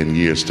repeat in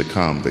years to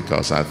come,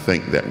 because I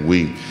think that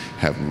we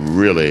have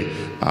really,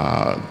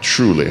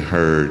 truly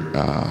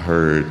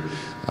heard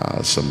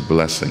some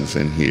blessings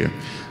in here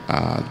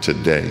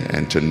today.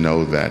 And to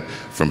know that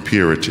from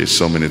Purity,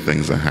 so many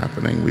things are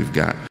happening. We've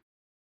got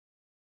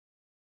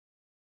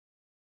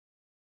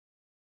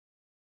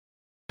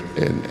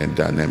and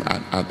dynamic.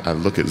 I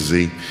look at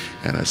Z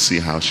and I see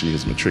how she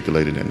is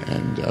matriculated,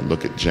 and I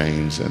look at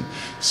James and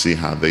see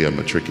how they are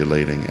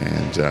matriculating,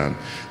 and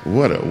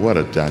what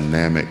a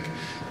dynamic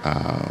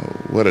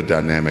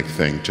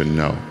thing to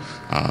know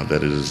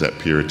that it is that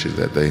Purity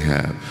that they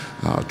have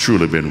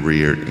truly been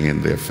reared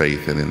in their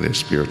faith and in their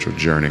spiritual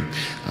journey.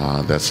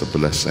 That's a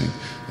blessing.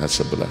 That's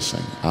a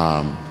blessing.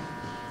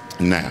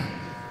 Now,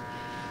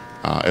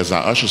 as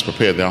our ushers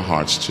prepare their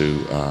hearts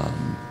to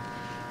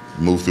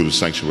move through the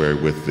sanctuary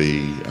with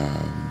the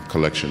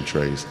collection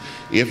trays,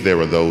 if there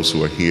are those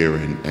who are here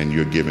and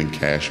you're giving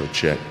cash or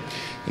check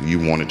and you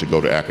want it to go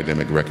to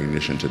academic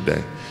recognition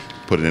today,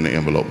 put it in an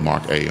envelope,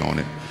 mark A on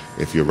it.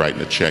 If you're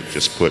writing a check,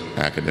 just put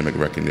academic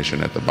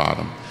recognition at the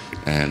bottom,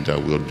 and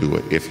we'll do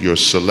it. If you're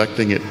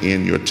selecting it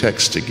in your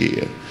text to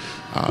give,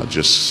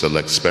 just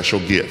select special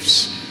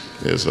gifts.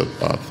 There's a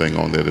thing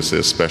on there that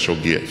says special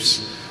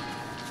gifts.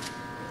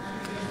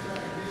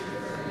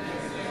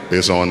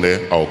 It's on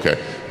there? Okay.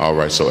 All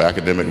right. So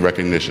academic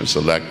recognition.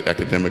 Select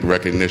academic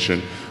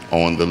recognition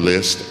on the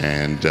list,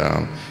 and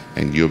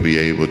you'll be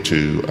able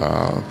to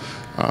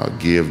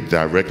give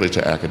directly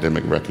to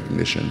academic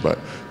recognition. But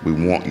we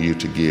want you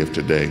to give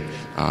today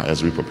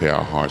as we prepare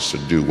our hearts to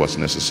do what's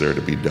necessary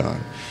to be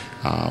done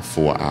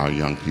for our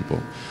young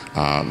people.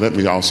 Let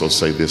me also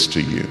say this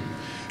to you.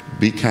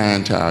 Be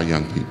kind to our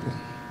young people.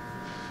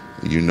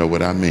 You know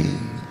what I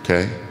mean,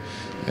 okay?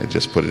 And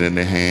just put it in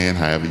their hand,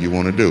 however you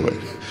want to do it.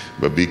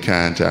 But be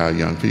kind to our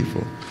young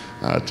people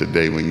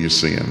today when you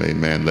see them.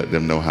 Amen. Let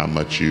them know how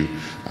much you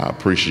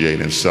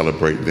appreciate and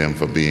celebrate them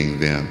for being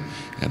them.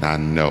 And I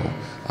know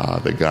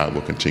that God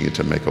will continue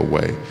to make a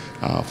way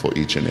for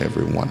each and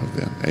every one of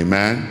them.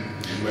 Amen?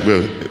 Amen.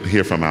 We'll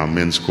hear from our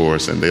men's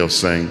chorus, and they'll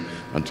sing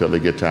until they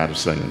get tired of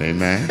singing.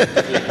 Amen?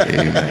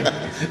 Amen.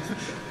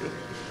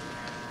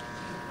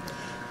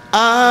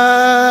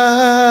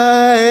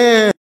 I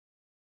am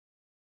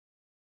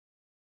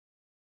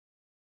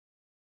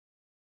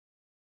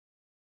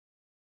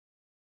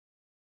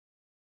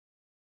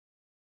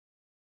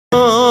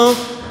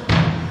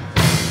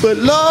but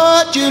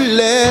Lord, you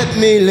let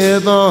me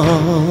live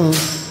on.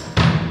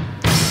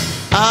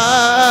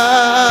 I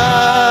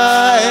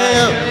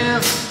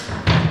am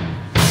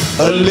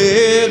a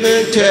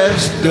living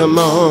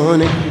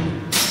testimony,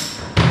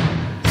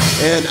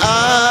 and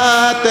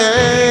I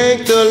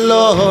thank the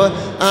Lord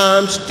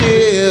I'm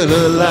still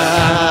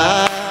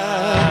alive.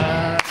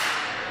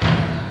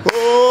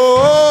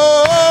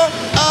 Oh,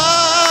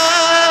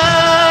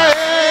 I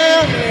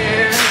am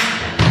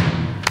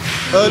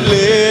a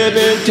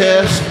living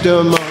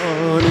testimony.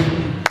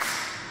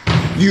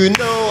 You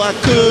know I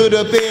could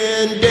have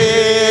been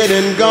dead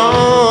and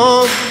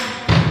gone,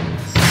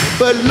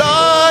 but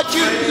Lord,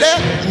 you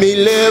let me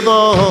live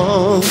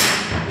on.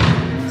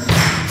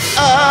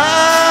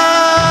 I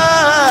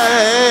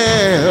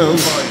am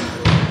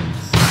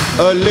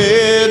a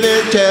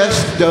living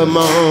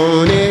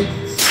testimony,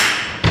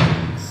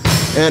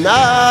 and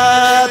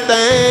I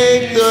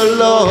thank the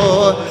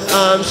Lord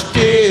I'm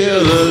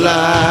still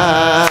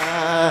alive.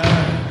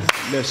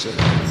 Listen,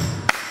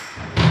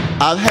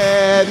 I've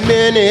had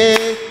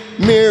many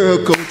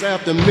miracles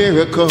after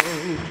miracles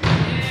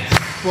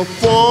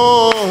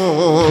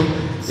performed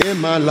in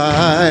my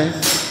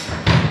life.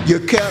 You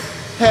kept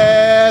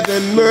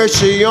having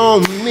mercy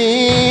on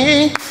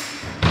me.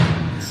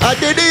 I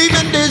didn't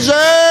even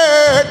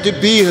deserve to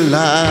be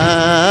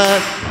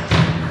alive.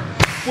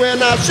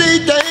 When I see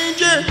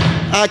danger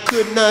I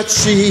could not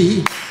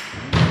see,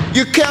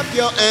 you kept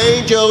your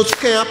angels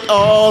camped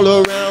all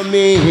around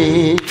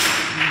me.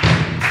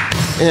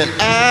 And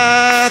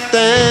I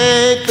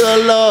thank the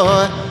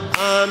Lord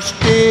I'm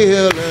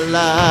still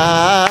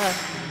alive.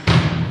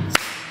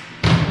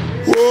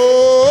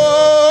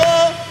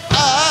 Oh,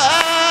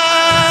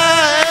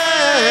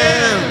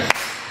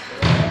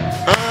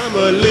 I'm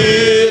a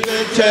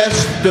living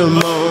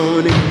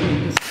testimony.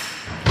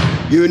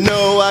 You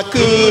know I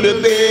could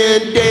have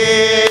been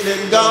dead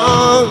and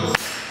gone,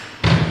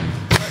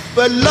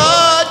 but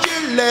Lord,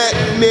 you let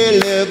me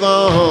live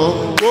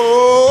on.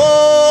 Oh,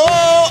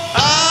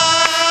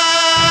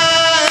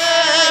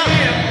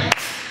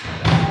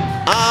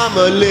 I'm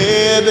a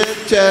living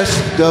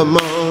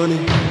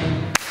testimony,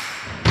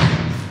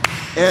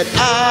 and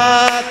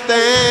I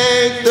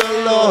thank the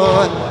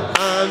Lord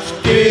I'm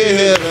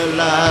still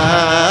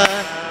alive.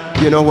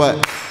 You know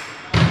what?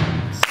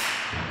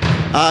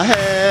 I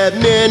had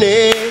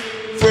many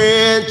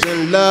friends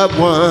and loved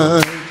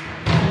ones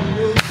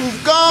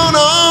who've gone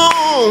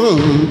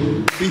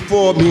on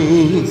before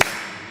me.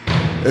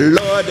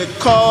 Lord, it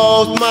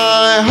caused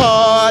my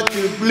heart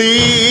to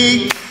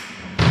bleed.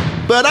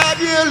 But I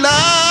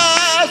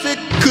realized it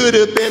could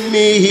have been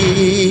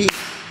me.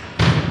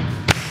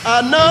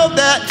 I know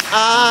that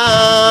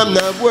I'm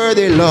not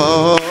worthy,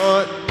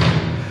 Lord,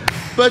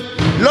 but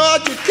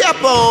Lord, you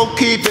kept on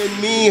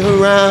keeping me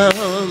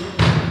around.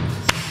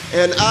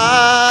 And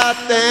I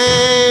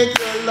thank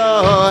the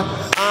Lord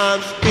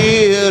I'm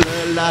still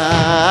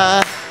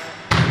alive.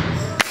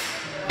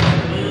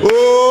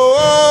 Oh,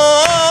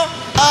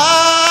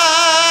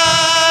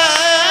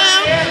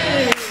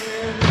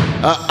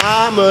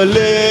 I'm a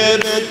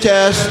living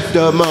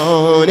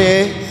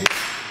testimony.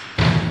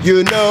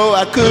 You know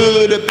I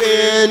could have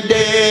been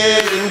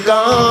dead and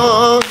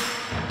gone,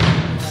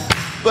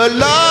 but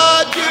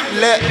Lord, you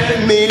let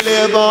me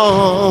live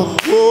on.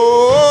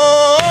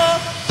 Oh,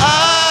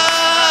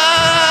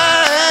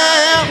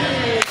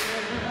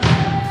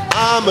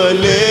 I'm a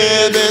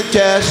living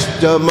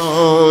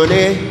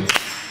testimony,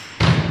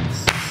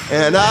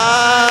 and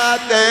I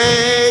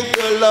thank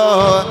the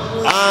Lord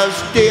I'm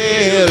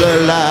still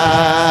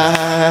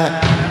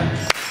alive.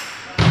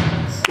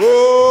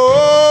 Oh,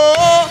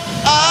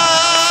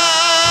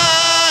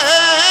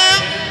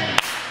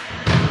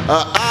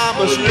 I'm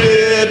a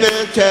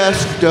living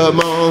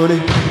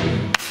testimony.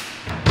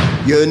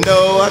 You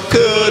know I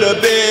could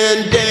have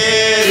been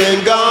dead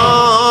and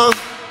gone,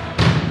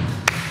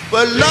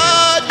 but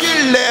Lord,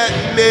 you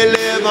let me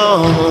live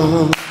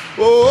on.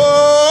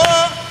 Oh,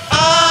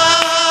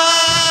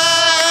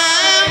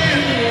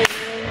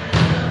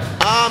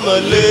 I'm a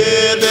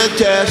living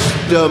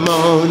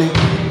testimony,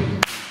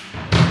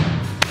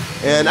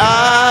 and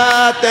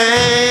I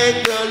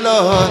thank the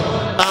Lord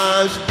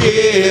I'm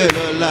still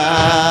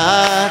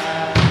alive.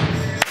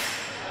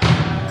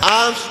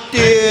 I'm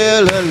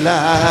still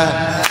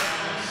alive.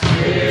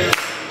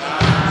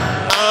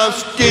 I'm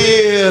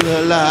still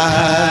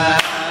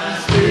alive.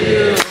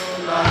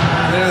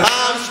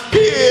 I'm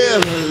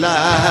still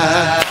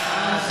alive.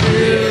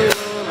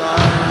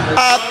 I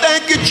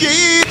thank you,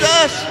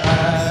 Jesus.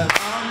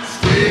 I'm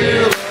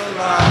still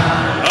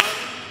alive.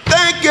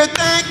 Thank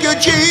you,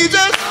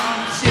 Jesus.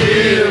 I'm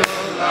still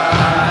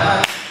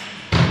alive.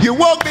 You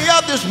woke me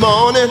up this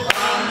morning.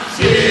 I'm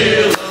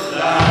still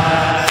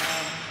alive.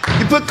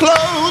 You put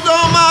clothes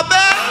on my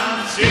back.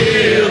 I'm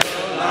still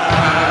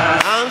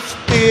alive. I'm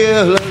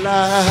still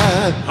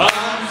alive.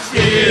 I'm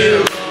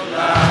still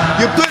alive.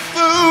 You put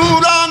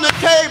food on the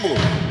table.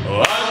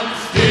 I'm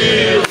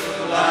still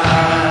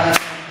alive.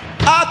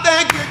 I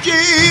thank you,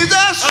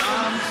 Jesus.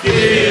 I'm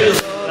still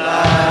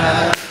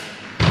alive.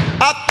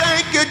 I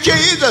thank you,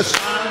 Jesus.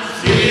 I'm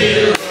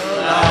still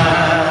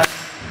alive.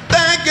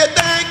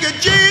 Thank you,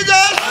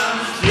 Jesus. I'm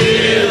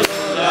still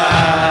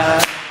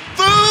alive.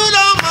 Food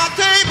on my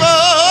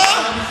table.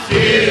 I'm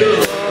still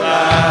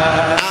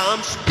alive.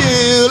 I'm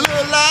still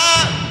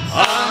alive.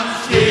 I'm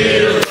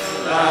still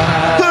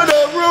alive. Put a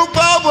roof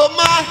over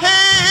my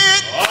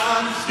head.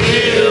 I'm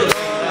still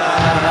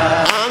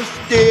alive. I'm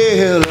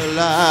still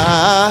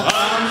alive.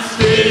 I'm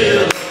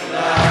still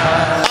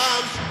alive.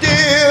 I'm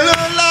still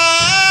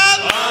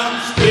alive. I'm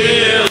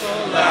still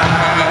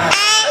alive.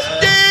 I'm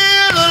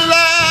still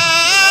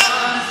alive.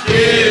 I'm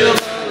still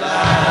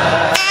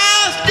alive.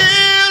 I'm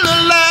still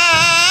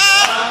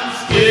alive. I'm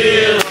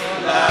still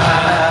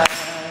alive.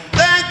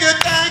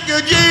 Thank you,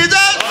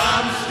 Jesus.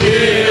 I'm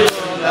still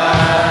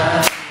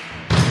alive.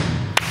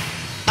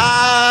 I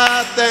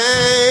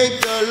thank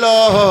the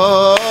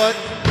Lord.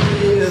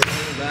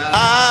 I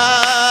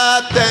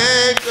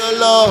thank the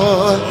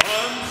Lord.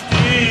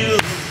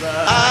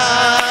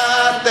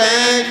 I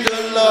thank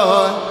the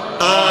Lord.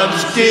 I'm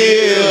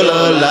still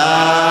alive.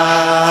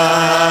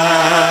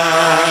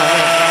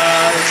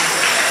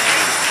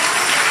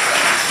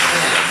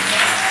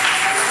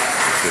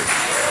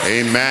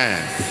 Amen.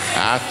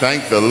 I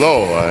thank the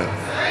Lord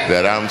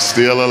that I'm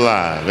still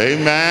alive.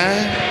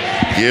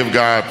 Amen. Give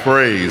God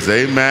praise.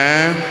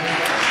 Amen.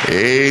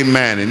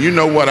 Amen. And you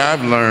know what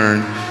I've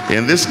learned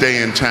in this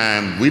day and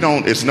time,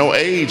 it's no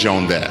age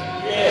on that.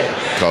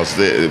 Because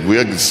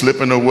we're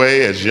slipping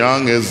away as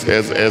young as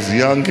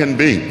young can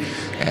be.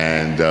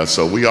 And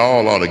so we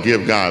all ought to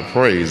give God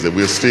praise that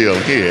we're still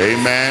here.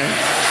 Amen.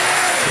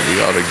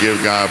 We ought to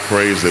give God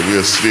praise that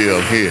we're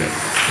still here,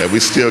 that we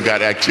still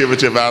got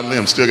activity of our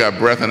limbs, still got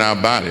breath in our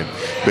body,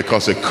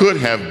 because it could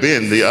have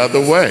been the other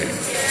way.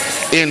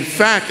 In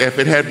fact, if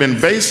it had been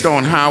based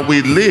on how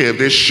we lived,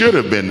 it should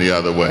have been the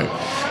other way.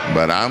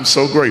 But I'm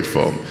so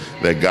grateful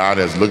that God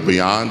has looked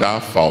beyond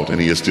our fault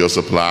and he has still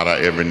supplied our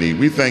every need.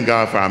 We thank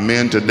God for our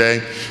men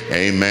today.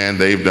 Amen.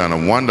 They've done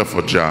a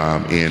wonderful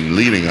job in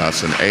leading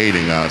us and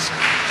aiding us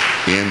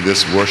in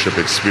this worship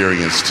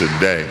experience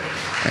today.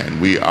 And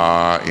we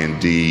are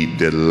indeed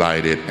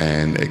delighted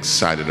and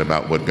excited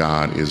about what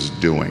God is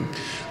doing.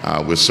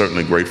 We're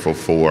certainly grateful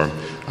for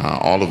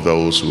all of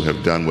those who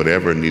have done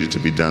whatever needed to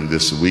be done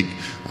this week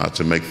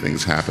to make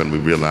things happen. We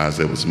realized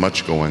there was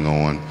much going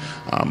on,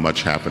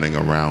 much happening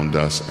around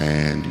us,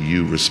 and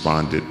you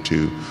responded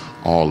to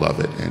all of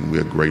it, and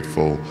we're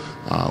grateful.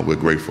 We're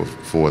grateful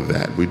for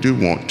that. We do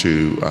want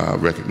to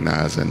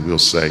recognize, and we'll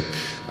say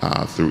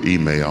through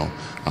email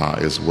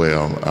as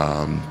well.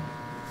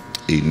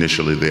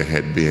 Initially, there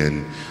had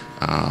been,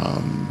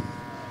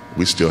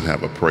 we still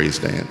have a praise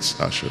dance,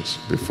 ushers,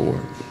 before.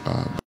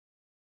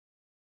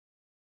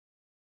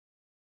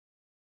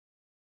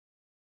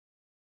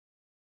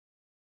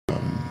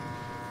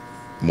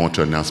 Want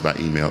to announce by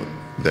email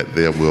that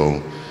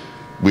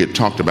we had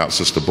talked about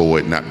Sister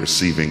Boyd not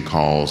receiving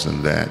calls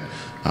and that,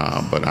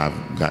 but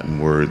I've gotten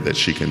word that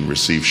she can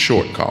receive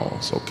short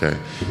calls, okay?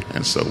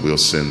 And so we'll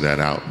send that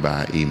out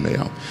by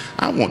email.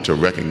 I want to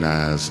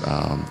recognize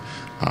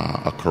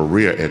a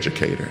career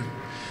educator,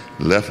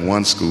 left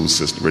one school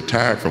system,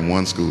 retired from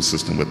one school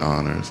system with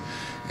honors,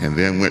 and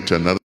then went to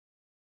another.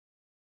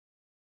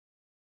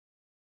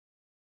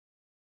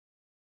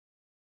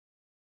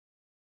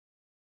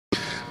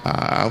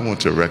 I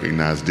want to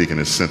recognize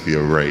Deaconess Cynthia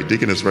Ray.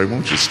 Deaconess Ray,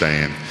 won't you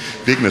stand?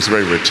 Deaconess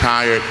Ray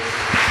retired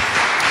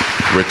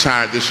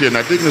this year.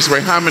 Now, Deaconess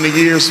Ray, how many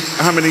years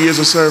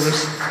of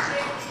service?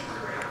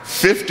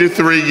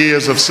 53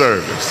 years of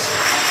service.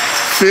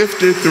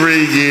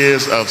 53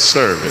 years of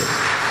service.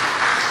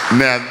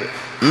 Now,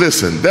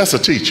 listen, that's a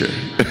teacher.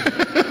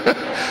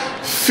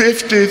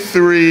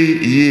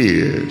 53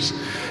 years.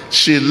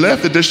 She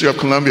left the District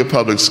of Columbia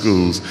Public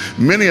Schools.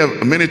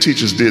 Many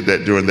teachers did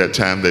that during that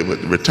time. They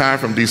would retire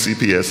from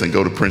DCPS and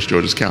go to Prince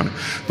George's County.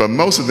 But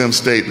most of them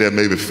stayed there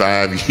maybe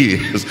 5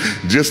 years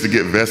just to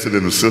get vested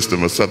in the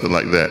system or something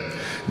like that.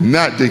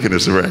 Not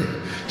Deaconess Ray.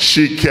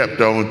 She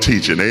kept on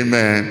teaching,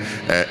 amen,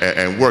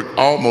 and worked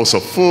almost a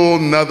full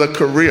another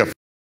career.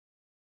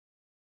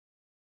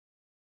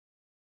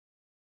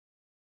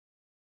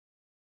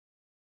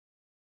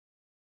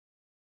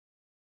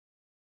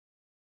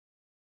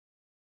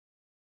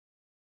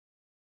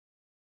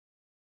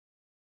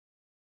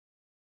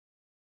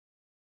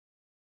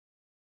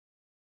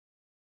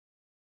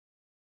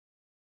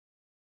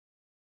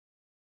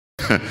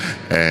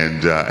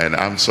 And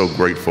I'm so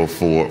grateful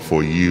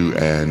for you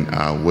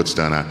and what's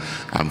done.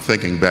 I'm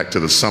thinking back to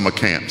the summer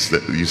camps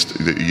that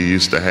you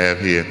used to have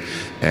here,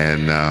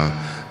 and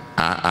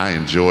I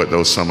enjoyed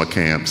those summer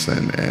camps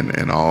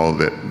and all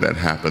that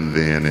happened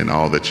then and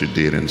all that you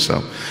did. And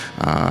so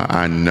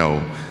I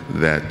know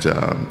that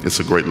it's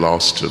a great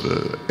loss to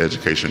the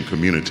education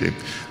community,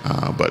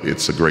 but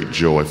it's a great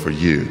joy for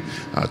you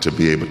to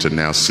be able to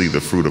now see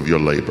the fruit of your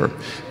labor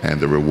and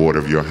the reward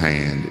of your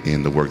hand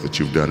in the work that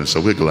you've done. And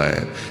so we're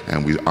glad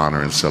and we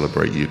honor and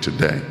celebrate you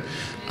today.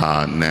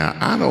 Now,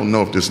 I don't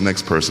know if this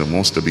next person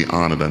wants to be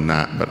honored or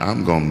not, but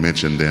I'm going to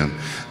mention them.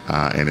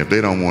 And if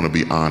they don't want to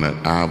be honored,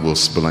 I will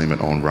blame it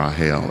on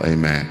Rahel.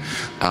 Amen.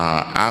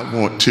 I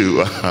want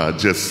to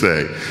just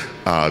say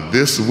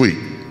this week,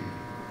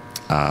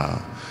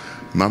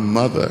 my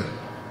mother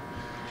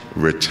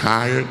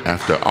retired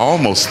after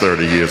almost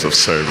 30 years of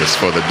service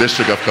for the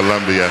District of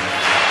Columbia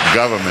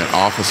Government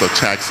Office of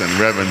Tax and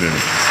Revenue.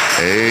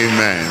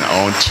 Amen.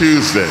 On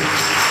Tuesday,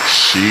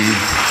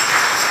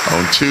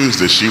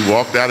 she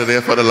walked out of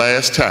there for the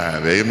last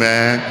time.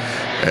 Amen.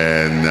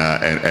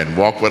 And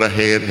walked with her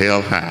head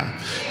held high.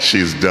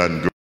 She's done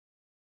great.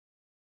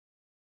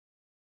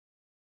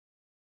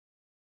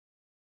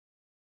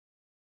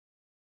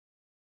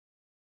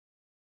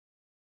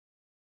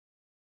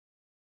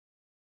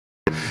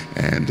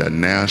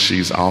 And now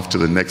she's off to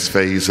the next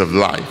phase of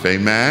life.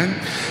 Amen.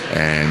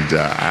 And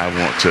I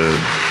want to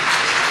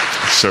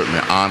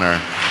certainly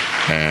honor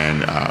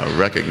and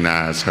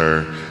recognize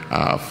her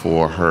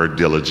for her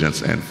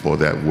diligence and for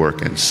that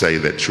work, and say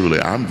that truly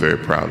I'm very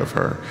proud of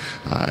her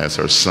as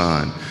her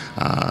son,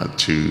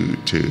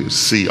 to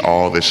see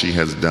all that she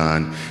has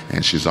done,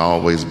 and she's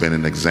always been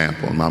an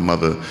example. My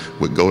mother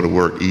would go to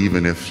work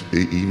even if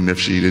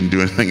she didn't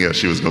do anything else.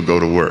 She was going to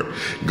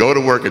go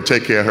to work and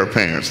take care of her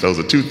parents. Those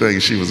are two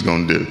things she was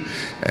going to do,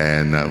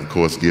 and of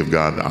course give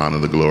God the honor,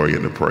 the glory,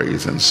 and the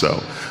praise. And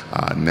so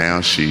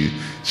now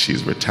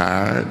she's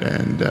retired,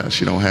 and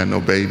she don't have no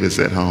babies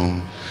at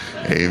home.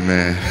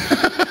 Amen.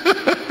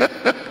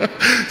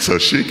 So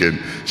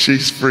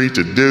she's free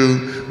to do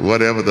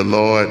whatever the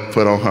Lord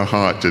put on her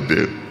heart to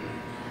do.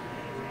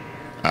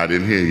 I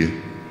didn't hear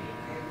you.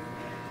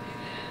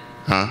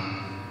 Huh?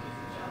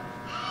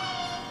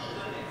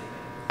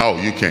 Oh,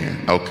 you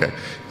can. Okay.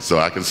 So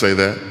I can say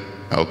that?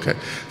 Okay.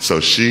 So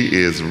she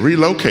is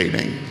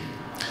relocating.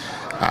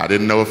 I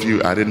didn't know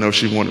if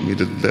she wanted me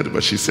to let it,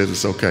 but she said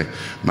it's okay.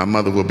 My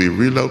mother will be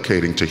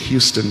relocating to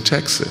Houston,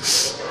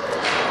 Texas.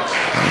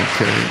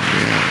 Okay,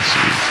 yeah,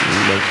 she's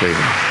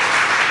relocating.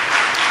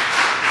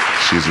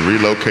 She's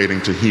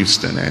relocating to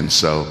Houston, and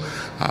so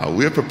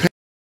we're prepared.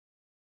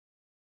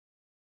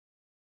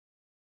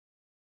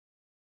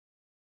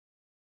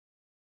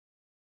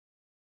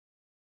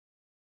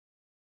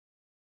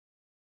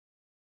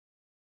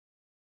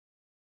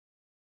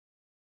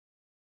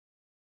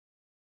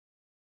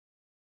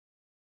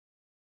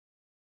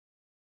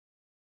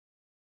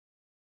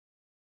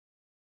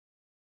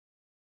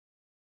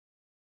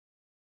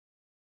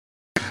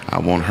 I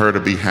want her to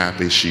be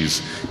happy.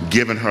 She's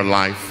given her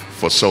life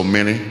for so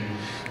many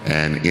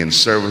and in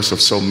service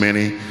of so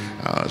many.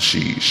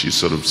 She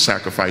sort of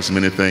sacrificed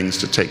many things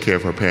to take care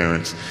of her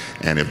parents.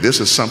 And if this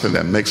is something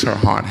that makes her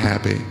heart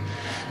happy,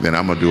 then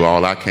I'm going to do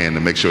all I can to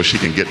make sure she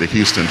can get to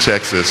Houston,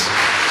 Texas,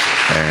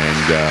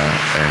 and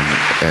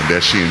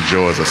that she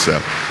enjoys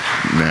herself.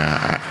 Now,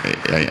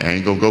 I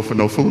ain't gonna go for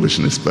no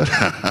foolishness, but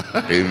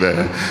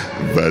amen.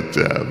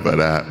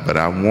 But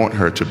I want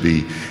her to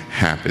be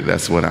happy.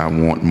 That's what I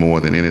want more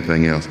than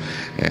anything else.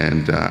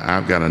 And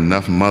I've got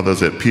enough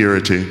mothers at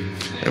Purity.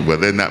 Well,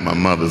 they're not my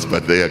mothers,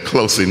 but they are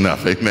close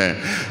enough.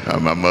 Amen.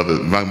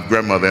 My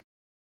grandmother.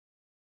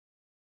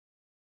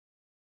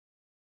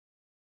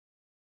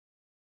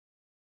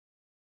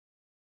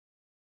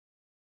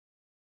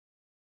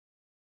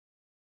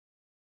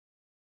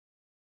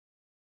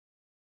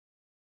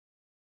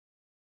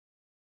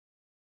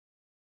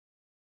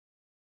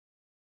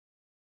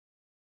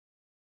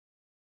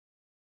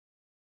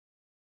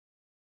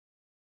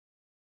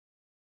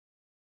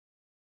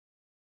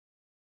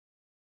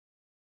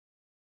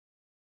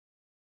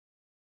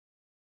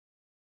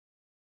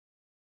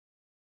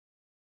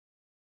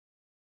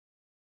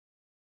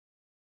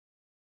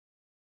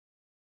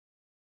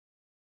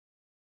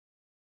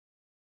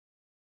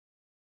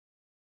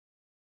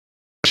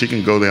 She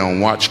can go there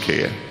on watch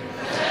care.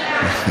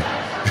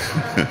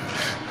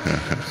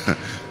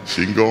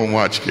 She can go on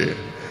watch care.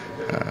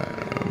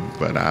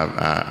 But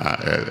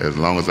as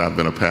long as I've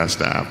been a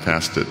pastor, I've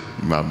pastored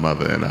my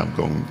mother, and I'm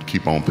going to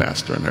keep on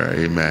pastoring her.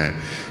 Amen.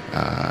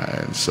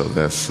 And so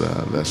that's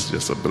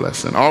just a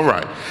blessing. All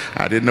right.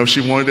 I didn't know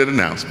she wanted it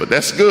announced, but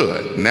that's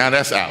good. Now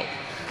that's out.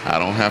 I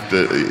don't have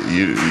to.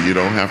 You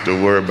don't have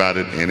to worry about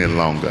it any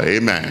longer.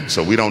 Amen.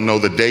 So we don't know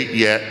the date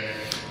yet,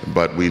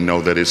 but we know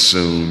that it's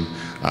soon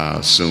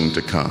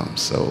to come.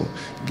 So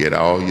get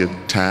all your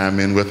time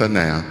in with her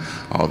now,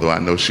 although I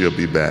know she'll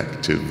be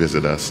back to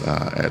visit us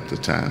at the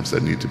times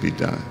that need to be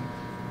done.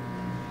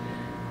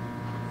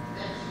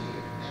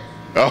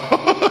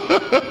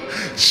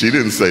 Oh, she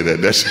didn't say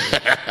that.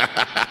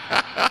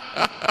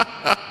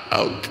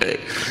 Okay.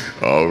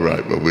 All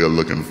right. But we're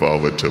looking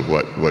forward to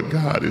what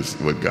God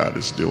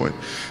is doing.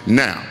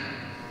 Now,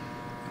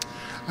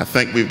 I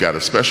think we've got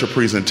a special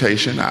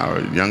presentation.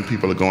 Our young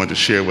people are going to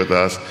share with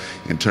us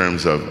in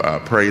terms of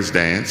praise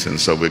dance, and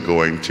so we're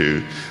going to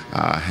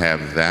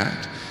have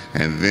that.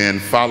 And then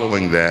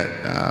following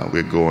that,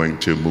 we're going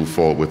to move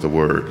forward with the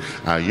word.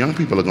 Our young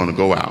people are going to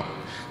go out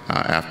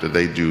after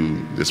they do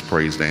this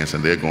praise dance,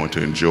 and they're going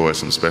to enjoy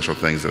some special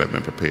things that have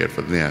been prepared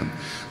for them.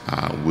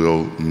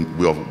 We'll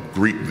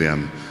greet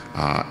them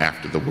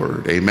after the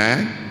word.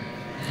 Amen?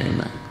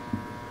 Amen.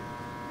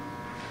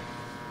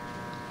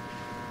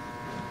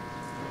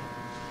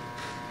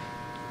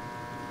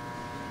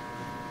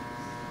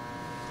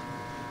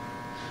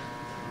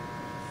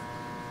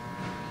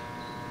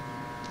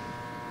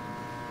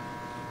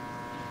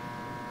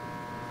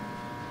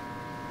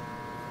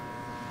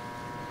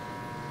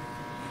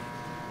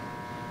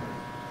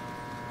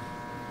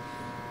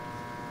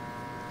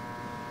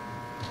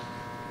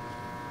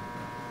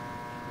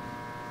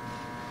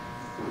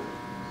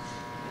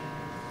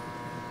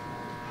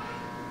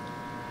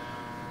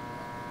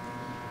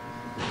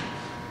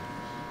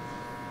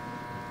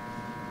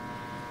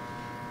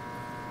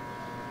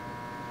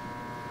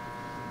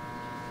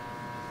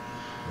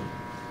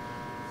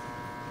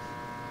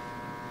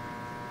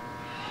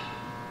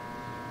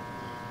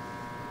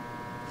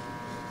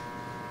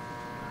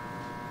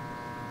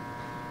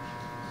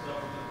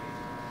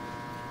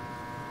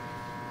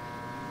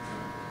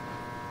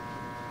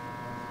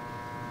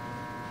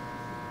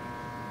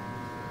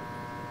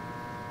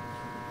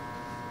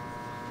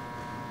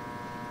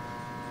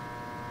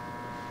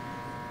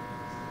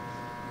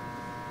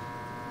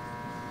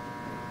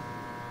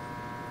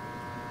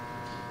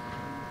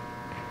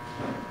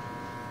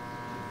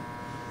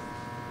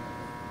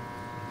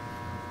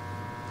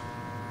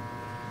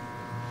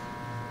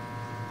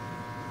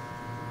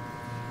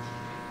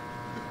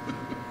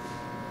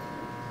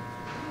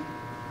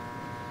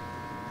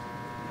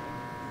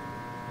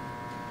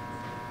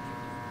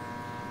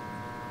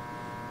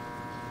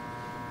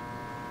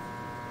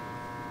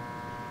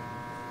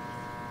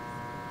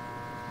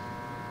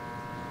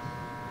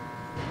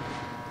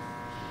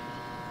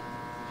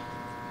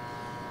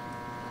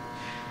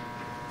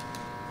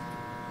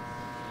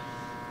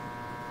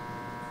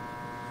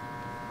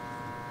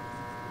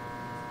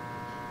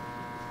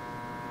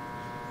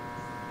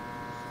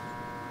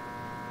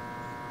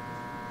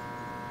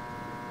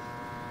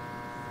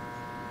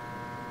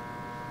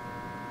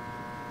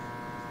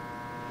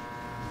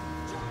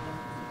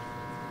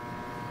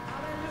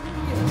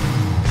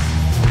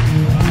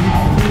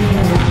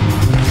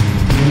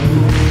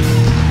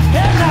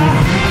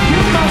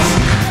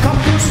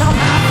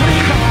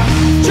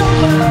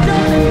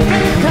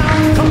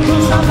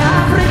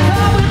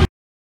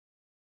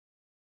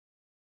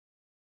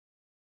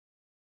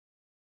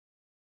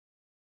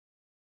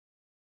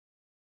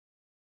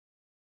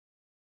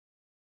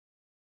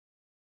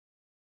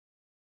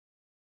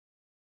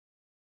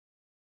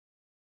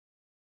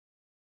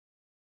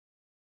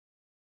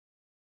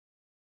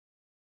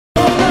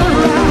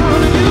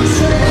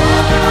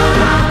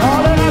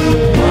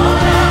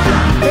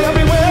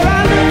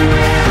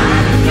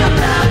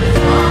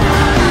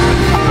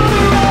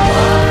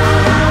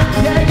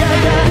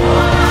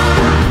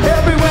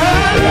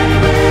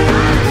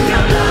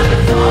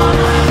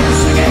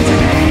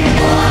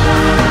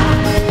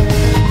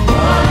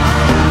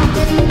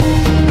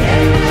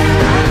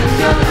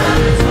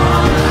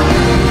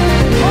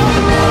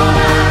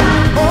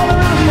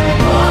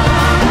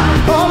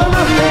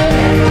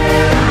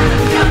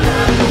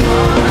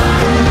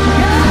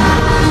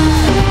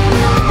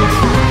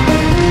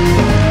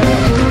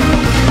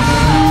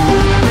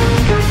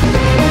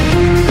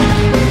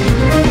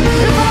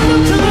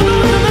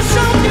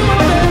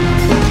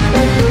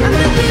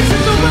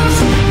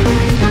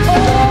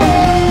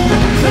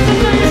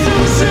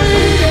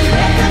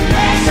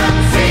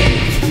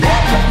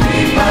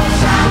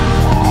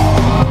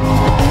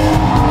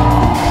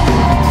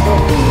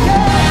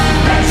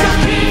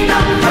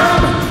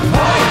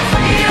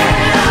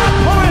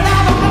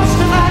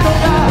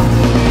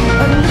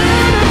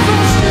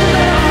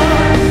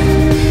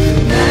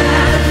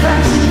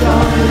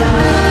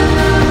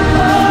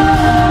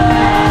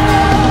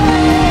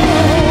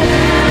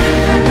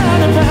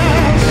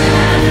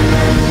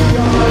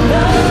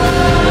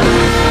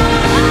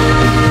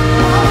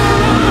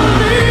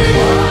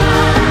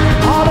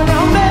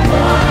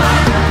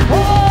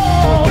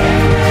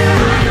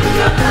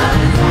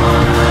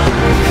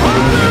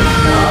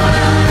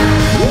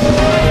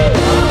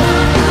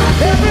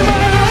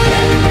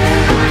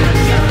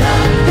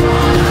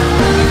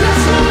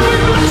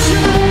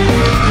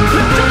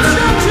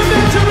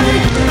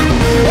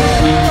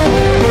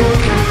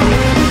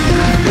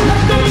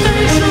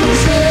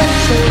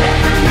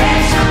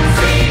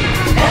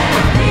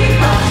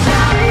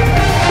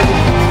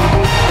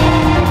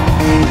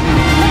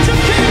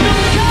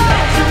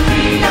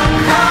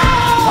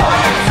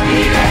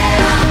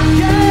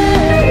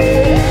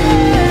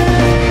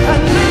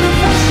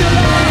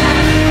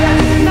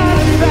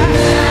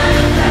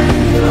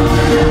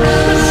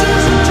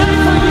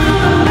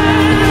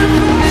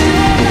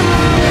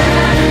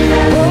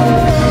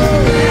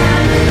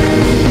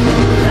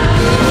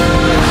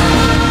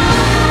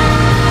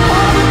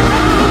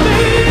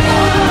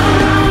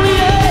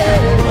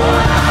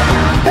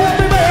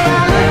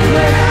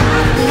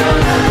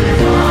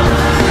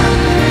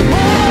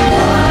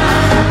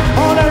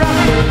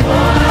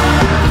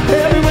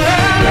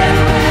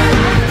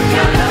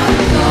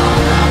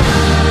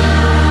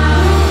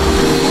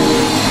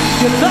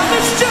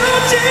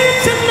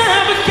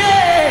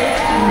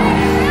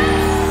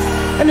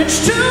 and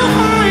it's too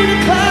high to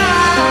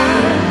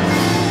climb,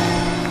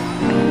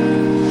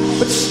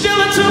 but still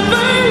it's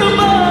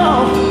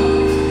available,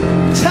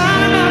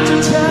 time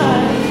after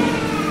time,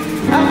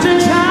 after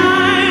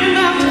time,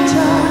 after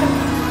time,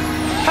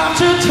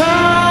 after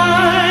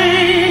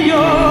time.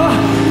 Your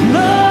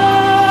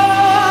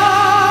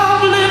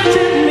love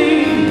lifted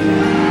me,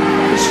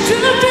 it's too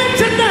deep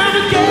to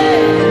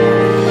navigate,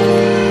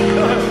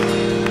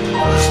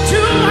 it's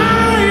too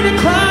high to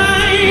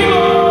climb,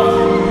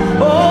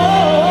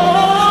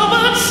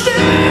 but still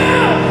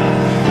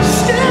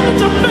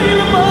it's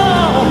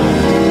available,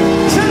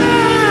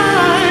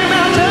 time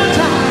after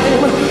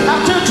time,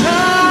 after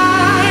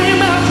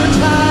time, after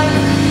time,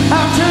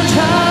 after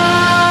time.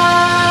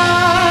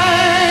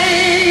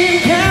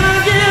 Can I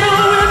get a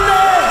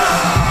witness?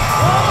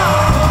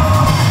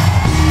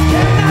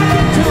 Can I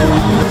get to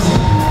witness?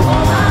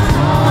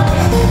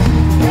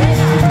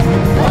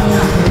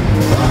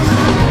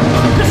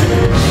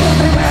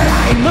 Everywhere I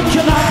look,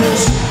 your love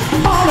is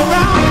all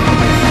around.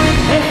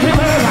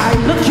 Everywhere I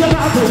look, your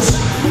love is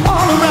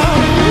all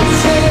around. You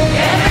say,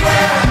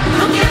 everywhere I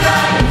look, your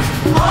love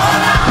is all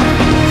around.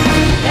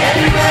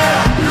 Everywhere I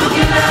look,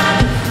 your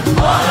love is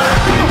all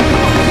around.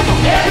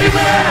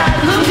 Everywhere I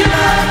look, your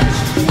love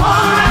is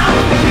all around.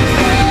 Everywhere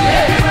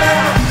I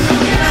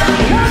look,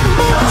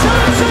 your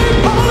love is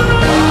all around. Say, all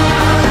around.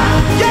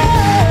 Yeah.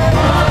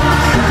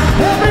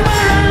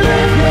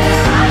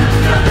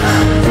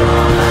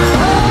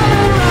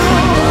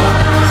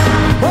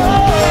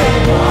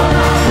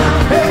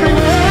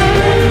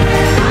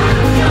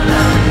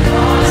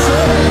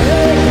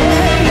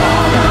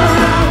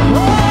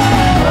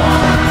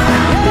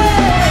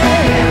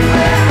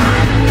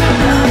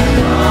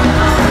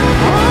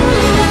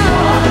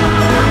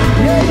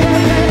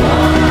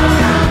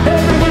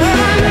 Everywhere I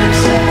look, your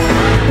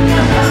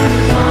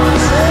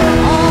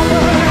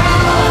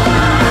love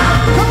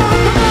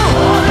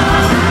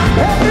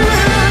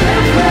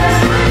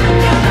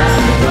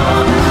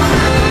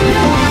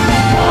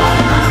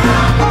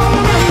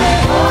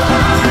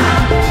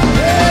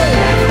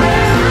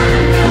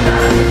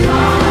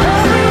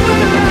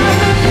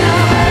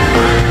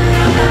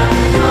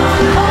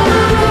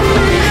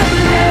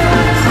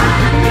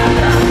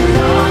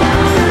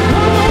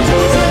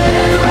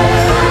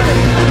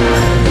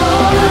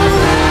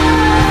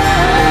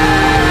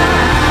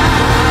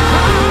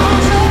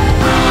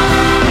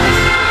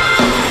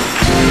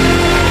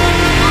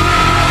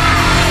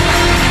all around.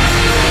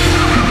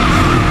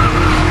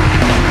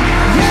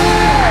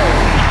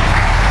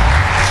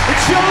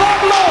 It's your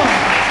love, Lord.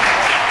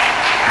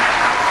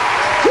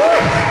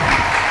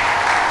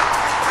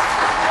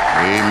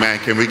 Amen.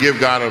 Can we give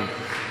God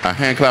a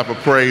hand clap of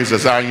praise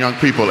as our young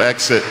people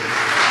exit?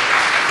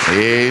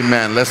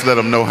 Amen. Let's let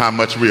them know how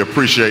much we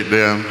appreciate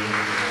them.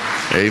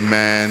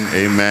 Amen.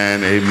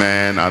 Amen.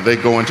 Amen. Are they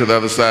going to the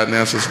other side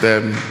now, Sister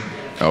Dabney?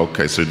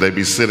 Okay, so they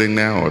be sitting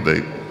now, or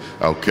they?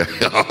 Okay,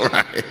 all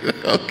right.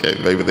 Okay,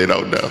 maybe they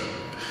don't know.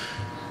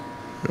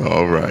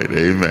 All right,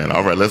 amen.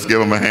 All right, let's give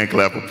them a hand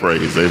clap of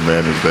praise,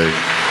 amen, as they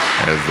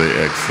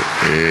exit.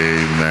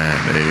 Amen,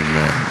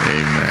 amen,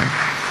 amen.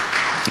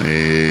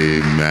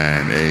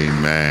 Amen,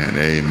 amen,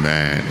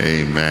 amen,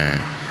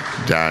 amen.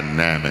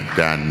 Dynamic,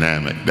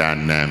 dynamic,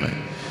 dynamic.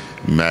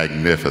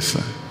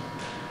 Magnificent.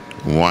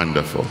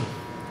 Wonderful.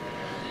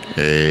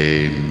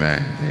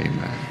 Amen,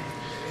 amen.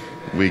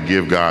 We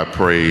give God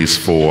praise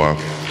for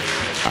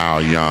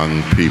our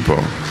young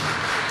people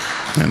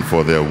and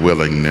for their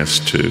willingness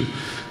to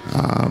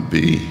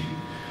be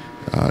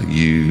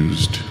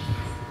used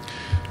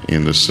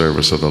in the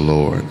service of the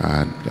Lord.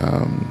 I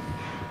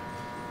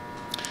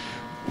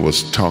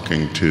was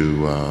talking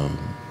to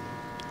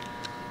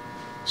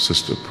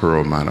Sister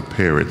Pearl Minor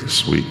Perry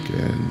this week,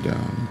 and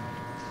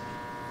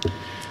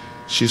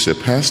she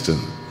said, Pastor,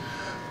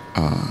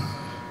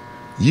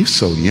 you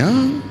so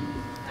young?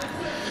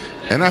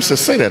 And I said,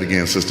 say that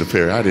again, Sister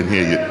Perry. I didn't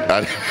hear you.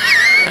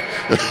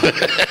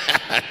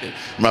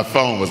 My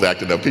phone was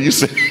acting up. Can you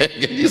say that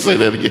again? You say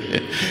that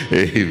again?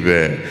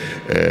 Amen.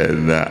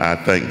 And I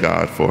thank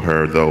God for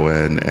her, though,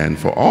 and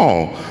for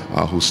all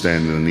who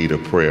stand in the need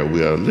of prayer.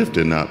 We are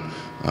lifting up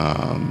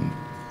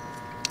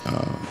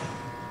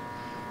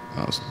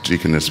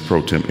Deaconess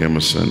Pro Tem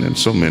Emerson and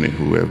so many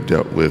who have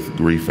dealt with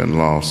grief and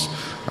loss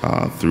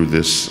through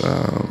this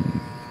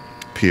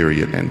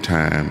period and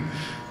time.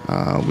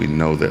 We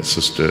know that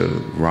Sister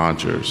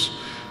Rogers,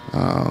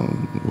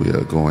 we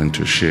are going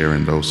to share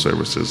in those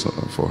services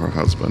for her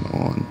husband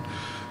on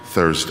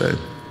Thursday.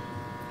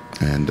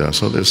 And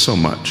so there's so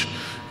much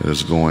that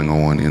is going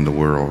on in the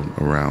world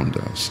around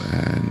us.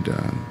 And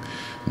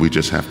we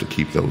just have to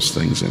keep those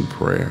things in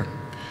prayer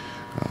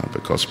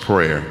because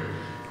prayer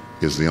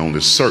is the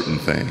only certain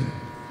thing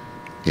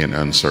in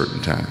uncertain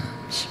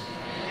times.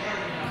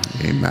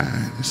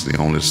 Amen. It's the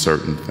only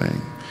certain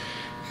thing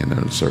in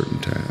uncertain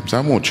times. I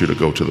want you to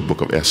go to the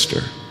book of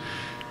Esther,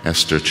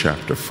 Esther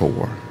chapter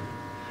 4.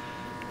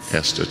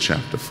 Esther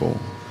chapter 4.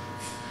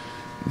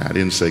 Now, I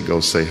didn't say go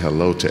say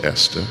hello to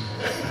Esther,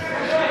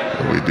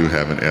 but we do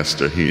have an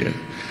Esther here.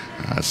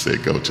 I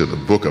said go to the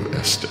book of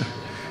Esther,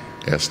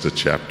 Esther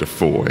chapter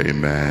 4,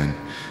 amen,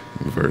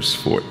 verse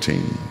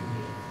 14.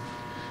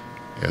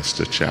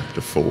 Esther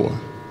chapter 4,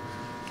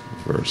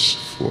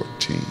 verse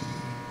 14.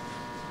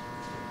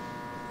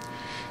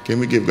 Can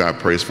we give God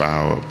praise for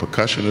our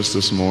percussionists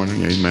this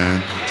morning,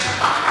 amen?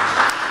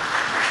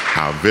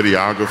 Our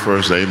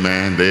videographers,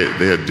 amen,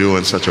 they're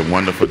doing such a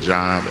wonderful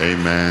job,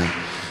 amen.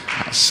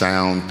 Our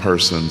sound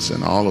persons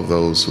and all of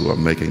those who are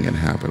making it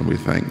happen, we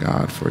thank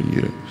God for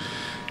you.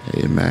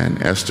 Amen.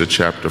 Esther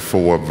chapter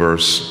 4,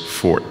 verse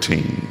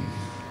 14.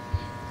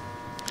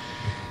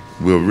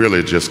 We're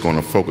really just going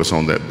to focus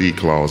on that B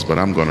clause, but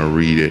I'm going to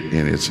read it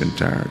in its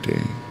entirety.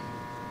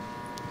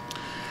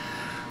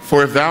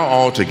 For if thou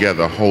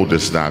altogether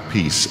holdest thy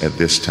peace at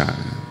this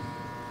time,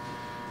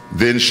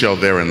 then shall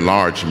their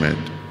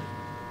enlargement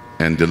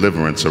and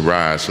deliverance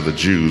arise to the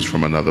Jews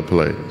from another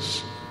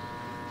place.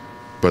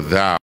 But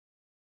thou,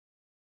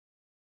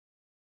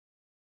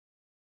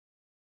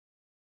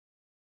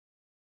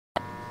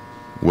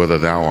 whether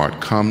thou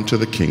art come to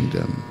the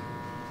kingdom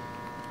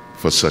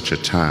for such a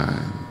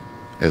time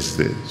as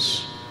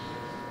this.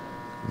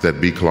 That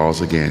B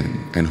clause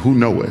again. And who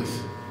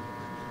knoweth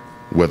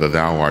whether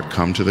thou art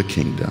come to the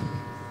kingdom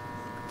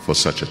for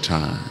such a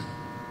time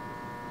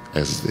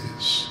as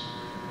this.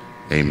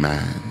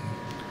 Amen.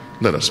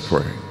 Let us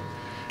pray.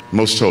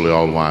 Most holy,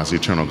 all-wise,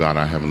 eternal God,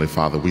 our Heavenly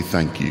Father, we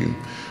thank you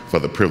for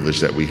the privilege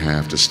that we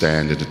have to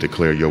stand and to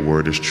declare your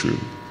word is true.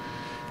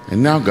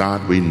 And now,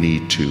 God, we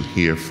need to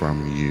hear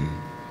from you.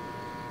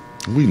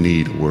 We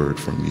need a word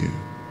from you.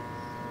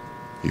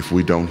 If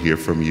we don't hear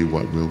from you,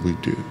 what will we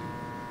do?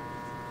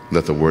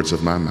 Let the words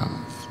of my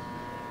mouth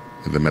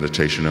and the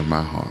meditation of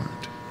my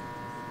heart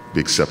be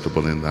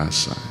acceptable in thy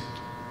sight.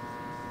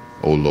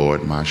 O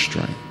Lord, my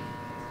strength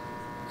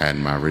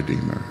and my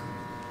Redeemer.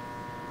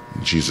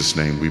 In Jesus'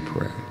 name we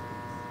pray.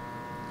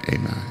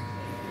 Amen.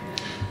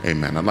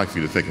 Amen. I'd like for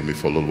you to think of me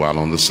for a little while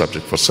on this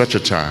subject. For such a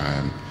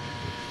time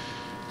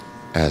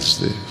as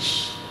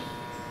this.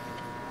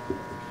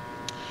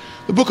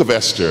 The book of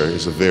Esther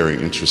is a very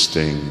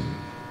interesting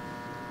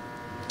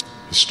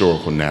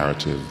historical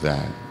narrative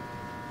that,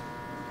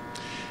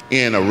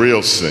 in a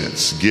real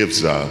sense,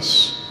 gives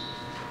us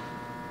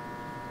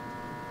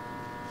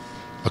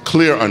a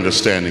clear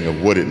understanding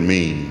of what it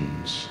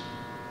means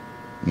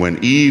when,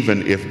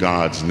 even if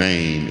God's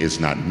name is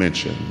not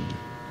mentioned,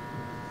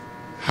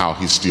 how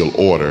he still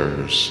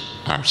orders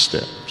our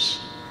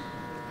steps.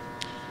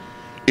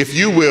 If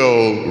you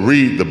will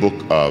read the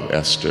book of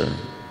Esther,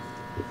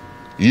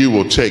 you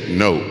will take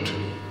note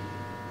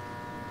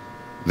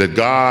that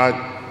God,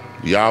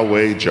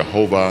 Yahweh,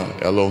 Jehovah,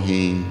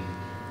 Elohim,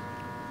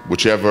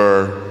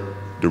 whichever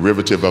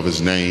derivative of his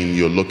name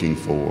you're looking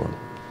for,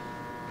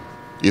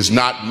 is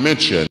not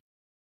mentioned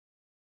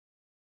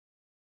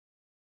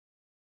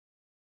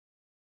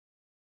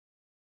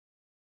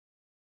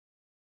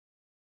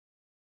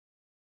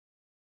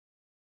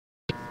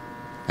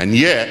and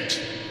yet,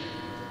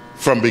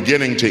 from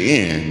beginning to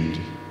end,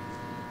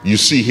 you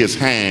see his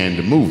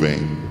hand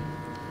moving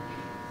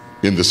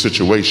in the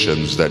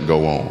situations that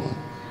go on.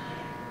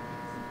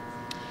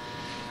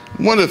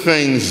 One of the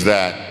things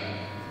that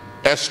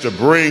Esther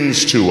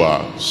brings to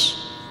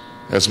us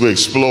as we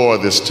explore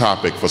this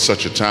topic for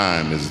such a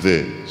time as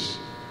this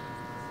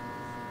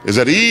is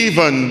that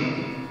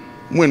even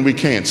when we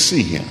can't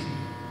see him,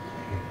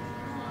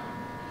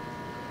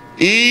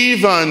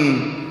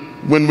 even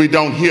when we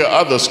don't hear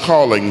others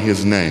calling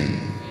his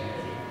name,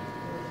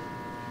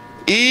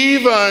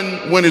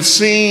 even when it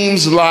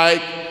seems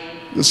like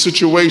the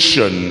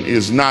situation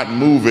is not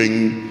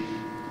moving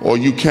or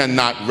you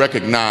cannot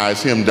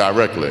recognize him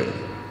directly,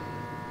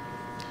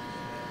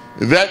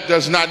 that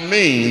does not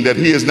mean that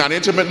he is not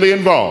intimately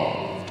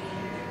involved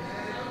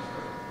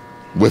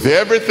with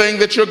everything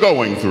that you're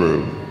going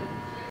through.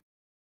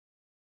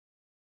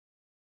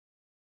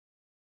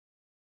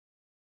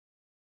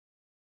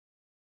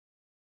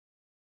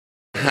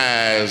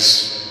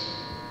 Has,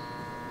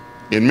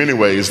 in many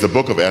ways, the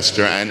book of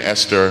Esther and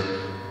Esther,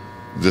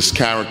 this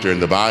character in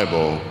the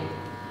Bible,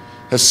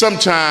 has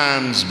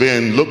sometimes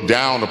been looked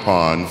down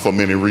upon for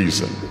many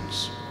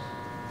reasons.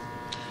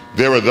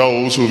 There are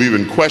those who've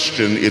even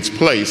questioned its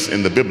place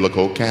in the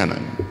biblical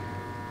canon.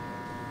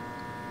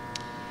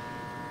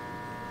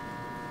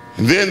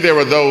 And then there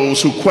are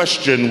those who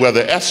question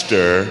whether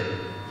Esther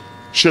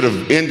should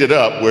have ended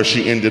up where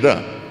she ended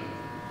up.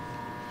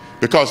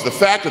 Because the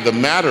fact of the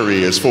matter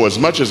is, for as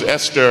much as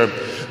Esther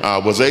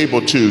was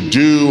able to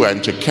do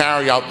and to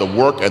carry out the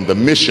work and the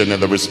mission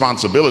and the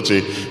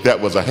responsibility that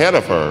was ahead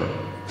of her,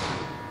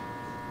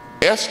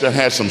 Esther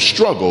had some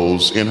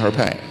struggles in her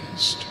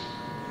past.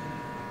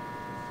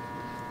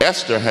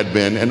 Esther had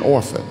been an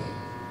orphan.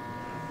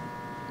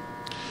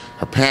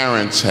 Her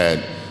parents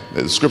had,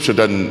 the scripture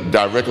doesn't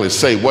directly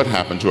say what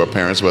happened to her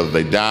parents, whether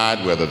they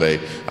died, whether they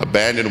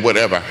abandoned,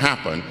 whatever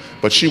happened,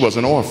 but she was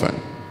an orphan.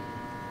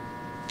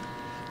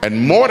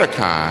 And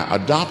Mordecai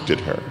adopted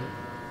her.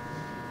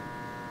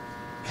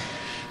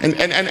 And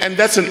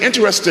that's an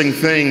interesting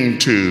thing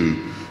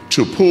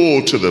to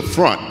pull to the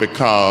front,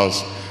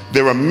 because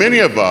There are many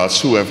of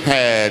us who have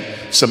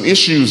had some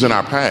issues in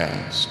our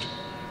past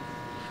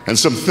and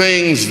some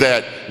things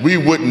that we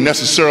wouldn't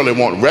necessarily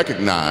want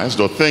recognized,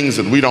 or things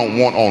that we don't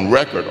want on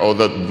record or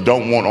that we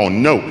don't want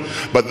on note.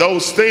 But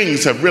those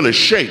things have really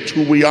shaped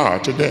who we are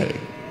today.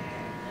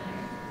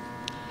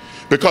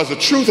 Because the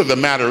truth of the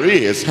matter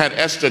is, had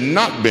Esther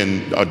not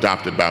been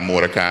adopted by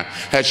Mordecai,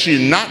 had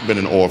she not been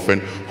an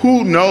orphan,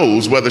 who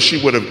knows whether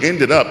she would have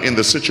ended up in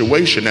the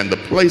situation and the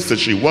place that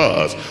she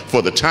was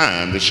for the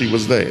time that she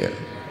was there.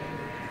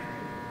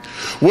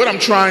 What I'm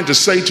trying to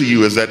say to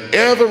you is that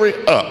every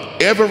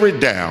up, every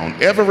down,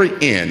 every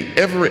in,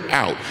 every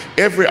out,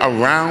 every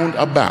around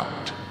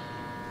about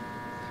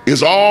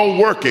is all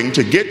working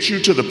to get you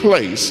to the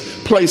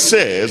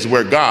places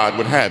where God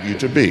would have you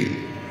to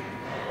be.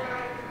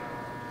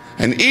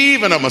 And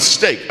even a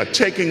mistake, a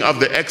taking of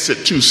the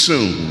exit too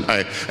soon,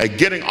 a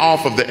getting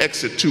off of the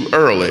exit too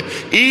early,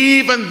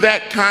 even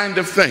that kind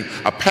of thing,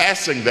 a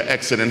passing the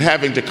exit and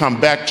having to come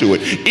back to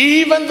it,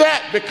 even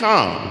that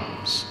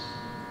becomes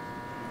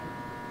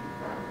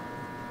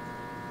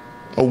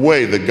a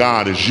way that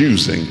God is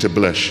using to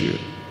bless you.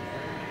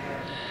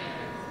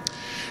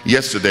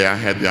 Yesterday, I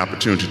had the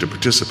opportunity to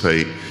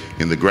participate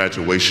in the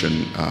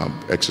graduation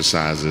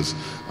exercises,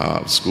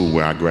 school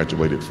where I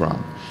graduated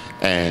from.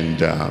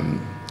 And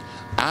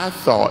I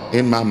thought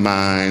in my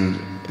mind,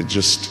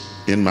 just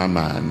in my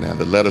mind, now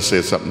the letter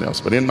says something else,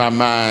 but in my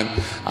mind,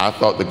 I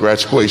thought the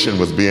graduation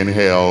was being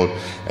held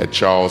at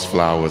Charles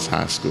Flowers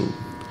High School.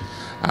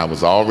 I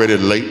was already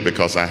late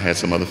because I had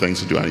some other things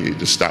to do. I needed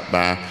to stop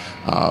by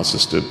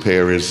Sister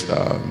Perry's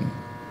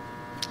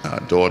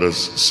daughter's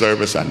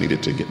service. I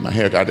needed to get my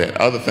hair cut. I had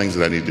other things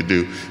that I needed to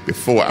do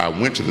before I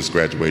went to this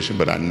graduation,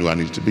 but I knew I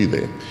needed to be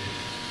there.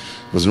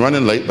 Was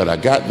running late, but I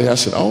got there. I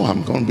said, oh,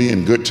 I'm going to be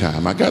in good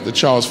time. I got to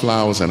Charles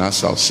Flowers and I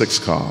saw 6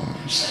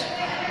 cars.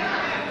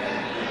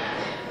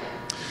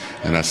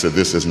 And I said,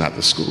 this is not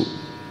the school.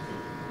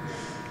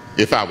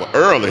 If I were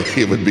early,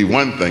 it would be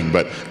one thing,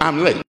 but I'm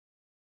late.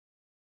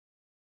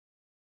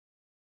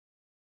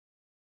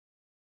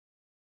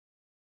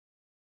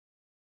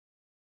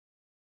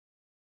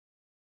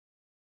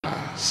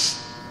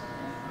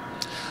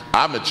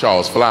 I'm at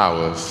Charles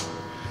Flowers.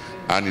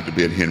 I need to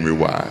be at Henry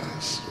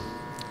Wise.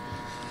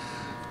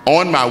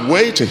 On my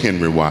way to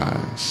Henry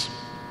Wise,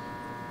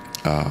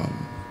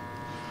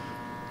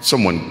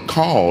 someone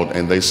called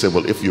and they said,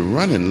 well, if you're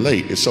running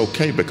late, it's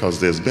okay because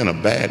there's been a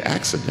bad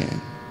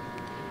accident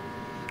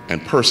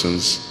and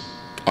persons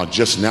are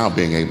just now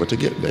being able to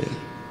get there.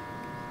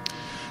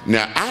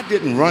 Now, I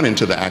didn't run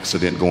into the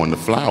accident going to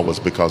Flowers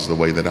because of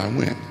the way that I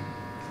went.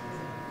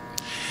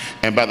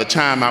 And by the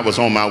time I was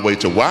on my way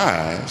to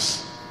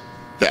Wise,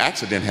 the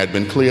accident had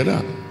been cleared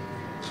up.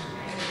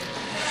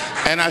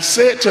 And I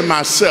said to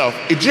myself,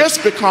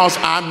 just because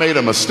I made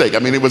a mistake, I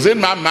mean, it was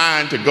in my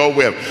mind to go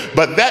with,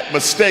 but that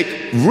mistake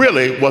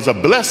really was a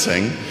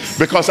blessing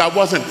because I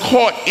wasn't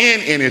caught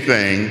in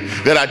anything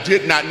that I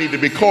did not need to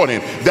be caught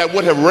in. That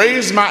would have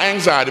raised my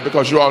anxiety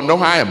because you all know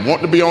how I am.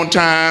 Want to be on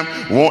time,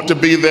 want to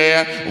be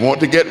there, want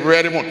to get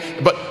ready.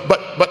 But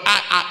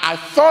I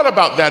thought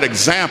about that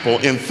example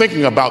in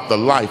thinking about the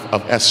life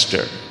of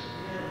Esther.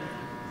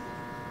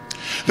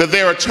 That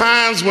there are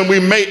times when we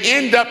may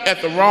end up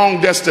at the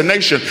wrong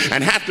destination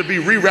and have to be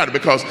rerouted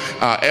because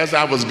as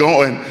I was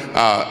going,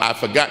 I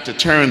forgot to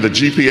turn the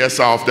GPS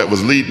off that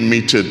was leading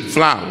me to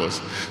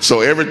Flowers. So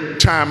every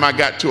time I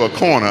got to a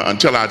corner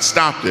until I'd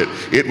stopped it,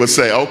 it would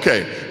say,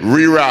 okay,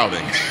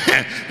 rerouting,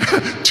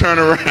 turn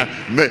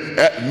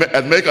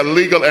around, make a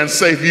legal and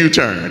safe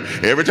U-turn.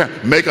 Every time,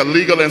 make a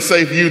legal and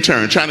safe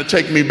U-turn, trying to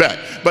take me back.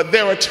 But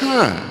there are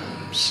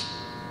times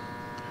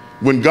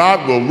when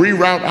God will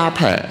reroute our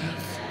path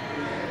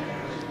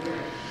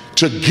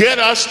to get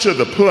us to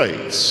the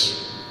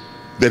place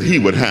that he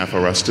would have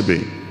for us to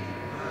be.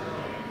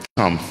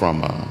 Come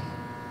from a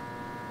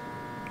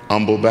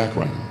humble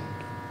background.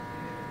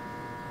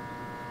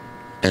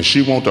 And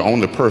she wasn't the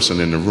only person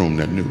in the room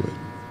that knew it.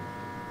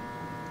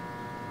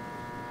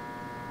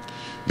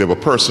 There were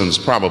persons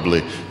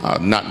probably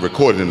not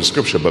recorded in the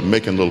scripture, but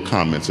making little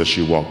comments as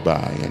she walked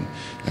by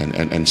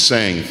and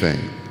saying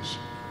things.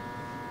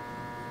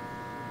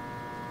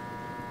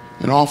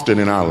 And often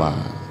in our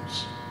lives,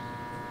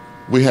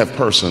 we have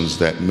persons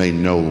that may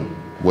know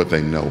what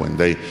they know, and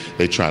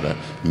they try to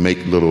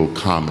make little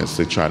comments.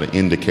 They try to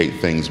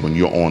indicate things when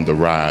you're on the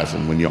rise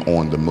and when you're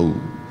on the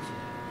move.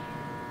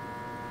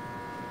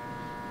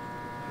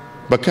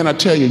 But can I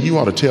tell you, you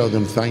ought to tell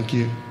them thank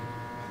you.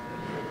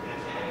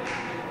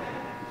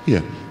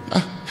 Yeah.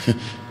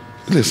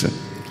 Listen,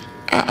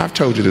 I've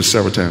told you this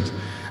several times.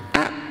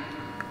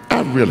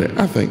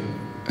 I think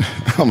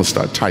I'm going to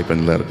start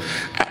typing letters.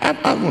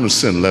 I want to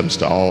send letters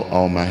to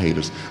all my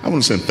haters. I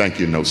want to send thank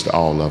you notes to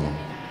all of them.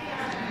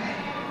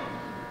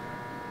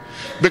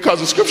 Because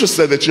the scriptures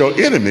say that your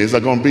enemies are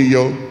going to be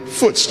your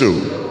footstool.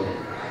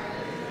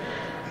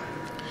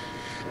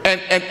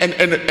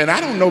 And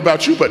I don't know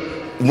about you, but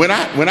when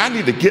I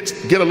need to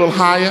get a little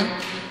higher,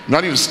 when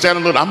I need to stand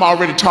a little, I'm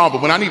already tall,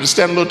 but when I need to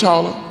stand a little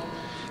taller,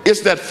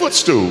 it's that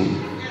footstool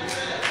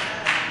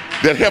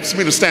that helps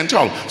me to stand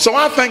taller. So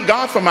I thank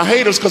God for my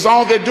haters, because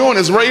all they're doing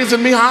is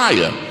raising me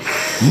higher,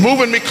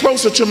 moving me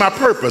closer to my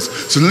purpose,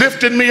 it's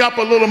lifting me up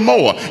a little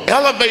more,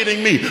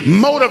 elevating me,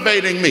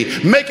 motivating me,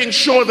 making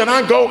sure that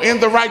I go in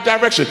the right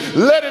direction.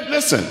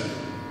 Listen,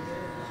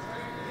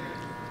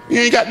 you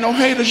ain't got no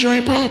haters, you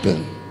ain't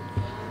popping.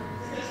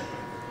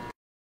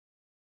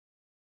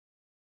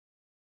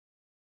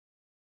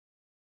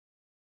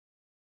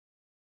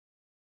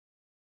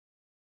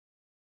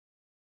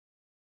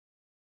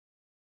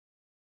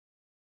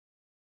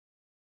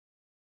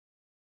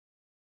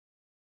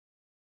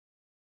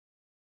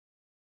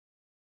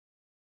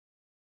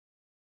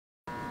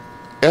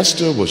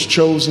 Esther was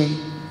chosen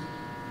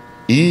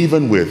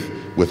even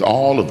with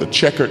all of the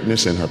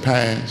checkeredness in her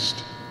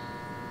past.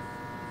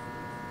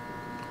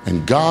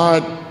 And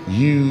God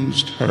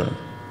used her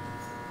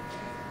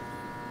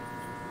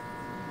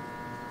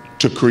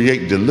to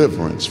create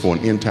deliverance for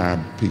an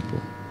entire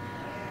people.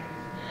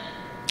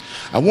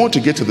 I want to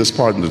get to this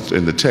part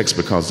in the text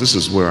because this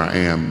is where I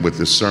am with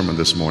this sermon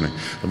this morning.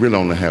 I really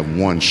only have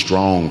one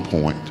strong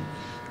point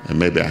and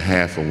maybe a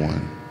half of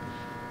one.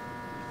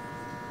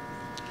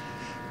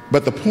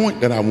 But the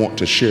point that I want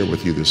to share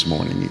with you this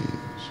morning is,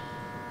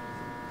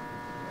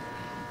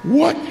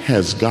 what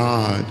has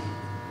God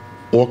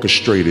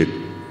orchestrated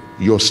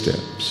your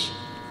steps?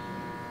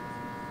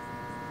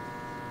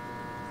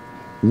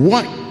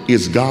 What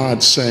is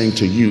God saying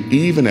to you,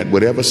 even at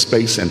whatever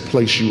space and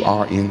place you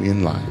are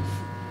in life?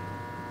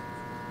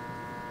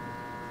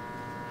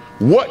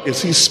 What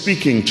is he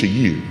speaking to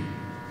you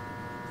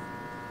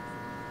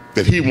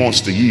that he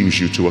wants to use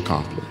you to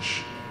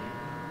accomplish?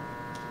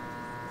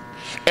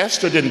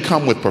 Esther didn't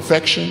come with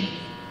perfection.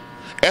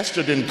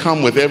 Esther didn't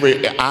come with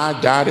every I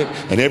dotted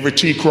and every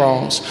T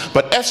crossed,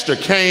 but Esther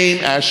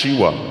came as she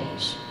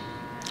was.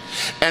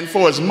 And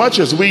for as much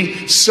as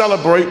we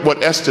celebrate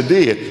what Esther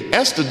did,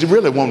 Esther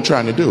really wasn't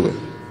trying to do it.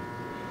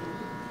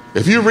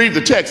 If you read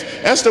the text,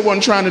 Esther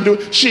wasn't trying to do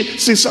it.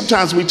 See,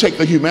 sometimes we take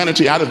the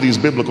humanity out of these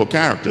biblical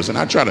characters, and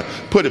I try to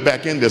put it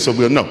back in there so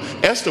we'll know.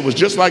 Esther was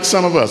just like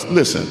some of us.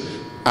 Listen,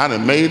 I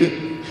done made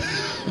it.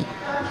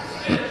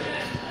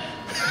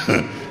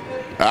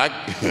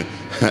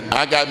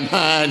 I got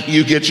mine,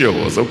 you get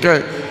yours,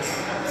 okay?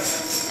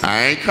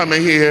 I ain't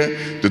coming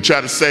here to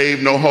try to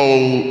save no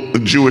whole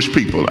Jewish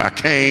people. I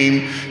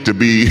came to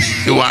be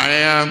who I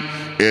am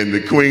in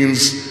the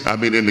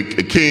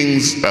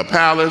king's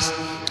palace,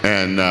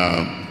 and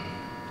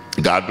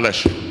God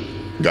bless you.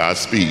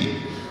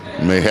 Godspeed.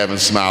 May heaven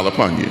smile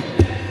upon you.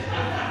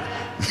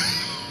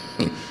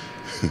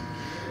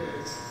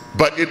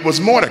 But it was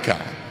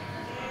Mordecai.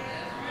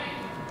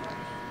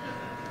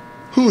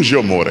 Who's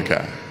your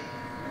Mordecai?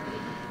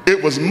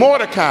 It was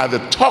Mordecai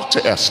that talked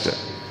to Esther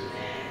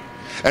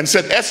and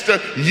said,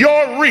 Esther,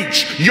 your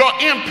reach, your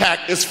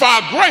impact is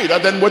far greater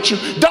than what you...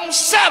 Don't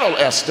settle,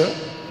 Esther.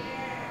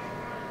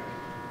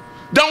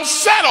 Don't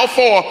settle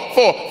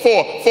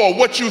for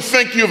what you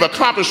think you've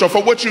accomplished or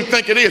for what you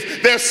think it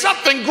is. There's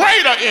something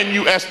greater in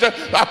you, Esther,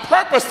 a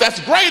purpose that's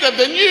greater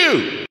than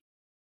you.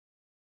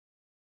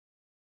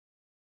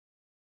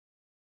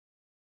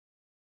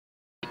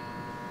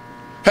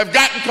 Have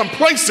gotten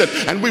complacent,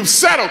 and we've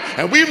settled,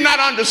 and we've not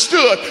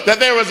understood that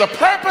there is a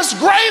purpose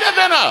greater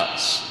than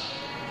us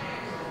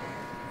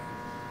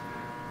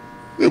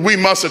that we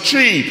must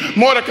achieve.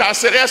 Mordecai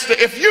said, Esther,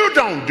 if you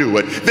don't do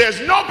it,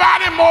 there's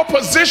nobody more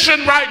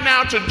positioned right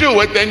now to do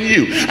it than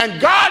you.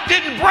 And God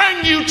didn't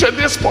bring you to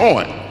this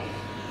point.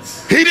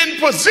 He didn't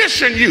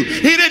position you.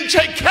 He didn't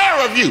take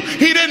care of you.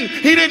 He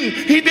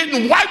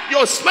didn't wipe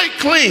your slate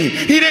clean.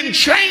 He didn't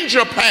change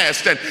your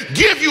past and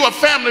give you a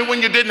family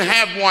when you didn't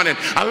have one and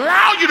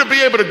allow you to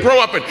be able to grow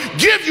up and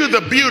give you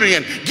the beauty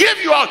and give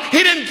you all.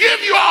 He didn't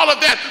give you all of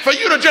that for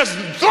you to just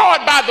throw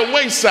it by the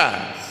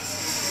wayside.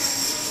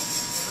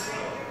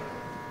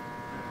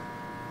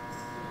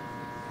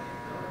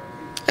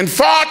 And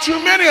far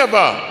too many of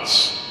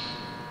us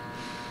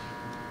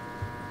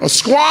are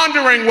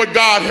squandering what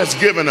God has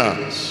given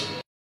us.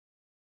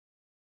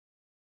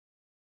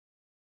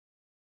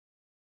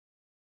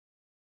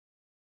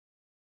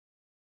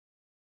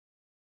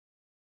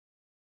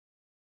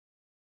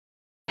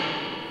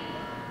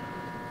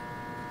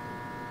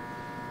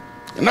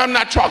 And I'm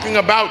not talking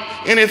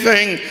about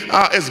anything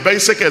as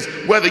basic as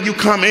whether you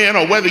come in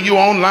or whether you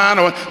online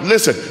or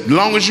listen, as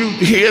long as you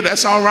here,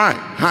 that's all right.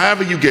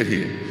 However you get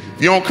here.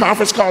 If you're on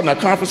conference call, now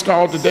conference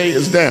call today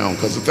is down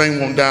because the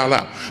thing won't dial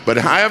out. But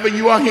however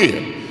you are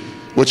here,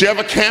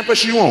 whichever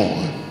campus you're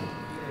on,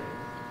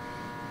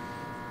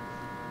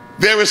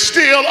 there is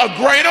still a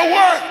greater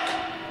work.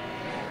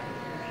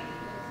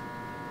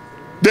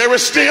 There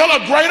is still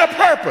a greater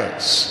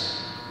purpose.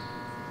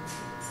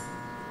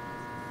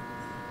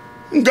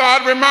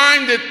 God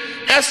reminded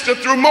Esther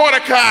through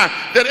Mordecai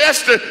that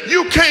Esther,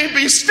 you can't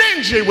be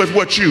stingy with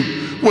what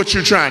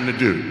you're trying to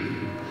do.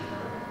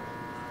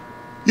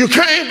 You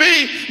can't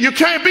be a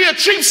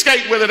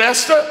cheapskate with it,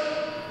 Esther.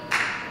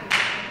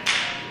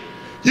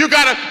 You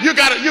gotta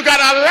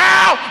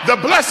allow the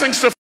blessings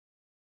to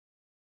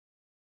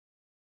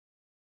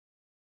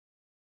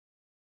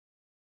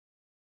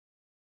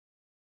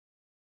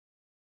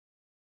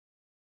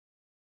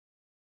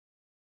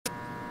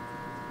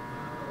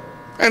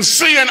and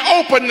see an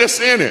openness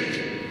in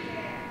it.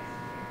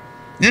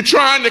 You're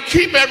trying to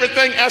keep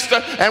everything,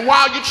 Esther, and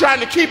while you're trying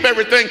to keep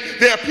everything,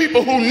 there are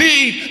people who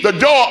need the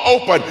door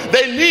open.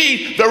 They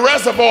need the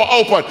reservoir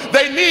open.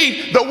 They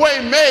need the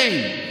way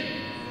made.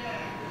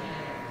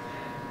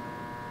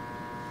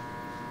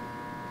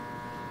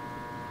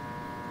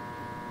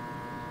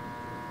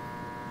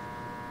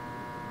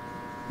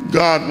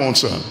 God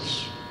wants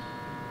us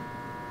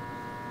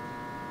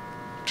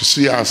to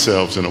see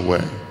ourselves in a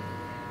way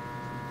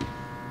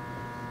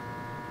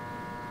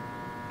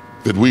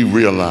that we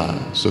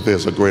realize that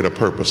there's a greater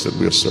purpose that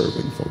we're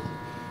serving for.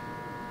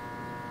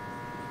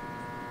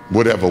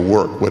 Whatever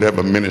work,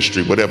 whatever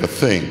ministry, whatever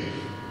thing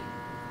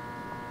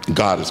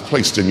God has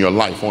placed in your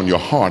life, on your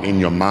heart, in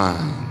your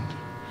mind,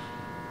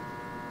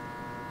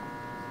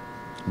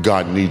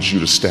 God needs you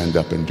to stand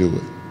up and do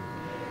it.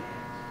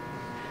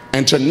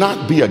 And to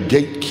not be a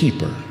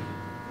gatekeeper.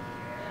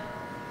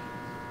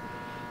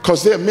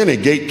 Because there are many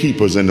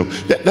gatekeepers in them.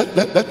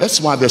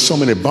 That's why there's so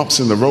many bumps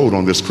in the road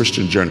on this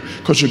Christian journey.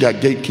 Because you got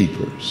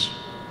gatekeepers.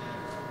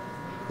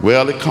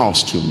 Well, it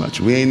costs too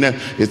much. We ain't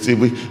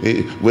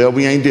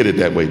we ain't did it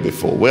that way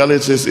before. Well,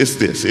 it's this, it's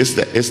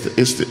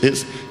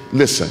that,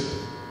 listen.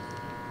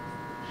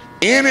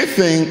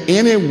 Anything,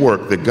 any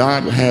work that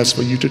God has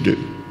for you to do,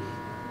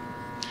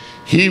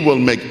 He will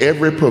make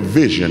every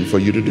provision for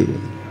you to do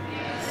it.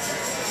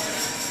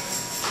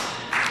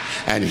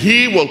 And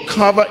He will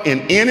cover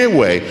in any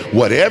way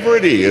whatever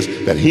it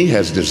is that He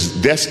has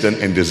destined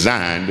and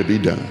designed to be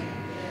done.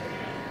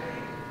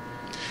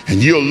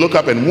 And you'll look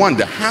up and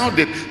wonder, how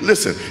did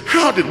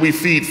we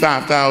feed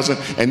 5,000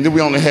 and then we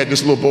only had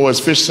this little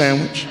boy's fish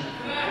sandwich?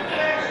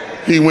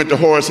 He went to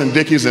Horace and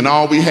Dickey's and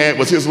all we had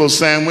was his little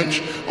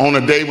sandwich on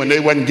a day when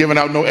they wasn't giving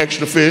out no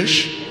extra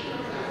fish.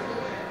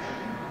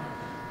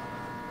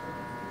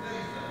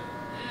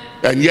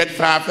 And yet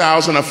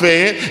 5,000 are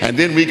fed, and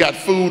then we got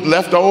food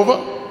left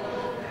over.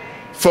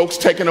 Folks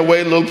taking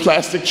away little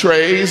plastic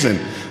trays, and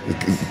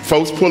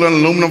folks pulling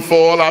aluminum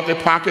foil out their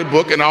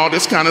pocketbook and all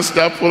this kind of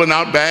stuff, pulling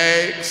out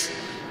bags.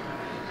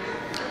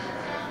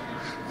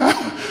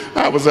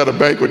 I was at a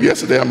banquet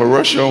yesterday, I'm a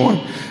rush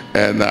on,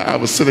 and I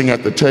was sitting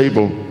at the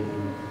table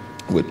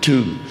with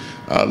two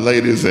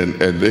ladies, and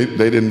they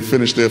didn't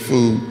finish their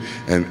food,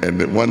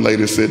 and one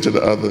lady said to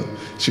the other,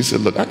 she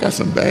said, look, I got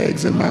some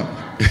bags in my,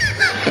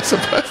 some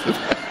plastic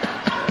bags.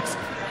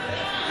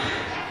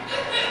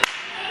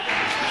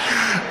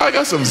 I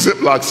got some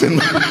Ziplocs in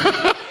my,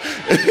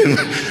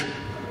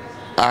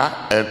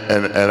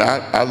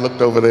 I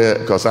looked over there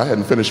because I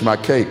hadn't finished my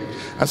cake.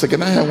 I said,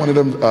 can I have one of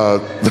them?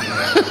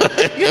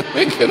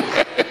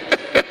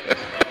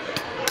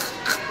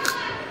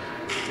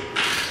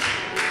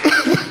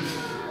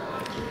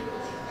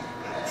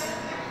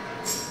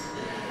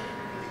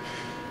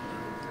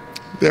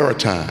 There are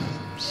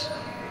times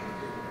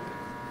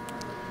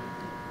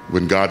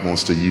when God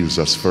wants to use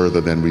us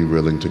further than we're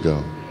willing to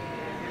go.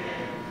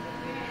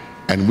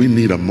 And we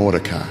need a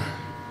Mordecai,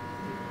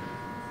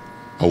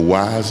 a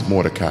wise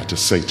Mordecai, to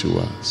say to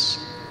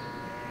us,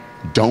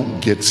 don't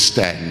get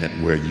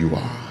stagnant where you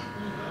are.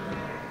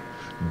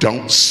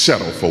 Don't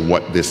settle for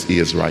what this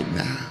is right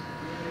now.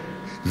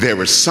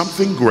 There is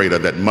something greater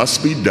that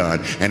must be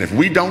done, and if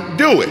we don't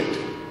do it,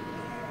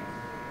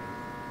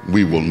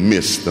 we will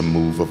miss the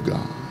move of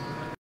God.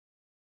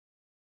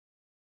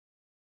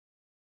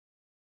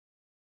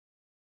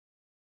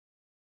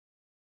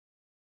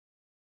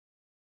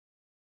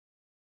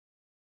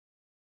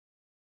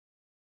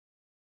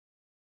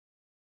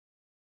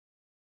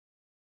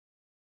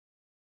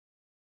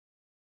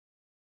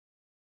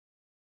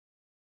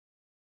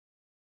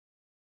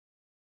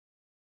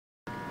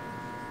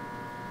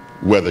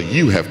 Whether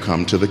you have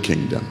come to the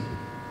kingdom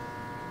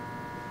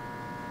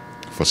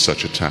for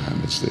such a time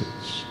as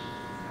this.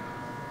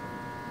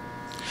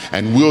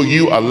 And will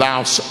you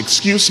allow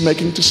excuse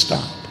making to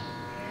stop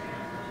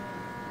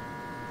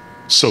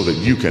so that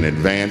you can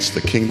advance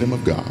the kingdom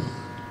of God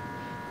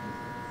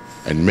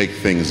and make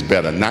things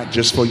better, not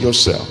just for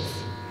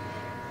yourself,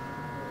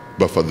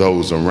 but for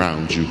those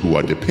around you who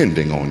are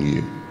depending on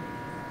you.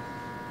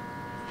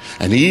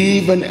 And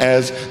even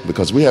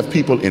because we have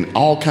people in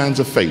all kinds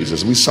of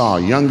phases. We saw our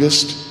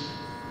youngest,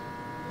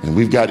 and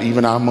we've got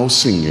even our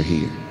most senior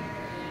here.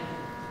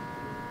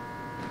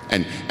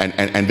 And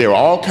there are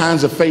all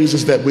kinds of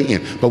phases that we're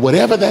in. But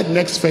whatever that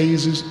next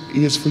phase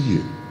is for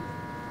you,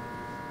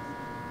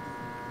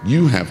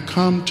 you have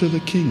come to the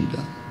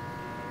kingdom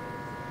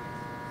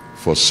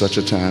for such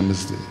a time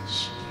as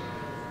this.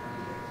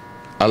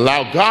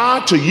 Allow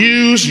God to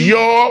use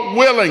your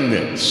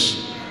willingness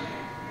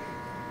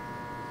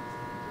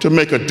to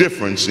make a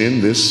difference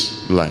in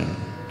this land.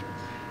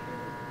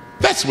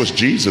 That's what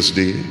Jesus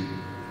did.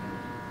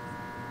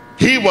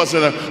 He was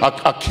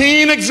a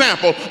keen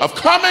example of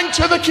coming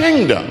to the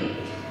kingdom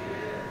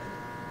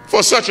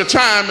for such a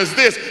time as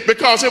this,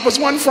 because it was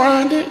one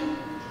Friday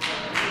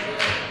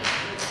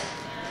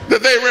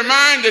that they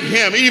reminded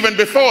him even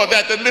before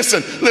that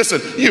listen,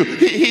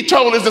 he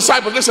told his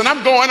disciples, listen,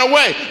 I'm going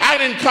away. I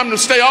didn't come to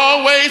stay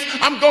always.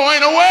 I'm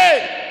going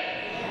away.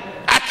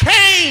 I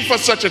came for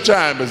such a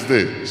time as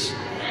this.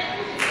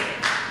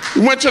 He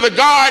went to the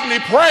garden, he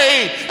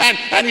prayed,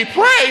 and he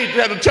prayed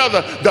until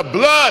the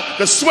blood,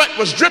 the sweat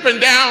was dripping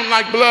down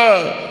like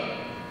blood.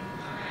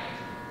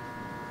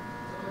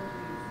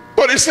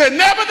 But he said,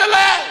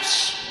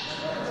 nevertheless,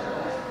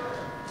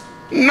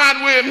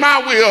 not with my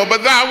will,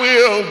 but thy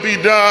will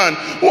be done.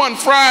 One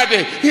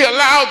Friday, he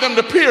allowed them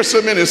to pierce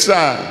him in his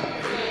side.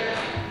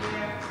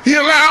 He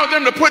allowed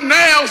them to put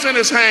nails in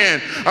his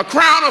hand, a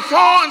crown of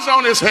thorns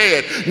on his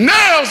head,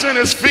 nails in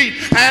his feet,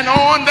 and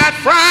on that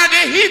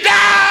Friday, he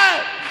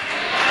died.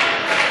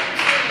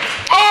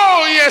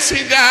 Oh, yes,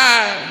 he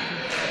died.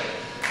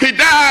 He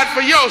died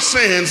for your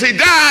sins. He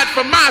died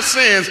for my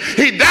sins.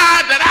 He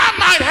died that I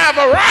might have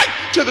a right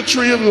to the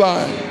tree of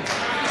life.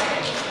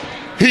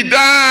 He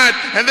died,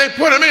 and they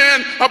put him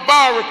in a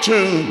borrowed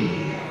tomb.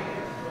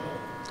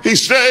 He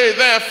stayed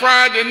there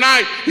Friday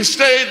night. He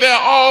stayed there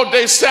all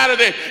day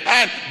Saturday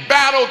and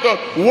battled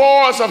the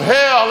wars of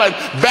hell and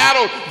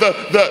battled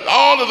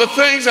all of the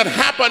things that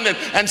happened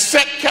and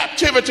set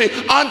captivity,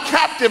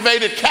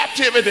 uncaptivated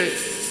captivity.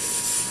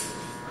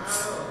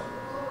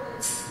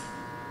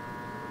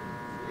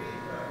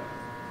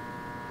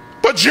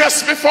 But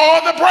just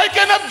before the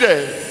breaking of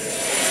day,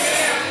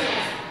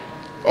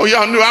 oh,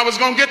 y'all knew I was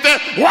going to get there.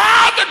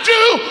 While the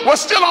dew was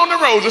still on the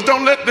roses.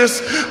 Don't let this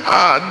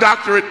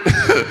doctorate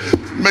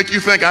make you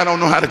think I don't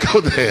know how to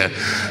go there.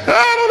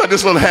 Don't let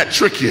this little hat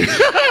trick you.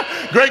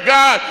 Great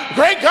God,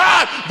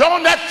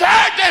 on that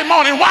third day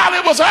morning, while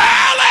it was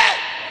early,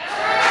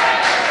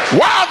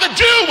 while the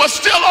dew was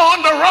still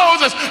on the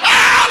roses,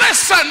 early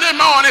Sunday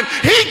morning,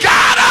 he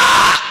got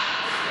up.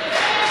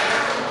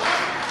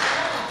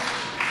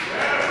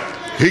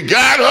 He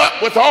got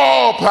up with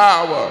all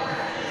power.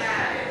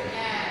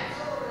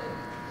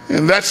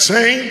 And that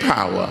same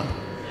power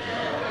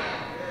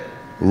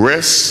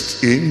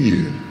rests in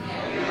you.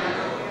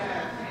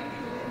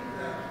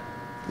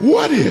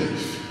 What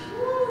if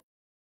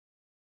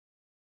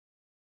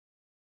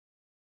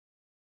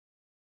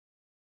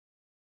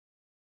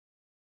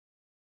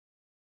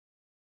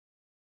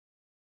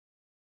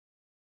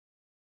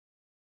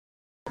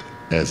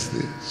as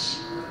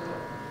this?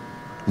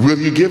 Will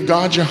you give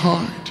God your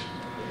heart?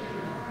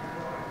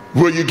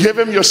 Will you give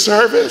him your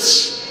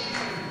service?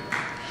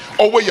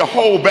 Or will you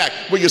hold back?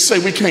 Will you say,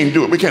 we can't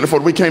do it, we can't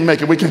afford it, we can't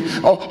make it, we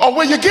can't? Or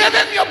will you give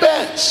him your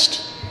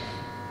best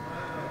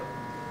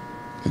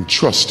and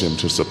trust him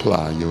to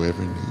supply your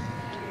every need?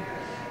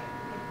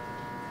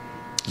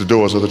 The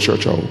doors of the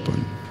church are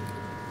open.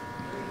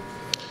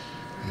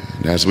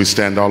 And as we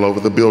stand all over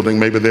the building,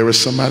 maybe there is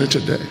somebody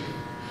today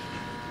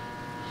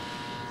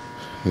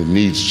that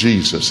needs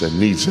Jesus and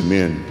needs him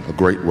in a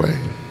great way.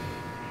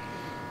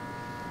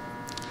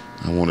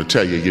 I want to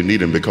tell you, you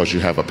need him because you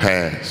have a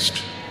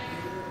past,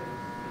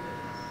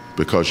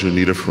 because you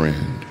need a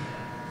friend,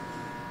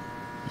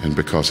 and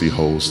because he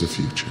holds the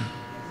future.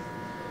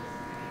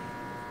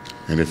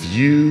 And if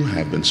you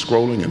have been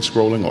scrolling and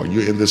scrolling, or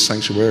you're in this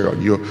sanctuary, or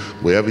you're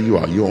wherever you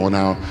are, you're on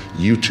our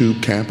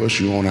YouTube campus,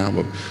 you're on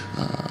our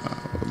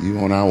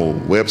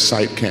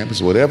website campus,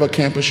 whatever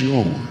campus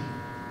you're on,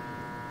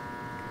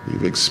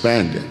 we've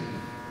expanded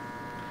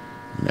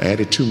and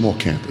added 2 more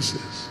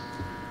campuses.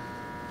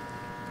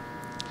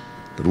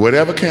 But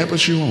whatever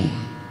campus you're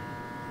on,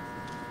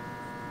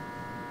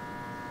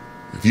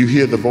 if you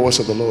hear the voice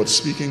of the Lord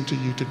speaking to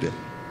you today,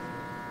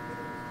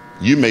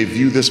 you may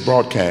view this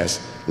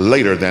broadcast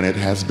later than it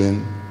has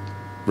been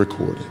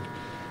recorded.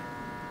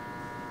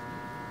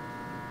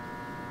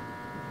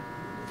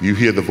 If you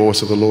hear the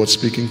voice of the Lord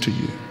speaking to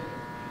you,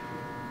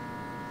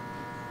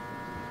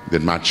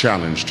 then my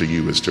challenge to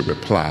you is to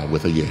reply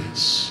with a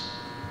yes.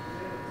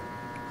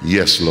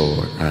 Yes,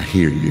 Lord, I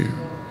hear you.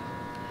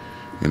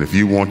 And if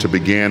you want to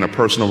begin a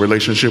personal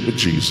relationship with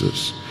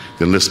Jesus,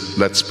 then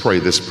let's pray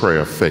this prayer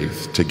of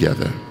faith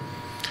together.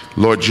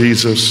 Lord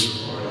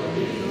Jesus,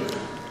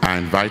 I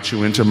invite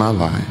you into my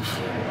life.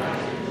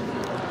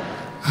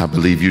 I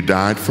believe you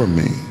died for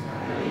me,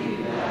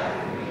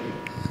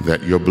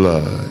 that your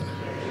blood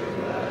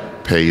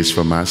pays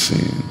for my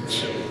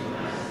sins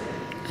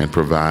and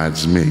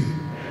provides me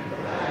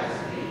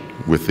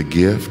with the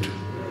gift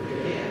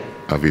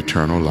of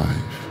eternal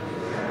life.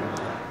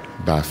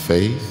 By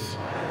faith,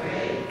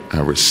 I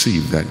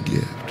receive that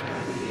gift,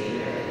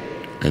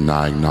 and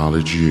I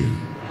acknowledge you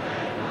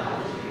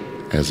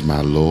as my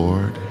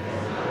Lord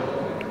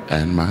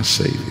and my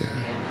Savior.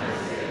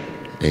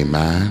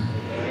 Amen,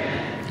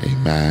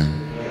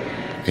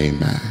 amen,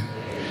 amen.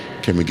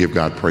 Can we give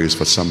God praise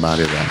for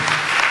somebody that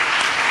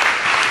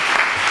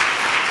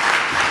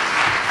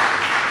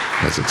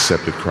has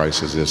accepted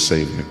Christ as their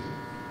Savior?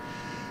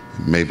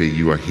 Maybe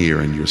you are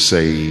here and you're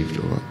saved,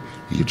 or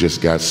you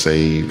just got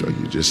saved, or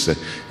you just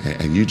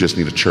and you just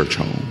need a church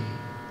home.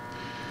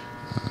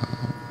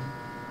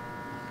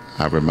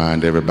 I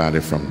remind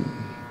everybody from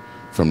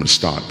the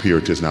start,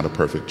 Purity is not a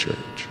perfect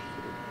church.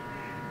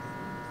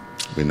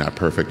 We're not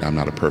perfect. I'm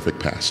not a perfect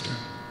pastor.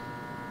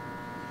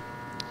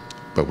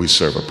 But we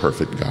serve a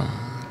perfect God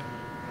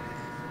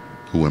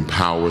who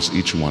empowers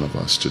each one of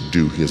us to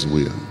do his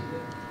will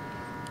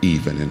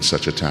even in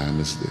such a time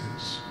as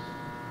this.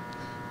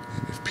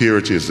 And if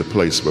purity is the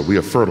place where we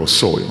are fertile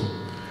soil,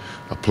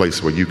 a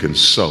place where you can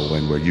sow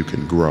and where you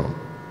can grow,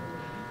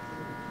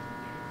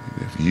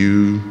 and if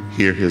you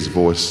hear his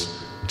voice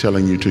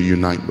telling you to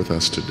unite with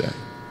us today,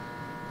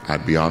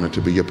 I'd be honored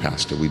to be your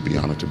pastor. We'd be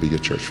honored to be your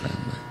church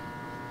family.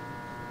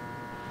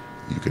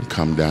 You can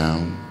come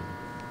down.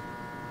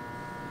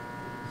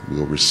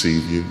 We'll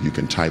receive you. You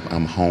can type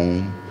 "I'm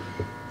home"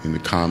 in the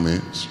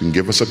comments. You can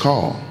give us a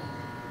call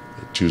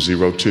at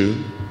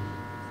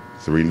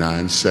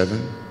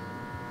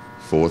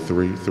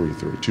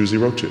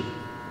 202-397-4333.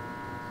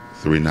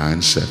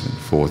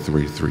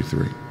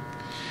 202-397-4333.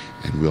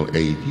 And we'll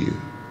aid you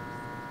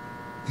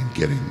in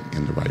getting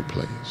in the right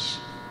place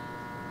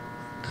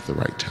at the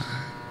right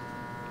time.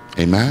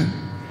 Amen?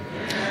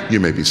 You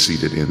may be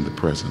seated in the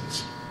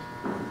presence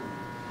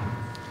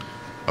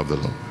of the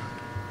Lord.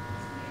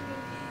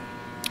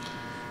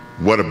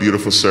 What a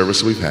beautiful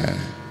service we've had.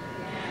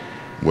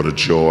 What a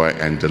joy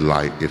and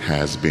delight it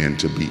has been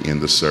to be in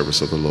the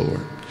service of the Lord.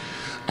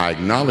 I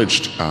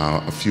acknowledged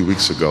a few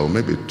weeks ago,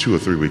 maybe 2 or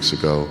 3 weeks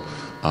ago,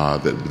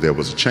 that there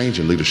was a change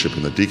in leadership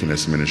in the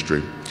deaconess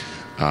ministry.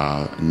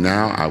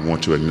 Now I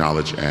want to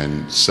acknowledge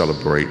and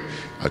celebrate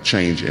a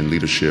change in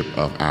leadership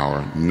of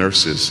our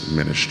nurses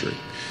ministry.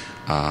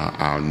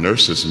 Our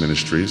nurses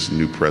ministry's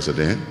new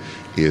president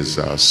is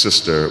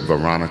Sister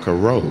Veronica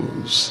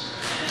Rose.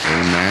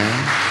 Amen.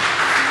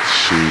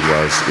 She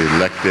was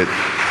elected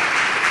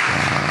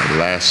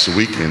last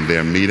week in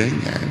their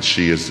meeting, and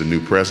she is the new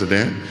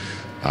president,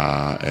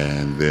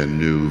 and their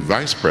new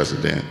vice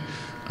president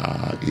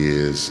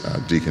is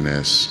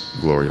Deaconess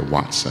Gloria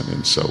Watson.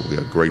 And so we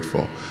are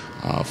grateful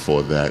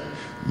for that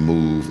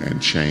move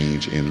and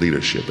change in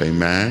leadership.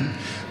 Amen.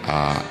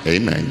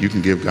 Amen. You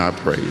can give God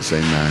praise.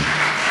 Amen.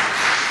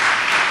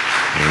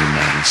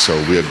 Amen.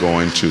 So we are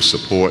going to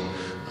support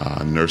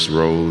Nurse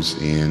Rose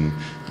in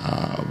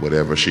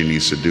whatever she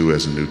needs to do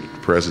as a new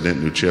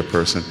president, new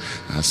chairperson.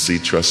 I see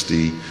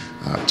Trustee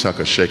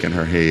Tucker shaking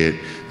her head.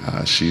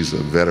 She's a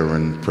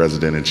veteran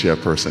president and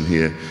chairperson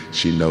here.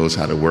 She knows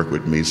how to work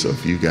with me, so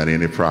if you got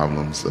any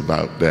problems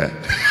about that,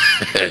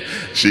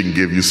 she can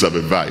give you some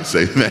advice,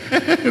 amen,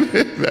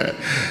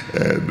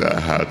 and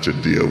how to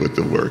deal with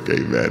the work,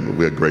 amen. But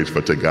we're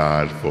grateful to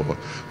God for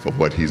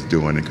what he's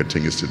doing and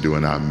continues to do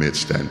in our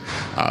midst. And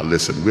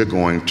listen, we're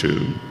going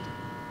to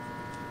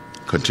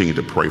continue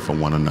to pray for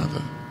one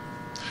another,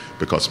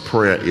 because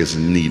prayer is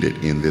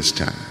needed in this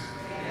time.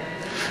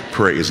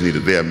 Prayer is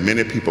needed. There are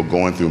many people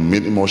going through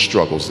many more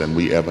struggles than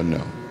we ever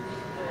know.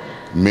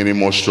 Many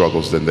more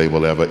struggles than they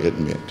will ever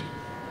admit.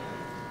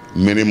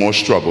 Many more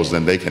struggles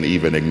than they can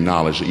even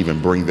acknowledge, even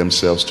bring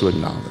themselves to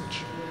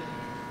acknowledge.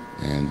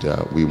 And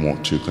we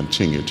want to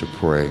continue to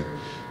pray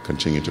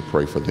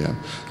for them.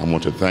 I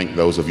want to thank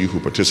those of you who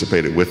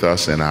participated with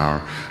us in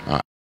our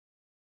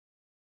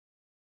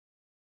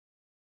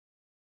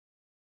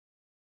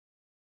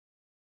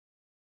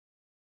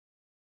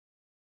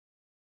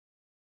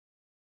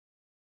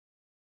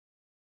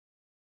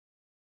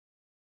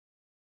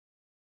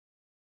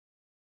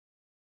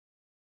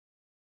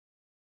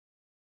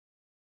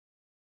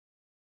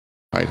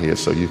right here,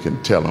 so you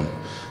can tell them.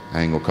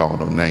 I ain't gonna call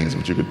no names,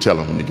 but you can tell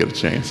them when you get a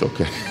chance,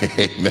 okay?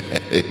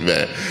 Amen,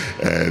 amen.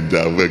 And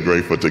we're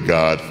grateful to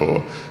God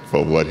for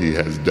what he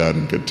has done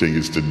and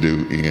continues to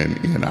do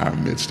in our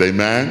midst.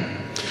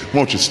 Amen.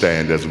 Won't you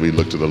stand as we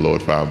look to the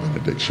Lord for our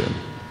benediction?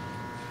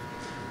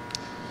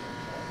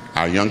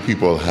 Our young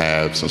people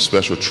have some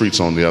special treats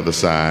on the other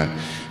side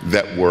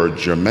that were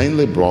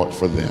germanely brought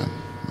for them,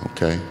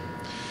 okay?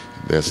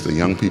 That's the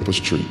young people's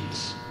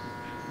treats,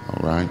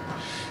 all right?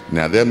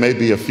 Now, there may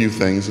be a few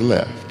things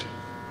left,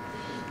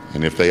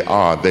 and if they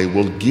are, they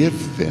will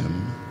give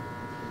them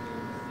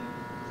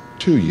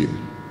to you,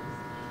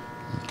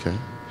 okay?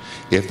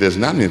 If there's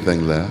not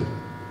anything left,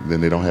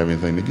 then they don't have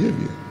anything to give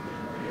you.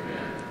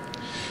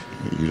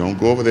 You don't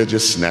go over there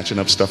just snatching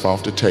up stuff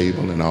off the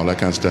table and all that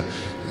kind of stuff.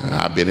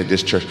 I've been at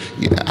this church.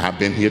 Yeah, I've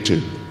been here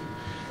too,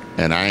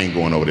 and I ain't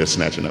going over there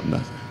snatching up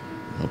nothing,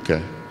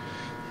 okay?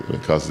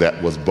 Because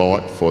that was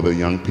bought for the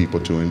young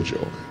people to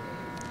enjoy.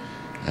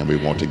 And we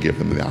want to give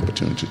them the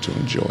opportunity to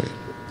enjoy it.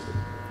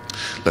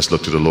 Let's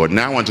look to the Lord.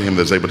 Now unto him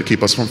that is able to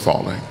keep us from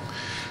falling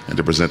and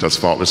to present us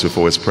faultless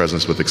before his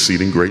presence with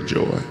exceeding great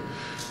joy.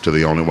 To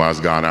the only wise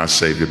God, our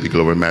Savior, be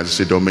glory,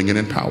 majesty, dominion,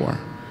 and power,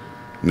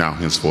 now,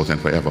 henceforth,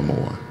 and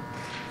forevermore.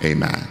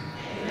 Amen.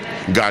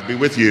 Amen. God be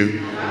with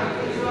you.